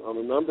on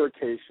a number of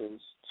occasions,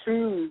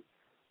 2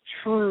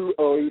 true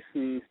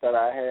oases that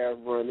I have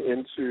run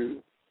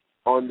into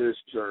on this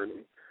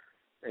journey.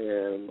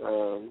 And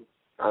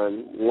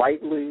I'm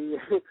lightly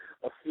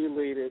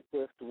affiliated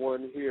with the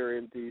one here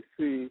in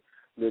D.C.,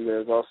 then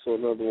there's also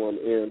another one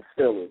in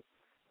Philly.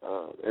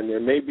 And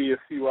there may be a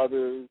few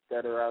others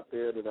that are out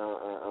there that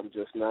I'm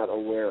just not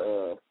aware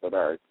of, but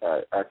I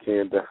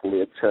can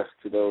definitely attest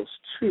to those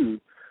 2.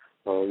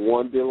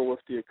 One dealing with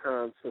the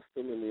Akan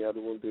system and the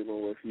other one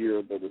dealing with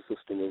Yoruba, the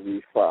system of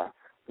Ifa.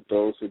 But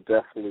those are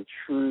definitely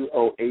true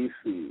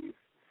oases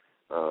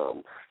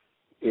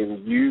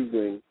in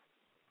using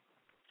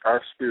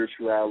our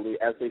spirituality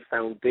as a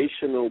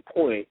foundational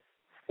point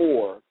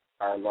for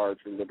our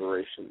larger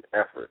liberation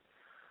effort.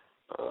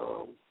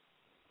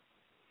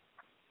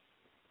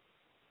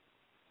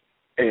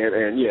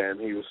 And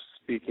he was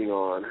speaking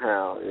on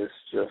how it's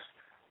just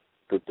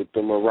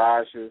the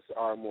mirages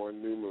are more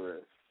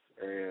numerous,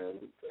 and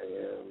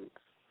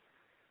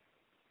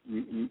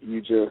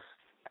you just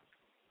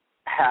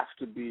have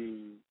to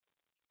be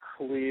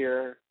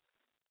clear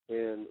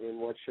in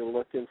what you're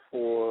looking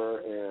for,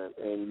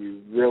 and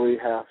you really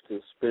have to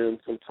spend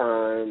some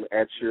time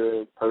at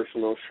your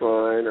personal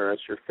shrine or at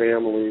your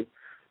family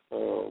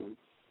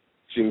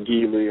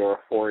Jingili or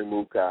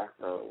Forimuka.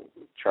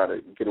 Try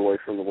to get away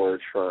from the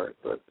word shrine,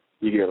 but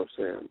you get what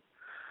I'm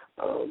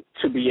saying.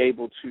 To be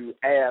able to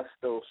ask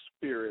those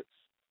spirits,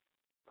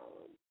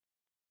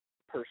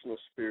 personal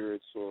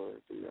spirits or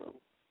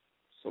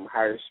some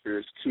higher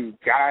spirits, to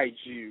guide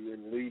you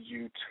and lead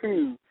you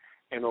to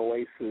an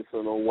oasis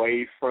and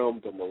away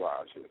from the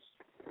mirages.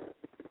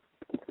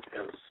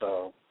 And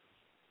so,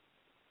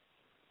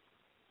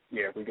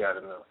 yeah, we got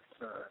enough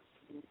time.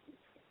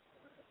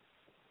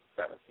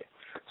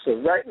 So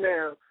right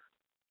now,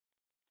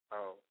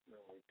 oh, no,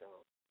 we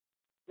don't.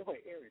 No,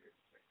 wait, here it is.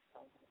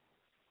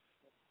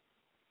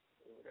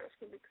 That's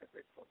going to be cut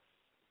right close.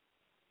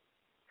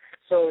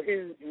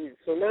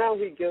 So now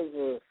he gives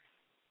us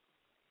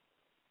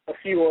a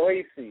few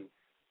oases,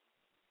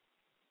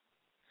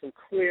 some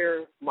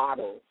clear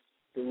models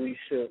that we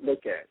should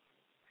look at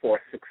for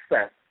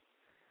success.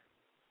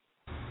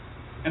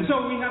 And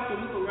so we have to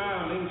look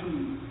around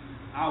into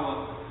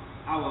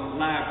our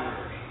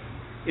library,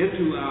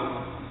 into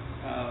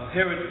our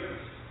heritage,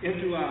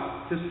 into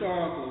our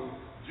historical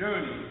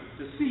journey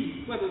to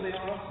see whether there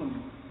are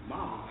some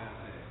models out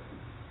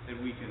there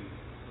that we can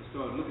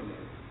start looking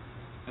at.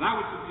 And I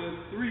would suggest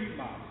 3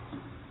 models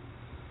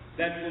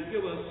that will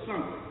give us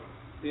something.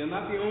 They are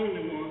not the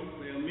only ones.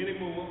 There are many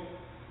more,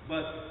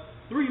 but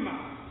 3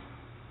 models.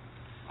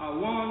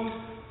 One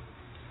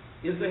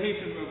is the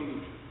Haitian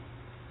Revolution.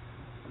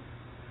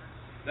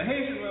 The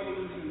Haitian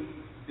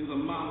Revolution is a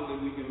model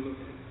that we can look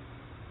at.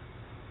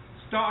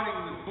 Starting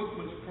with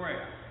Bookman's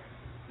prayer,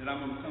 that I'm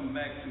going to come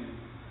back to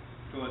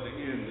toward the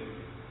end of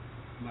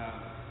my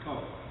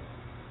talk.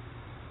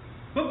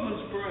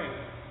 Bookman's prayer,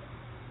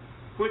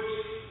 which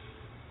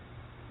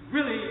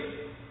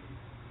really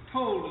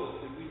told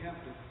us that we have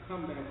to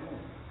come back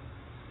home.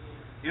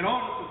 In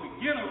order to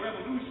begin a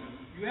revolution,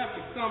 you have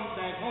to come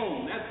back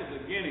home. That's the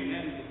beginning.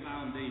 That is the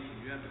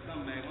foundation. You have to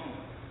come back home.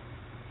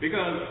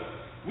 Because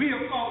we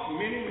have fought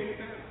many, many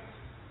times.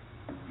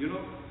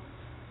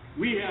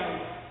 We have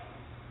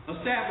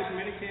established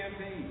many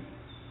campaigns.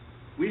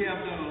 We have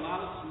done a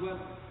lot of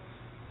sweat,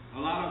 a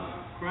lot of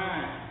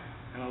crime,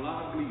 and a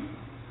lot of bleeding.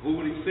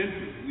 Over the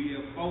centuries, we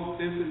have fought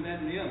this and that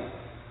and the other.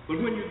 But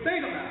when you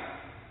think about it,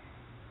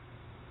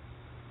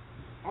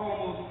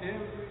 almost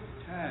every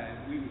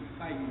time we were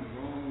fighting the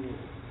wrong war,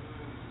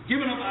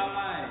 giving up our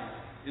lives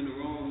in the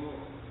wrong war.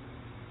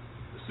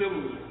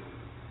 Civil War.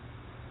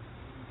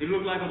 It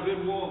looked like a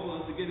good war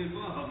for us to get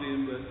involved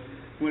in, but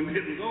when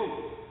it was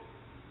over,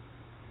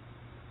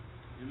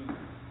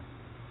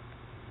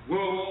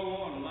 World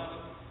War I,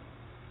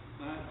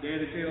 my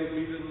daddy tells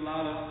me that a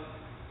lot of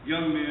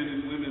young men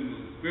and women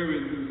were very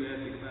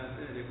enthusiastic about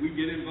that. If we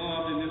get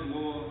involved in this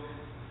war,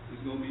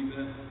 it's going to be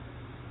better.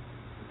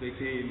 But they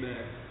came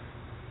back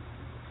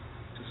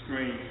to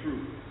strange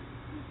fruit.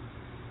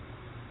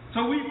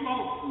 So we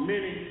fought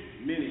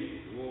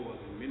many wars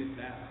and many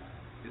battles.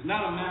 It's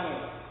not a matter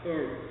of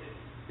courage.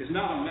 It's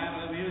not a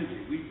matter of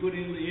energy. We put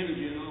in the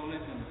energy and all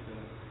that kind of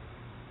stuff.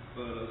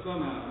 But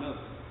somehow or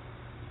another,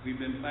 we've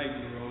been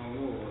fighting the wrong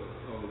wars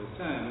all this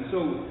time. And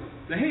so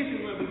the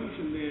Haitian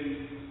Revolution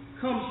then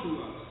comes to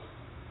us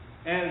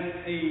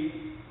as a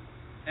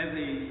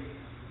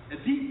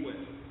deep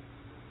well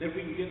that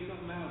we can get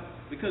something out of.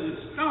 Because it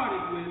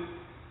started with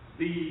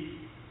the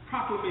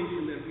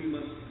proclamation that we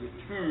must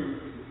return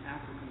to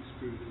African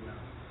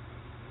spirituality.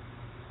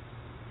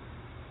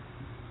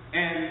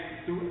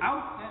 And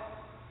throughout that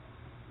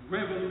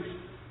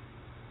revolution,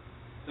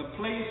 the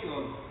place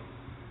of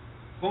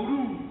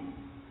Vodou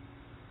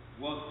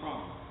was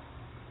promised.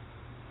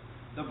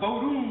 The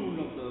Vodou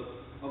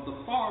of the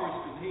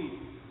forest of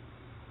Haiti,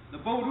 the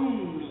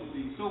Vodou of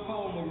the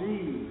so-called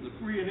Maroons, the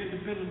free and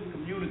independent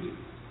community,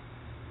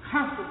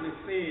 constantly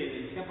fed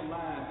and kept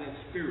alive that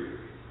spirit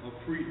of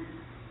freedom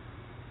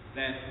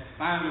that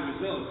finally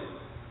resulted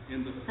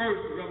in the first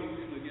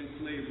revolution against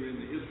slavery in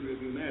the history of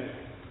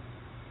humanity,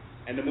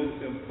 and the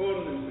most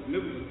important and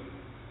significant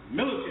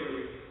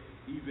military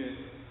event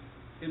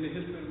in the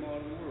history of the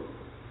modern world.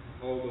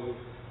 Although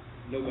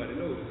nobody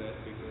knows that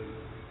because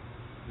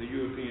the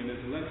European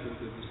intellectuals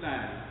have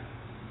decided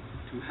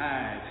to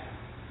hide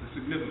the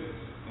significance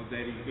of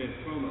that event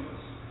from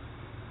us.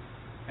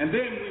 And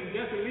then when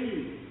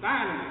Dessalines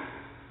finally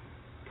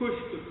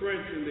pushed the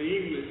French and the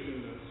English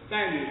and the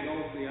Spaniards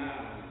off the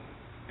island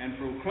and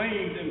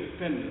proclaimed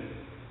independence,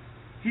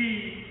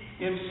 he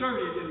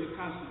inserted in the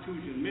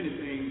Constitution many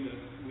things that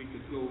we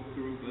could go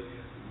through, but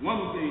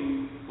one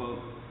thing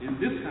in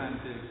this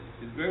context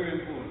is very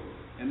important,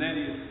 and that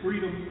is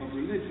freedom of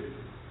religion.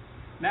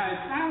 Now, it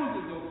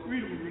sounds as though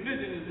freedom of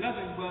religion is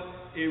nothing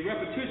but a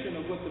repetition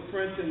of what the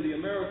French and the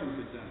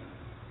Americans had done.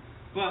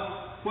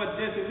 But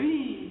what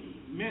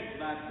Dessalines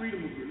meant by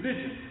freedom of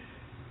religion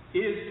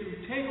is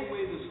to take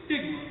away the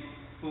stigma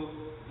for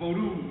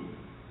Vodou.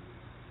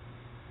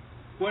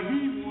 What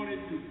he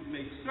wanted to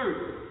make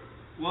certain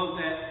was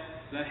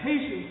that the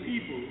Haitian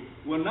people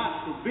were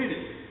not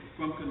forbidden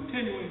from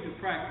continuing to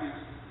practice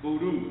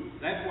Vodou.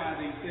 That's why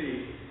they say,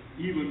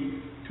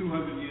 even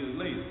 200 years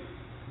later,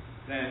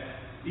 that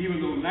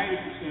even though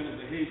 90% of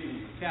the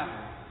Haitians are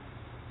Catholic,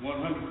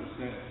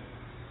 100%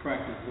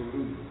 practice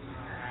Vodou.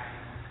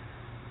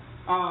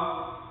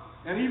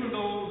 And even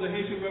though the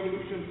Haitian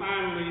Revolution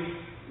finally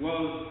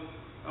was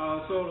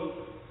sort of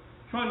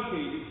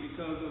truncated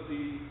because of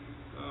the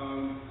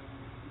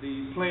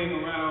playing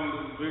around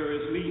of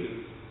various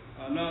leaders,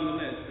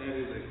 nonetheless, that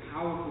is a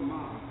powerful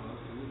model for us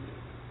to look at.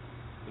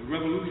 The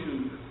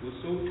revolution was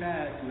so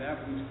tied to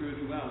African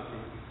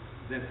spirituality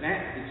that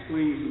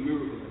explains the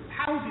miracle.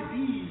 How did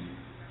these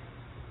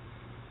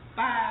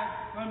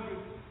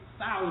 500,000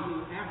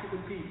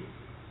 African people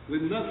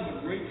with nothing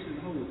but grapes and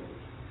hoes,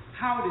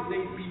 how did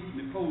they beat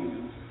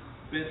Napoleon's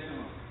best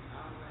army?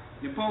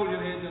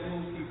 Napoleon had the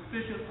most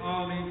efficient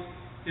army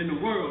in the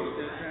world at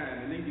that time,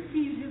 and they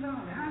defeated his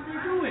army. How did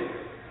they do it?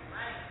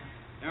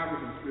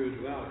 African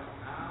spirituality.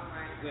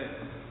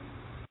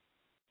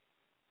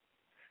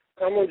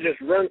 I'm going to just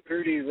run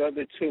through these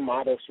other two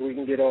models so we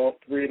can get all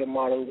three of the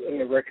models in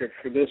the record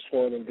for this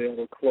one, and then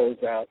we'll close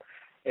out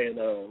and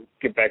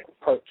get back to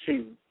part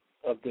two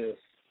of this,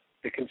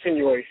 the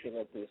continuation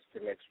of this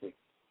for next week.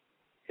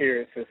 Here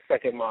is his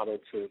second model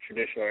to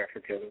traditional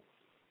African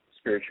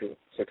spiritual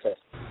success.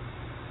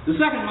 The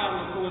second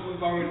model, of course,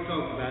 we've already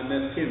talked about, and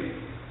that's Kemet.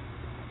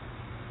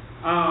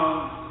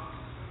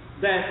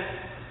 That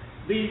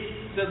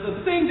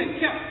the thing that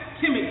kept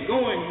Kemet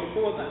going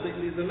for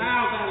 4,000, the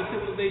Nile Valley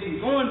civilization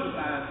going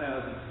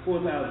for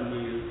 4,000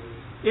 years,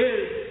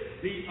 is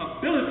the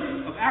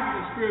ability of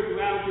African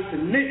spirituality to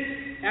knit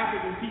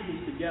African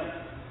peoples together.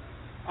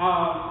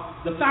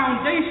 The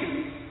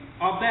foundation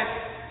of that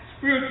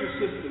spiritual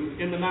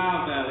system in the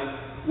Nile Valley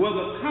were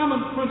the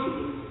common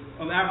principles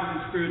of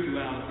African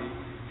spirituality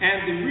and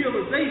the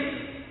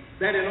realization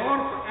that in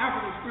order for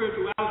African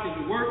spirituality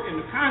to work in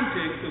the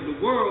context of the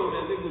world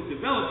as it was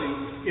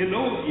developing in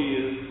those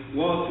years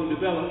was to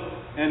develop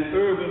an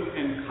urban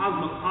and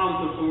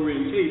cosmopolitan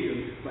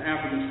orientation for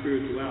African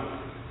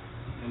spirituality.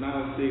 And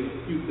I'll say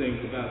a few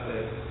things about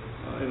that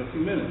in a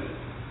few minutes.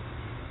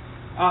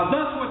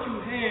 Thus what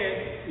you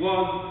had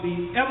was the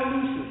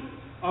evolution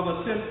of a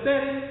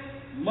synthetic,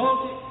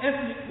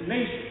 multi-ethnic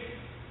nation,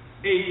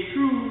 a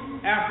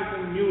true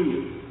African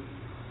union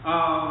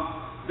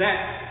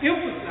that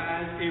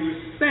emphasized a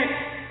respect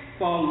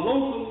for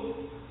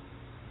local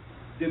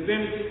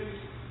divinities,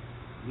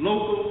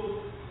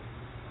 local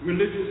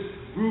religious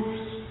groups,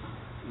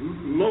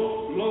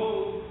 local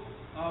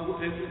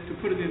to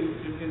put it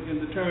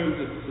in the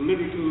terms of the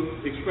literature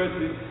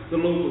expressing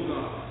the local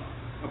God.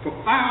 A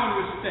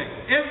profound respect.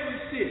 Every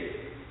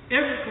city,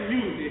 every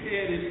community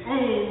had its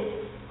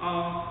own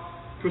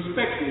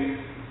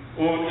perspective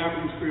on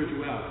African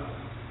spirituality.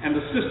 And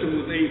the system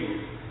was able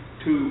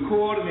to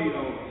coordinate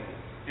all of that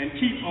and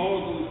keep all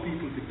of those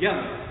people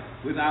together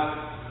without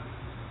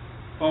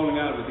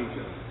falling out with each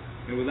other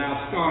and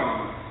without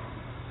starting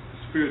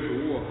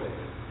spiritual warfare.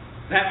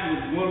 That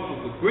was one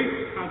of the great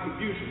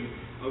contributions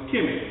of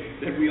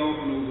Kemet that we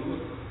often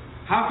overlook.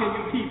 How can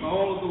you keep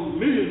all of those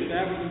millions of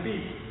African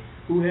people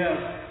who have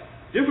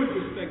different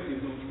perspectives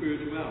on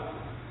spirituality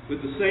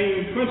with the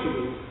same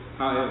principles,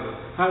 however,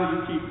 how do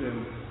you keep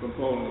them from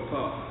falling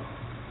apart?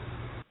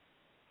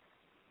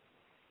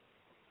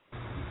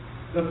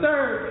 The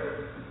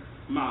third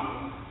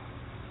model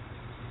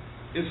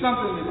is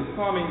something that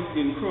Kwame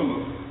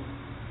Nkrumah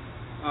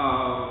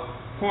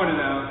pointed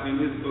out in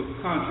his book,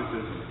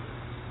 Consciousness.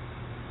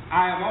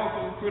 I have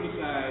often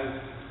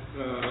criticized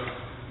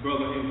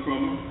Brother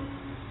Nkrumah,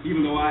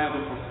 even though I have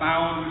a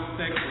profound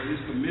respect for his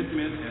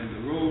commitment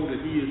and the role that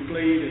he has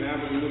played in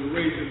African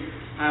liberation.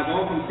 I have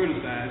often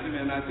criticized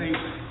him, and I think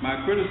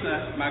my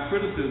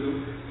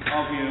criticism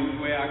of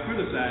him, where I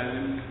criticize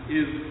him,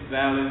 is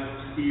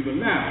valid even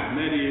now. And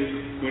that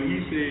is when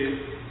he says,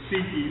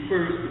 "Seek ye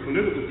first the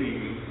political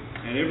kingdom,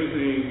 and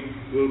everything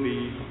will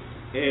be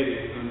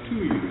added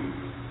unto you."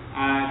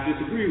 I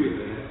disagree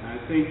with that. I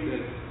think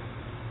that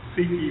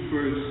seek ye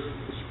first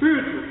the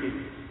spiritual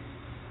kingdom,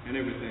 and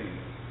everything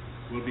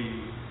will be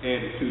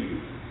added to you.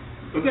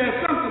 But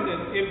there's something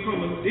that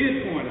Nkrumah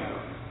did point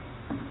out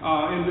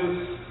in this,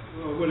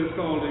 what is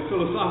called a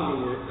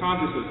philosophical work,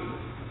 Consciousness,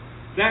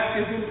 that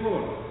is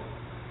important.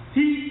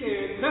 He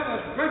said, let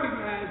us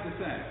recognize the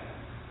fact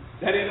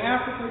that in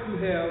Africa you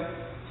have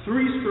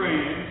three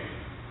strands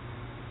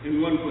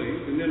in one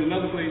place, and then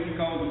another place he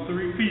calls them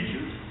three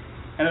features,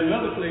 and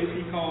another place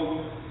he calls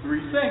them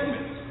three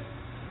segments.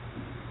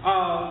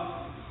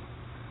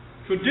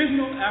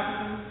 Traditional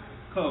African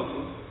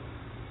culture,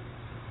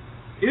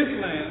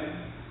 Islam,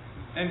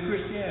 and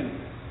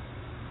Christianity.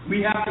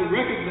 We have to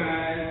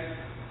recognize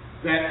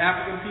that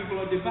African people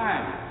are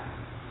divided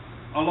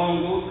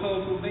along those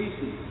cultural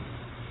bases.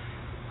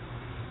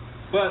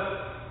 But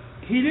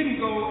he didn't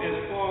go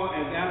as far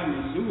as Alan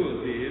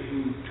Mazur did,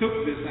 who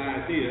took this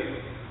idea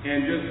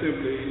and just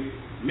simply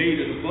made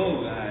it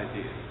above the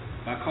idea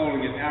by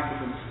calling it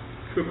African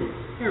triple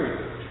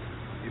heritage.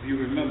 If you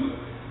remember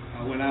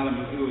when Alan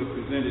Mazur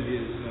presented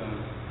his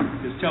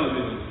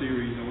television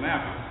series on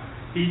Africa,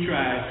 he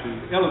tried to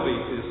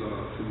elevate this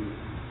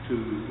to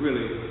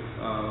really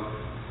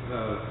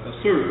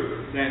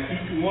assert that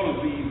each one of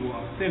these were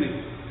authentic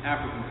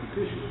African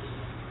traditions.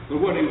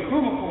 But what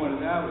Nkrumah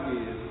pointed out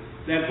is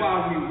that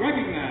while we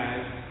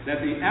recognize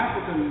that the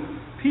African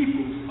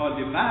peoples are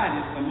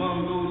divided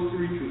among those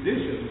three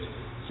traditions,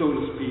 so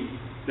to speak,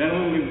 that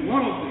only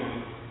one of them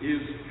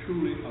is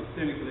truly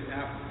authentically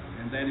African,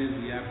 and that is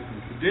the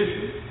African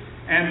tradition,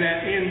 and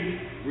that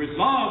in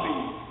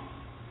resolving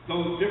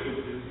those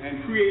differences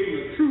and creating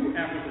a true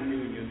African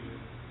union,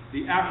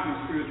 the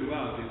African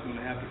spirituality is going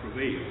to have to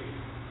prevail.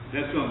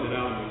 That's something that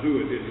Alan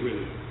Mazur didn't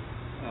really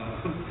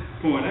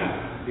point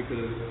out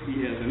because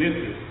he has an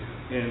interest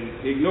in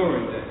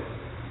ignoring that.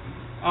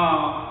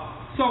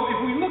 So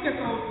if we look at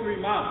those three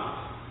models,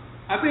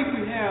 I think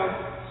we have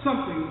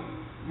something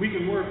we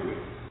can work with.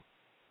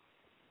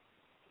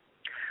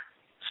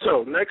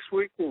 So next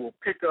week we will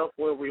pick up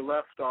where we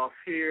left off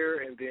here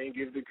and then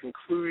give the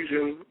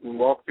conclusion and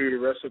walk through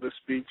the rest of the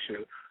speech,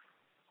 and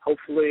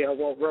hopefully I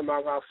won't run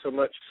my mouth so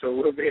much so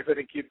we'll be able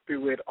to get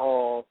through it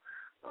all.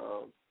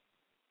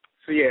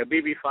 So yeah,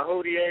 Bibi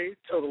Fahodie,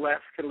 Total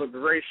African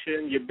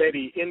Liberation,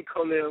 Yabedi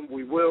Nkonim,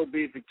 we will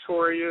be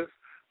victorious.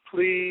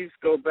 Please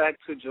go back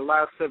to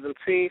July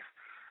 17th,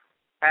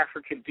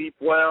 Africa Deep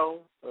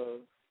Well,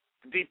 the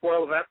Deep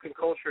Well of African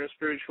Culture and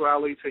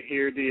Spirituality, to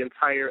hear the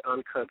entire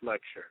uncut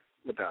lecture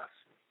with us.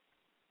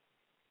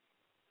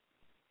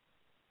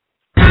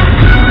 The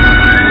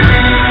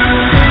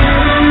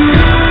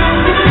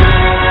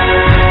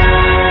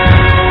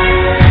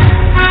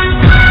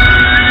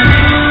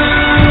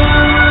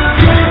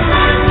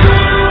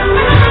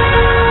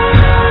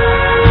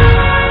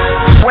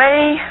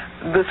way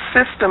the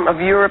system of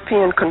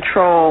European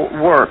control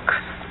works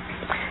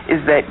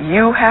is that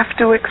you have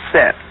to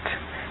accept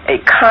a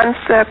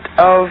concept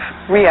of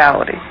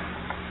reality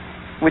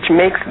which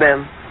makes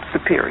them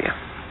superior.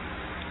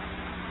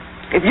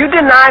 If you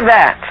deny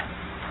that,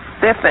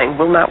 their thing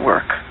will not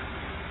work,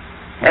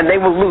 and they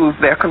will lose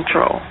their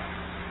control.